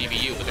side of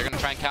GVU, but they're going to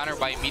try and counter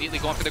by immediately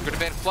going for the grid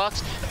event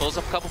flux. Pulls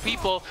up a couple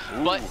people,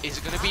 but is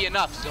it going to be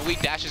enough? Zoe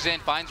dashes in,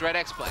 finds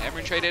Redx, but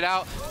Emran traded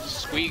out.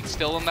 Squeak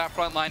still on that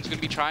front line. He's going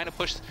to be trying to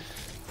push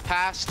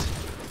past,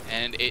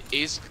 and it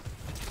is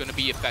going to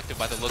be effective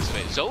by the looks of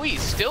it.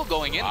 Zoe's still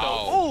going in, though.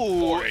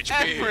 Oh,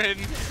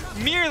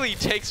 Emran nearly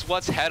takes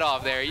what's head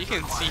off there. You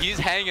can see he's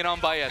hanging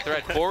on by a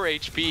thread. 4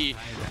 HP.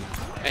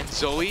 And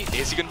Zoe,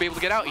 is he going to be able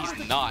to get out?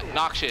 He's not.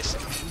 Noxious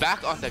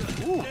back on the...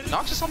 Ooh,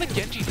 Noxious on the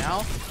Genji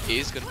now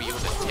is going to be able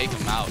to take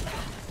him out.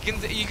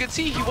 You can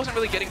see he wasn't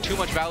really getting too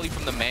much value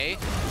from the Mei,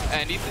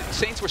 and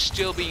Saints were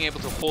still being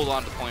able to hold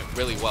on to the point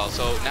really well.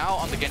 So now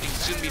on the Genji,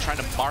 he's going to be trying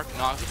to mark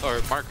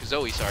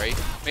Zoe, sorry,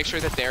 make sure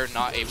that they're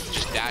not able to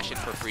just dash in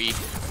for free.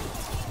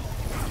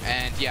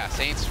 And yeah,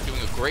 Saints are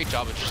doing a great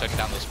job of just shutting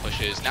down those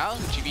pushes. Now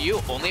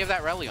GVU only have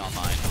that rally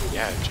online.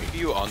 Yeah,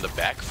 GVU on the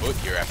back foot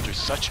here after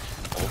such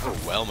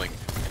overwhelming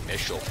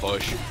initial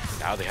push.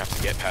 Now they have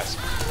to get past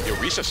the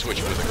Orisa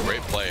switch was a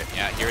great play.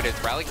 Yeah, here it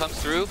is. Rally comes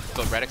through,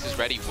 but Redix is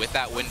ready with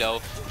that window.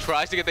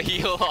 Tries to get the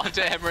heal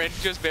onto Emran,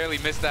 just barely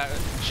missed that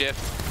shift.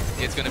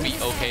 It's going to be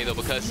okay though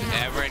because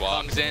Emran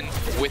comes in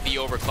with the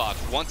overclock.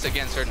 Once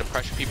again starting to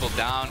pressure people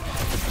down.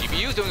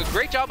 GVU is doing a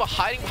great job of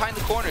hiding behind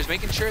the corners,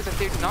 making sure that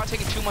they're not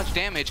taking too much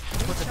damage,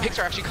 but the picks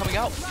are actually coming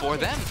out for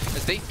them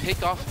as they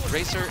pick off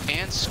Racer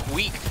and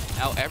Squeak.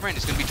 Now Emran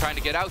is going to be trying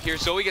to get out here.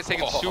 Zoe gets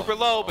taken super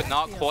low, but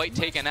not quite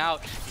taken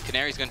out.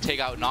 Canary's going to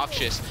take out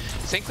Noxious.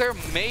 St. Clair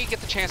may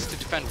get the chance to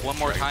defend one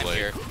more time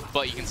here,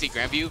 but you can see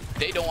Grandview,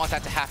 they don't want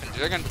that to happen.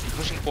 They're going to be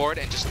pushing forward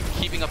and just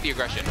keeping up the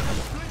aggression.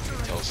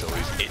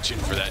 Zoe's itching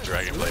for that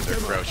Dragon Blade. They're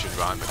crouching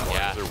behind the corner.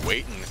 Yeah. They're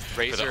waiting.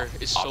 Razor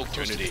is so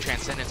close to the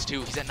Transcendence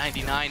too. He's at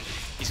 99.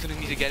 He's going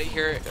to need to get it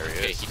here. There he is.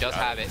 Okay, he does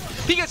have it.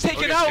 He gets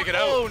taken out.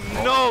 Oh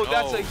no,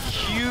 that's a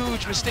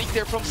huge mistake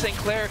there from St.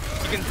 Clair.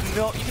 You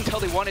can tell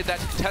they wanted that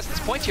to contest this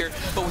point here,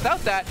 but without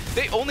that,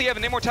 they only have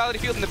an Immortality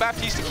Field in the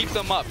Baptiste to keep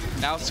them up.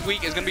 Now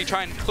Squeak is going to be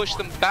trying to push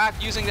them back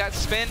using that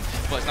spin,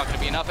 but it's not going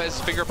to be enough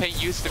as Finger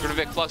Paint uses the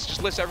Gravic Flux,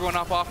 just lifts everyone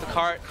up off the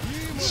cart.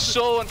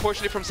 So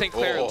unfortunate from St.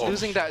 Clair,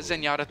 losing that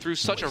Zenyatta threw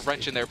such a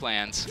wrench in their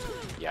plans.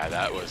 Yeah,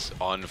 that was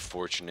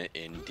unfortunate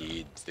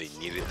indeed. They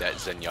needed that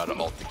Zenyatta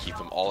ult to keep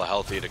them all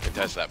healthy to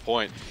contest that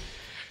point.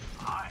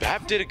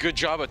 Bap did a good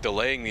job at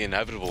delaying the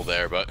inevitable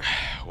there, but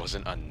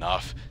wasn't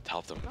enough to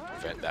help them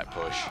prevent that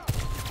push.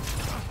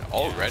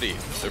 Already,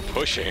 they're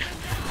pushing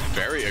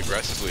very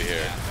aggressively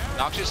here. Yeah.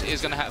 Noxious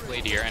is going to have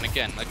Blade here, and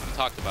again, like we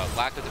talked about,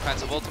 lack of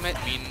defensive ultimate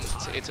means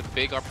it's a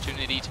big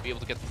opportunity to be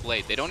able to get the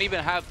Blade. They don't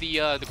even have the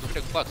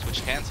Gravitic Flux,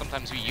 which can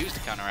sometimes be used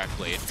to counteract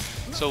Blade.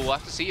 So we'll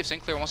have to see if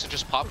St. Clair wants to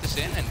just pop this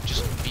in and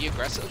just be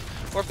aggressive,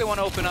 or if they want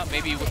to open up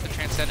maybe with the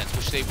Transcendence,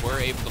 which they were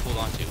able to hold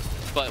on to.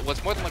 But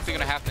what's more than likely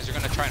going to happen is they're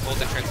going to try and hold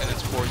that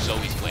Transcendence for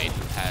Zoe's Blade,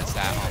 who has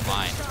that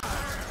online.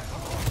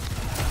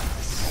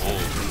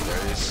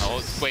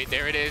 Oh, wait,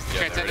 there it is. The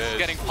Transcendence is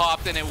getting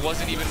popped, and it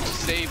wasn't even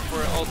saved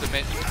for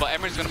ultimate. But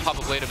Emran's going to pop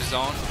a Blade of his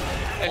own.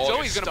 And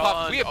Zoe's going to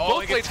pop. We have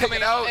both Blades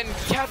coming out. And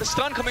yeah, the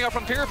stun coming out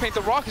from Finger Paint.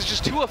 The Rock is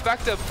just too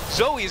effective.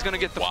 Zoe is going to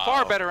get the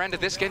far better end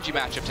of this Genji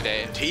matchup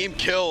today. Team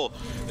kill.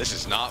 This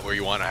is not where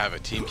you want to have a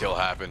team kill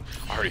happen.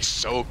 Already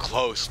so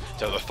close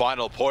to the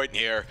final point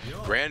here.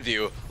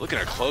 Grandview looking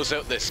to close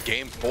out this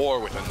game 4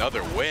 with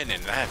another win,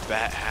 and if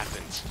that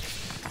happens.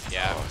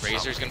 Yeah,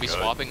 Razor's going to be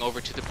swapping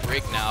over to the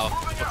Brig now,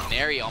 but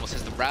Canary almost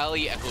has the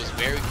rally. Echo's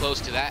very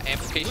close to that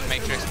Amplification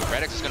Matrix, but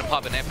Redix is going to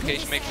pop an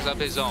Amplification Matrix of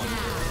his own.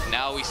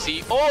 Now we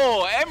see,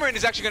 Emran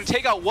is actually going to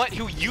take out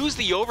who used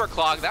the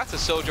overclock. That's a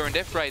Sojourn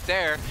Diff right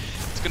there.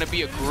 It's going to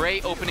be a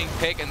great opening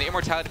pick, and the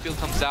Immortality Field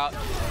comes out.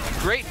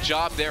 Great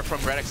job there from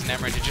Redix and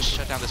Emran to just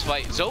shut down this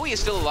fight. Zoe is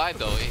still alive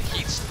though.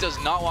 He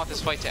does not want this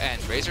fight to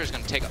end. Razor is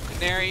going to take out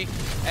Canary,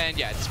 and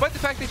yeah, despite the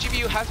fact that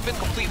GVU hasn't been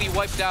completely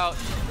wiped out,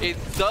 it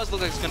does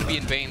look like it's going to be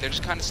in vain. They're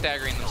just kind of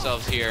staggering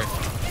themselves here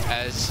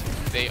as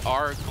they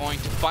are going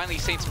to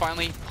Saints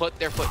finally put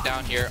their foot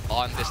down here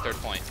on this third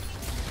point.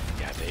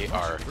 Yeah, they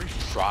are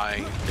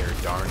trying their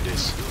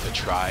darndest to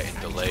try and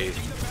delay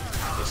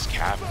this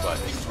cap, but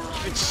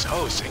even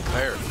so, St.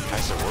 Clair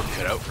has their work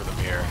cut out for them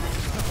here.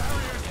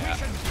 Yeah,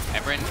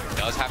 Emran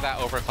does have that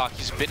overclock.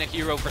 He's been a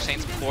hero for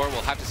Saints before.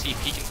 We'll have to see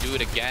if he can do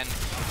it again.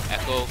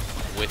 Echo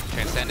with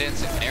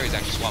Transcendence, and Canary's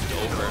actually swapped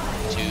over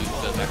to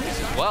the Vectors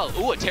as well.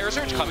 Ooh, a Terror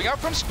Surge coming out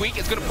from Squeak.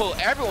 It's going to pull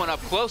everyone up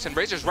close, and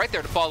Razor's right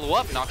there to follow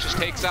up. Noxious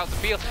takes out the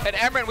field, and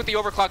Emran with the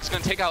overclock is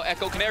going to take out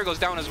Echo. Canary goes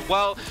down as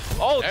well.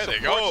 Oh, the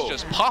support's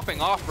just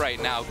popping off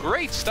right now.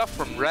 Great stuff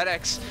from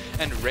Redix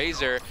and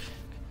Razor.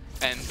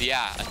 And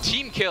yeah, a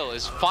team kill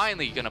is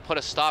finally going to put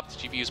a stop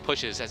to GVU's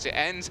pushes as it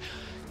ends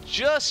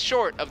just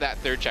short of that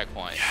third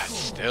checkpoint. Yeah,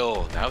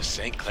 still, now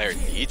St. Clair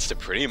needs to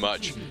pretty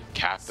much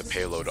cap the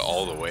payload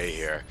all the way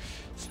here.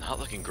 It's not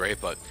looking great,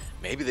 but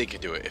maybe they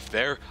could do it. If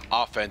their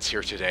offense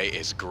here today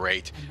is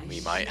great, we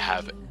might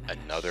have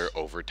another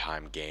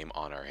overtime game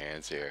on our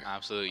hands here.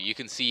 Absolutely. You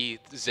can see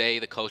Zay,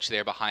 the coach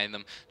there behind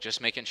them,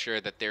 just making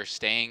sure that they're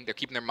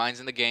keeping their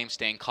minds in the game,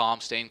 staying calm,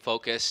 staying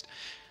focused.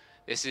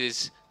 This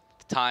is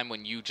the time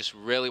when you just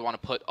really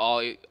want to put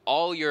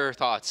all your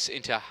thoughts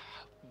into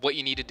what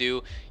you need to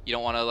do. You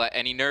don't want to let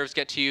any nerves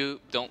get to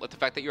you. Don't let the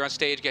fact that you're on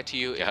stage get to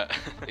you. Yeah.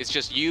 It's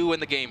just you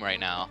and the game right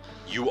now.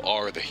 You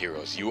are the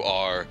heroes. You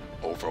are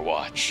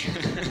Overwatch.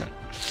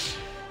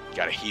 You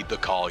gotta heed the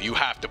call. You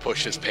have to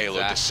push this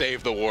payload to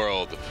save the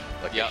world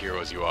like the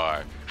heroes you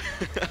are.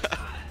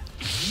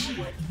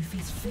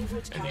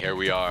 And here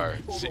we are,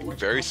 seeing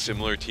very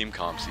similar team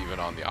comps even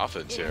on the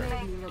offense here.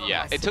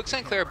 Yeah, it took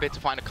St. Clair a bit to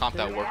find a comp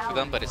that worked for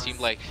them, but it seemed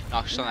like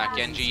Noxious on that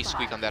Genji,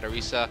 Squeak on that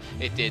Orisa,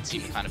 it did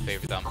seem to kind of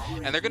favor them.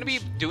 And they're going to be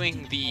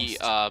doing the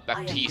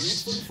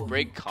Baptiste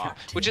Brig comp,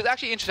 which is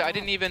actually interesting. I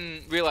didn't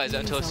even realize it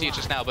until I see it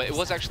just now, but it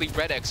was actually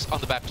Red X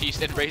on the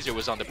Baptiste and Razor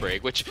was on the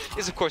Brig, which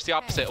is of course the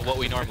opposite of what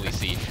we normally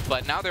see.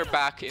 But now they're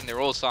back in their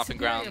old stomping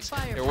grounds,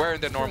 they're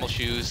wearing their normal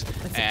shoes,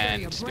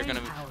 and they're going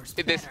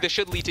to, this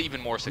should lead to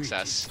even more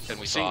success than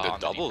we saw the on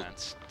double the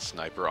defense.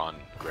 sniper on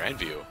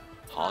Grandview.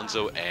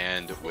 Hanzo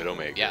and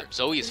Widowmaker. Yeah,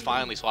 Zoe is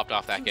finally swapped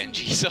off that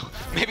Genji, so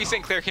maybe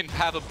St. Clair can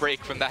have a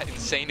break from that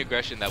insane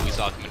aggression that we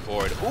saw coming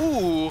forward.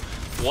 Ooh,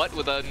 what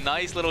with a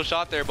nice little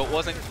shot there, but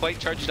wasn't quite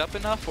charged up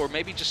enough, or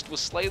maybe just was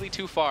slightly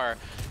too far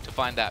to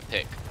find that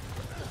pick.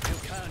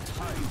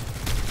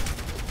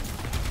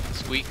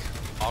 Squeak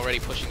already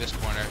pushing this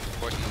corner,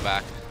 forcing them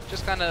back,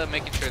 just kind of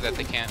making sure that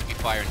they can't be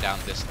firing down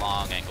this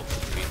long angle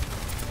retreat.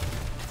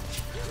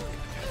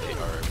 They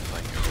are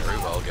playing very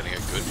well, getting a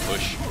good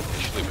push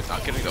initially, but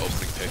not getting the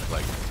opening pick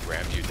like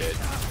Grandview did.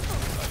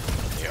 But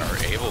they are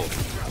able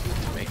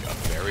to make a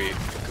very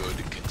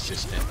good,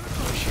 consistent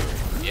push here.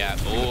 Yeah,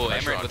 oh,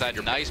 Emmerich with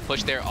that nice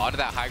push there onto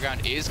that high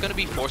ground is going to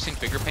be forcing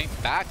Finger Paint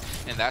back,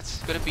 and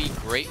that's going to be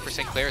great for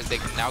St. Clair as they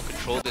can now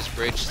control this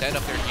bridge, set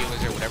up their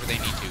healers or whatever they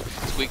need to.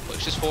 Squeak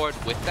pushes forward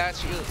with that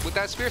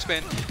spear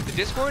spin. The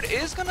Discord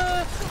is going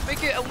to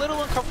make it a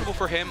little uncomfortable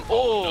for him.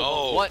 Oh,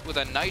 no. What with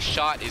a nice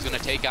shot is going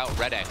to take out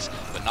Red X,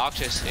 but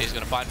Noxious is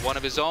going to find one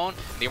of his own.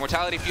 The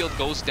Immortality Field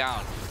goes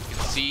down. You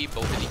can see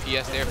both the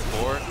DPS there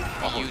for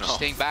huge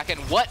staying back, and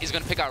what is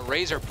going to pick out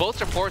Razor. Both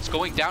supports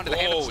going down to the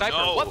hand of the sniper.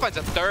 What finds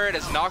a third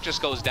as Noxious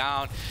goes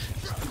down.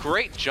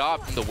 Great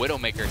job from the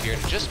Widowmaker here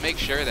to just make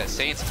sure that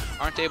Saints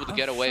aren't able to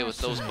get away with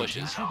those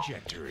pushes.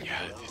 Yeah,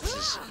 this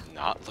is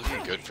not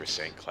looking good for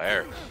St.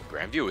 Clair.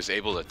 Grandview was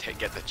able to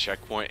get the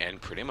checkpoint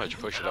and pretty much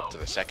push it up to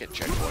the second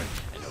checkpoint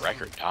in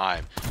record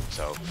time.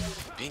 So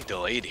being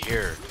delayed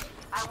here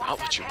is not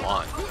what you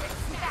want.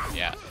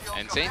 Yeah,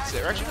 and Saints,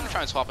 they're actually going to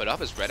try and swap it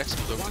up as Red X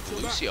comes over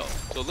with Lucio.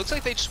 So it looks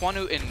like they just want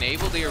to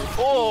enable their...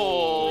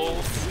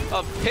 Oh!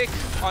 A pick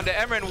onto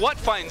Emran. What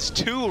finds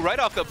two right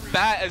off the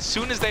bat as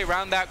soon as they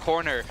round that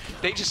corner.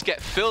 They just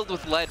get filled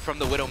with lead from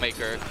the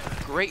Widowmaker.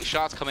 Great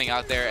shots coming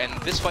out there,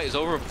 and this fight is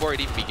over before it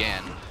even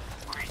began.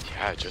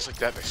 Yeah, just like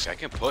that, the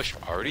second push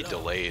already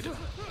delayed.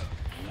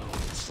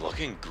 It's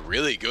looking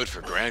really good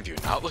for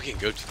Grandview, not looking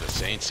good for the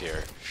Saints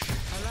here.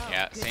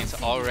 Yeah,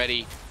 Saints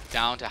already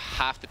down to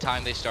half the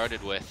time they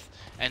started with,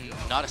 and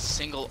not a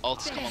single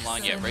ult has come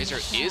online yet. Razor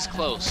is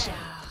close,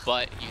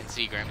 but you can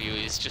see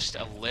Grandview is just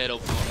a little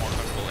bit more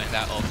comfortable in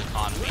that ult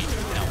economy.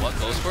 Now what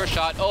goes for a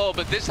shot? Oh,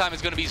 but this time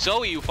it's going to be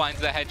Zoe who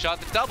finds the headshot.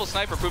 The double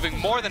sniper proving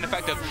more than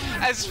effective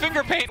as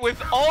Finger Paint with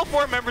all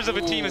four members of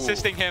a team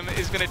assisting him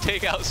is going to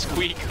take out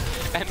Squeak.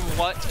 And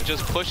what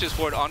just pushes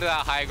forward onto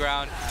that high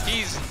ground.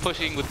 He's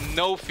pushing with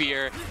no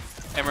fear.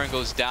 Emran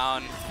goes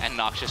down and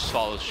Noxious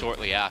follows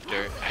shortly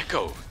after.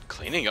 Echo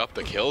cleaning up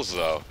the kills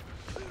though.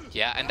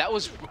 Yeah, and that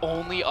was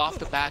only off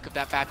the back of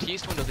that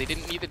Baptiste window. They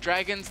didn't need the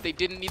Dragons, they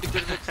didn't need the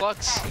Grid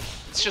Flux.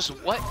 It's just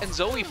what and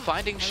Zoe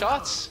finding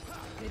shots.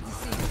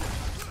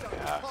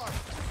 Yeah,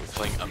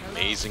 playing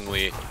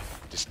amazingly,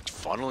 just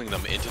funneling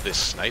them into this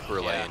sniper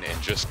lane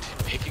and just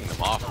picking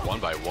them off one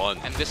by one.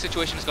 And this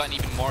situation has gotten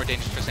even more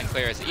dangerous for St.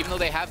 Clair, as even though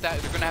they have that,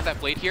 they're going to have that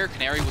blade here,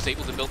 Canary was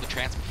able to build the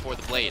trance before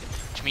the blade,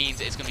 which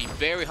means it's going to be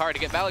very hard to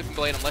get value from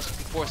blade unless you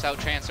can force out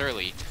trance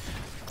early.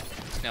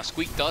 Now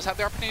Squeak does have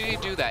the opportunity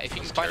to do that if he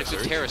can find a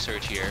good Terra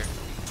Surge here,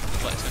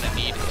 but it's going to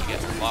need to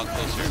get a lot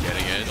closer.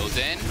 Getting in. Goes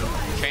in,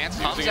 trance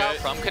comes out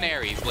from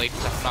Canary. Blade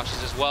comes out from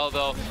Noxious as well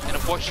though, and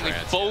unfortunately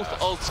both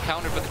ults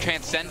countered for the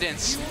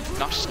Transcendence.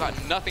 Noxious got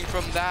nothing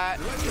from that.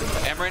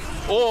 Emran,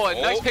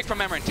 a nice pick from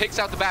Emran, takes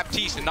out the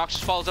Baptiste, and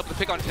Noxious follows up the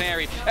pick on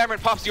Canary.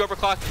 Emran pops the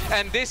overclock,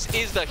 and this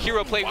is the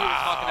hero play we were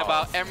talking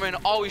about. Emran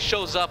always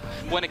shows up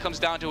when it comes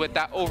down to it.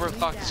 That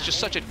overclock is just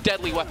such a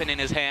deadly weapon in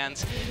his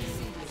hands.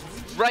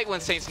 Right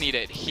when Saints need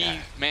it, he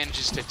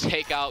manages to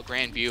take out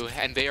Grandview,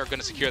 and they are going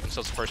to secure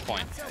themselves the first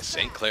point.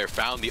 St. Clair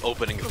found the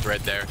opening thread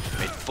there,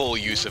 made full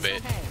use of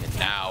it, and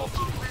now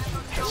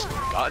has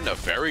gotten a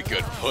very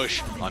good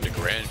push onto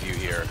Grandview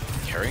here,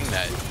 carrying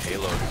that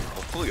payload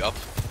hopefully up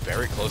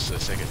very close to the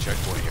second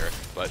checkpoint here.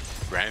 But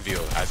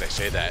Grandview, as I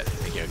say that,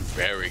 making a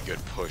very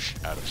good push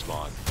out of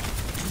spawn.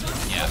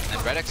 Yeah,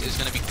 and Red X is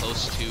going to be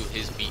close to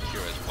his beat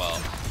here as well.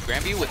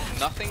 Grandview with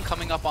nothing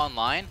coming up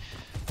online.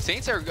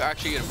 Saints are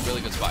actually in a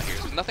really good spot here.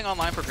 There's nothing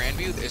online for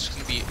Grandview. It's just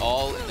going to be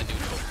all in the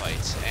neutral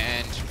fights.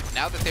 And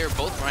now that they're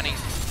both running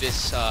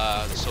this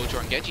the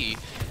Sojourn Genji,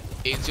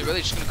 it's really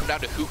just going to come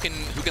down to who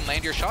can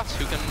land your shots,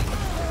 who can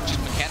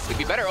just mechanically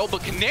be better. Oh,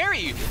 but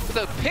Canary with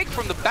a pick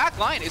from the back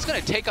line is going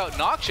to take out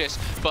Noxious,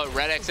 but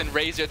Red X and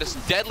Razor, this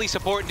deadly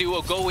support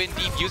duo, go in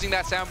deep using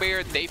that sound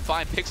barrier. They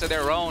find picks of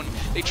their own.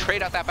 They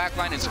trade out that back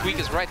line, and Squeak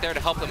is right there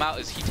to help them out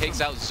as he takes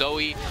out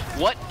Zoe.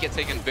 What gets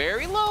taken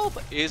very low,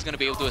 but is going to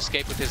be able to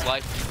escape with his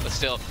life, but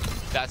still,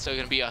 that's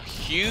going to be a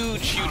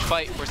huge, huge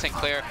fight for St.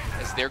 Clair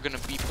as they're going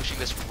to be pushing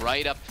this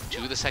right up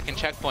to the second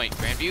checkpoint.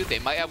 Grandview, they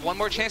might have one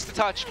more chance to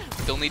touch,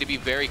 but they'll need to be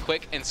very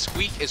quick, and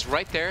Squeak is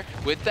right there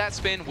with that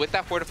spin, with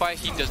that fortify.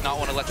 He does not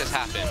want to let this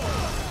happen.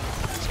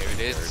 There it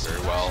is.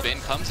 Very, very well. Spin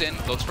comes in,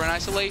 looks for an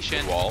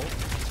isolation. Wall.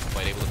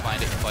 Quite able to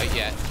find it quite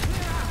yet.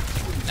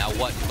 Now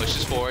what?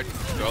 Pushes forward,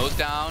 throws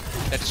down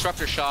that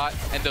disruptor shot,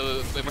 and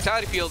the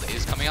immortality field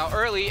is coming out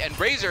early, and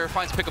Razor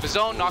finds a pick of his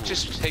own.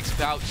 Noxious takes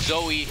out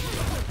Zoe.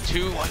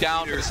 2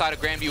 down for the side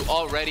of Grandview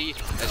already,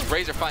 as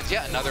Razor finds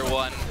yet another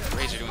one.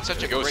 Razor doing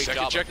such a great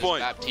job with this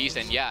Baptiste,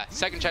 and yeah,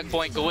 second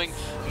checkpoint going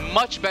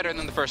much better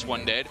than the first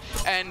one did.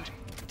 And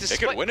they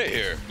could win it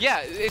here.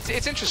 Yeah,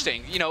 it's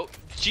interesting. You know,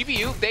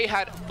 GVU, they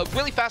had a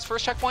really fast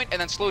first checkpoint and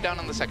then slowed down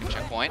on the second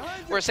checkpoint.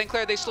 Whereas St.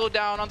 Clair, they slowed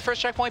down on the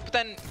first checkpoint, but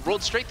then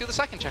rolled straight through the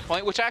second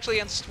checkpoint, which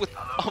actually ends with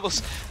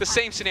almost the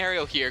same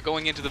scenario here,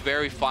 going into the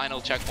very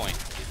final checkpoint.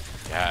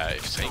 Yeah,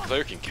 if St.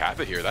 Clair can cap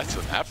it here, that's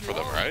the map for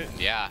them, right?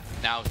 Yeah.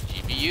 Now,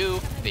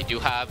 GVU, they do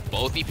have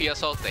both EP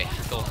assaults.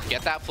 They'll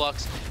get that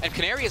flux. And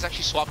Canary is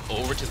actually swapped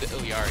over to the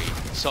Ilyari.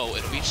 So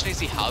it'll be interesting to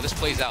see how this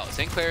plays out.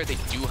 St. Clair, they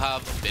do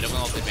have a bit of an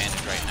ult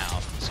advantage right now.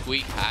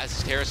 Squeak has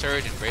his Terra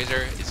Surge, and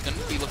Razor is going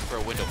to be looking for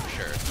a window for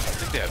sure. I don't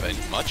think they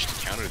have much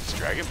to counter this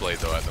Dragon Blade,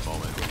 though, at the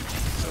moment.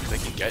 So if they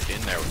can get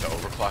in there with the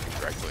overclock and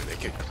Dragon Blade, they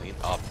could clean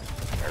up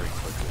very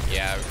quickly.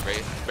 Yeah,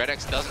 Red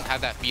X doesn't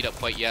have that beat up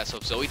quite yet, so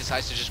if Zoe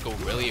decides to just go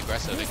really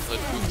aggressive, it could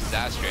prove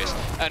disastrous.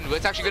 And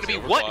it's actually going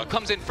to be what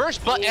comes in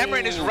first, but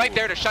Emran is right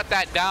there to shut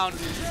that down.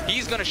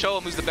 He's going to show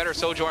him who's the better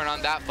Sojourn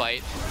on that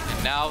fight.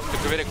 And now the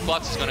Gravitic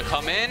Flux is going to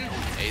come in.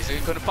 He's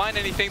not going to find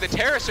anything. The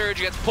Terra Surge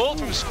gets pulled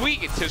from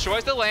Squeak. It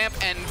destroys the lamp,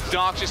 and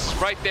Noxious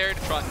is right there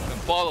to try and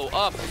follow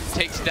up.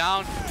 Takes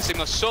down the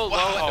Sigma so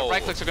low, and the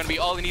right clicks are going to be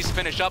all he needs to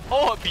finish up.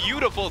 Oh, a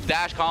beautiful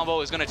dash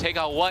combo is going to take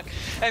out what?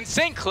 And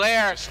St.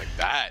 Clair. Just like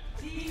that.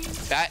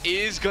 That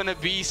is going to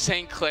be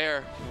St.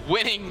 Clair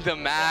winning the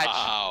match.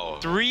 Wow.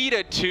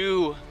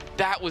 3-2.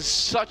 That was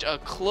such a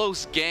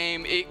close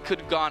game. It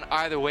could have gone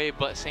either way,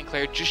 but St.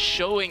 Clair just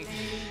showing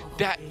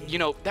that, you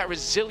know, that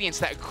resilience,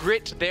 that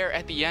grit there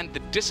at the end, the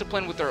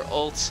discipline with their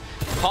ults,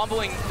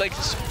 comboing, like,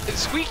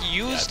 Squeak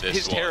used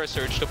his Terra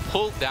Surge to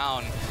pull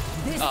down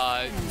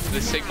the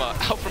Sigma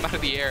out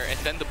of the air, and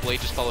then the Blade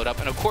just followed up.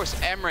 And of course,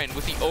 Emran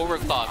with the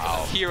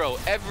overclock, hero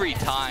every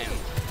time.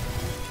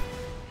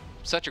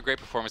 Such a great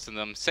performance in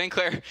them. St.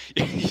 Clair,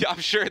 I'm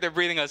sure they're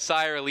breathing a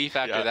sigh of relief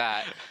after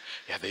that.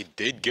 Yeah, they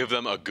did give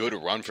them a good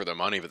run for their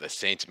money, but the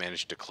Saints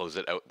managed to close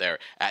it out there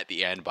at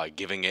the end by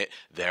giving it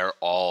their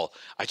all.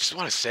 I just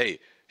want to say,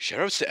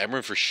 shoutouts to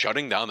Emran for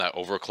shutting down that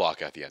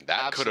overclock at the end.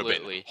 That could have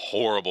been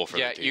horrible for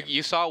the team. Yeah,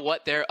 you saw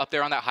what they're up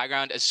there on that high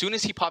ground. As soon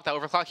as he popped that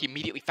overclock, he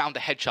immediately found the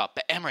headshot.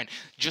 But Emran,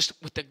 just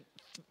with the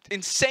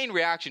insane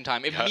reaction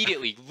time,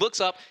 immediately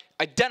looks up,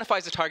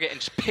 identifies the target, and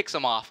just picks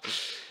him off.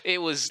 It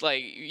was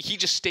like, he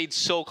just stayed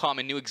so calm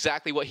and knew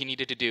exactly what he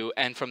needed to do.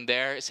 And from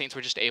there, Saints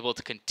were just able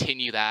to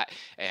continue that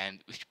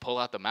and pull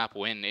out the map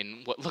win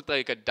in what looked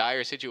like a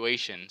dire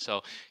situation.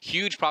 So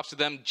huge props to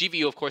them.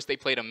 GVU, of course, they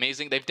played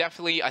amazing. They've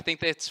definitely, I think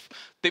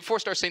they've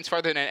forced our Saints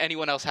farther than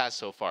anyone else has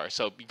so far.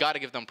 So you got to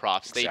give them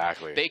props.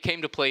 Exactly. They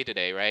came to play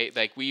today, right?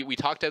 Like we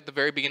talked at the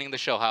very beginning of the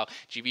show how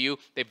GVU,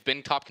 they've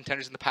been top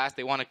contenders in the past.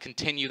 They want to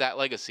continue that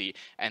legacy.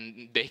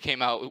 And they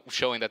came out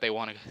showing that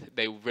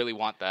they really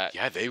want that.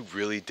 Yeah, they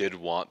really did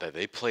want that.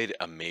 They played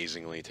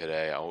amazingly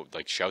today.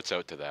 Like, shouts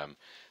out to them.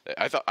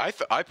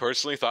 I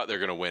personally thought they're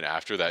gonna win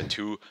after that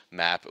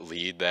 2-map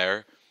lead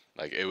there.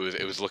 Like, it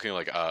was looking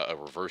like a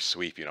reverse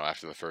sweep, you know,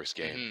 after the first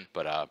game.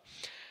 But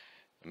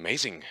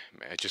amazing,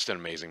 just an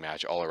amazing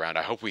match all around.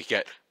 I hope we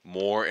get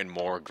more and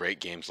more great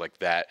games like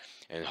that,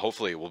 and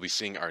hopefully we'll be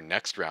seeing our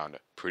next round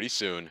pretty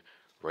soon,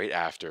 right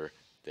after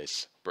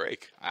this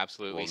break.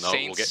 Absolutely.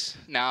 Saints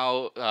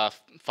now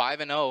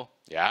 5-0.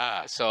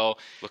 Yeah. So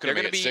looking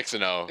to make it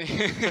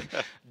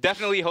 6-0.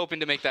 Definitely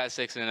hoping to make that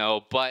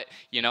 6-0. But,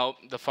 you know,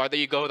 the farther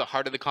you go, the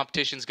harder the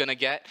competition's going to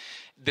get.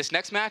 This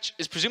next match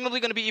is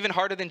presumably going to be even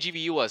harder than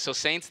GVU was. So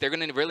Saints, they're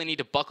going to really need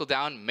to buckle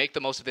down, make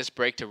the most of this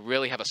break to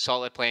really have a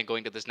solid plan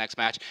going to this next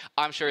match.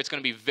 I'm sure it's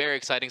going to be very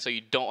exciting, so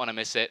you don't want to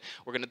miss it.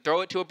 We're going to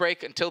throw it to a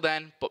break until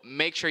then, but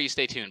make sure you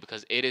stay tuned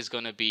because it is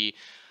going to be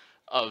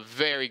a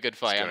very good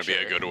fight. It's going to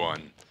be a good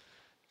one.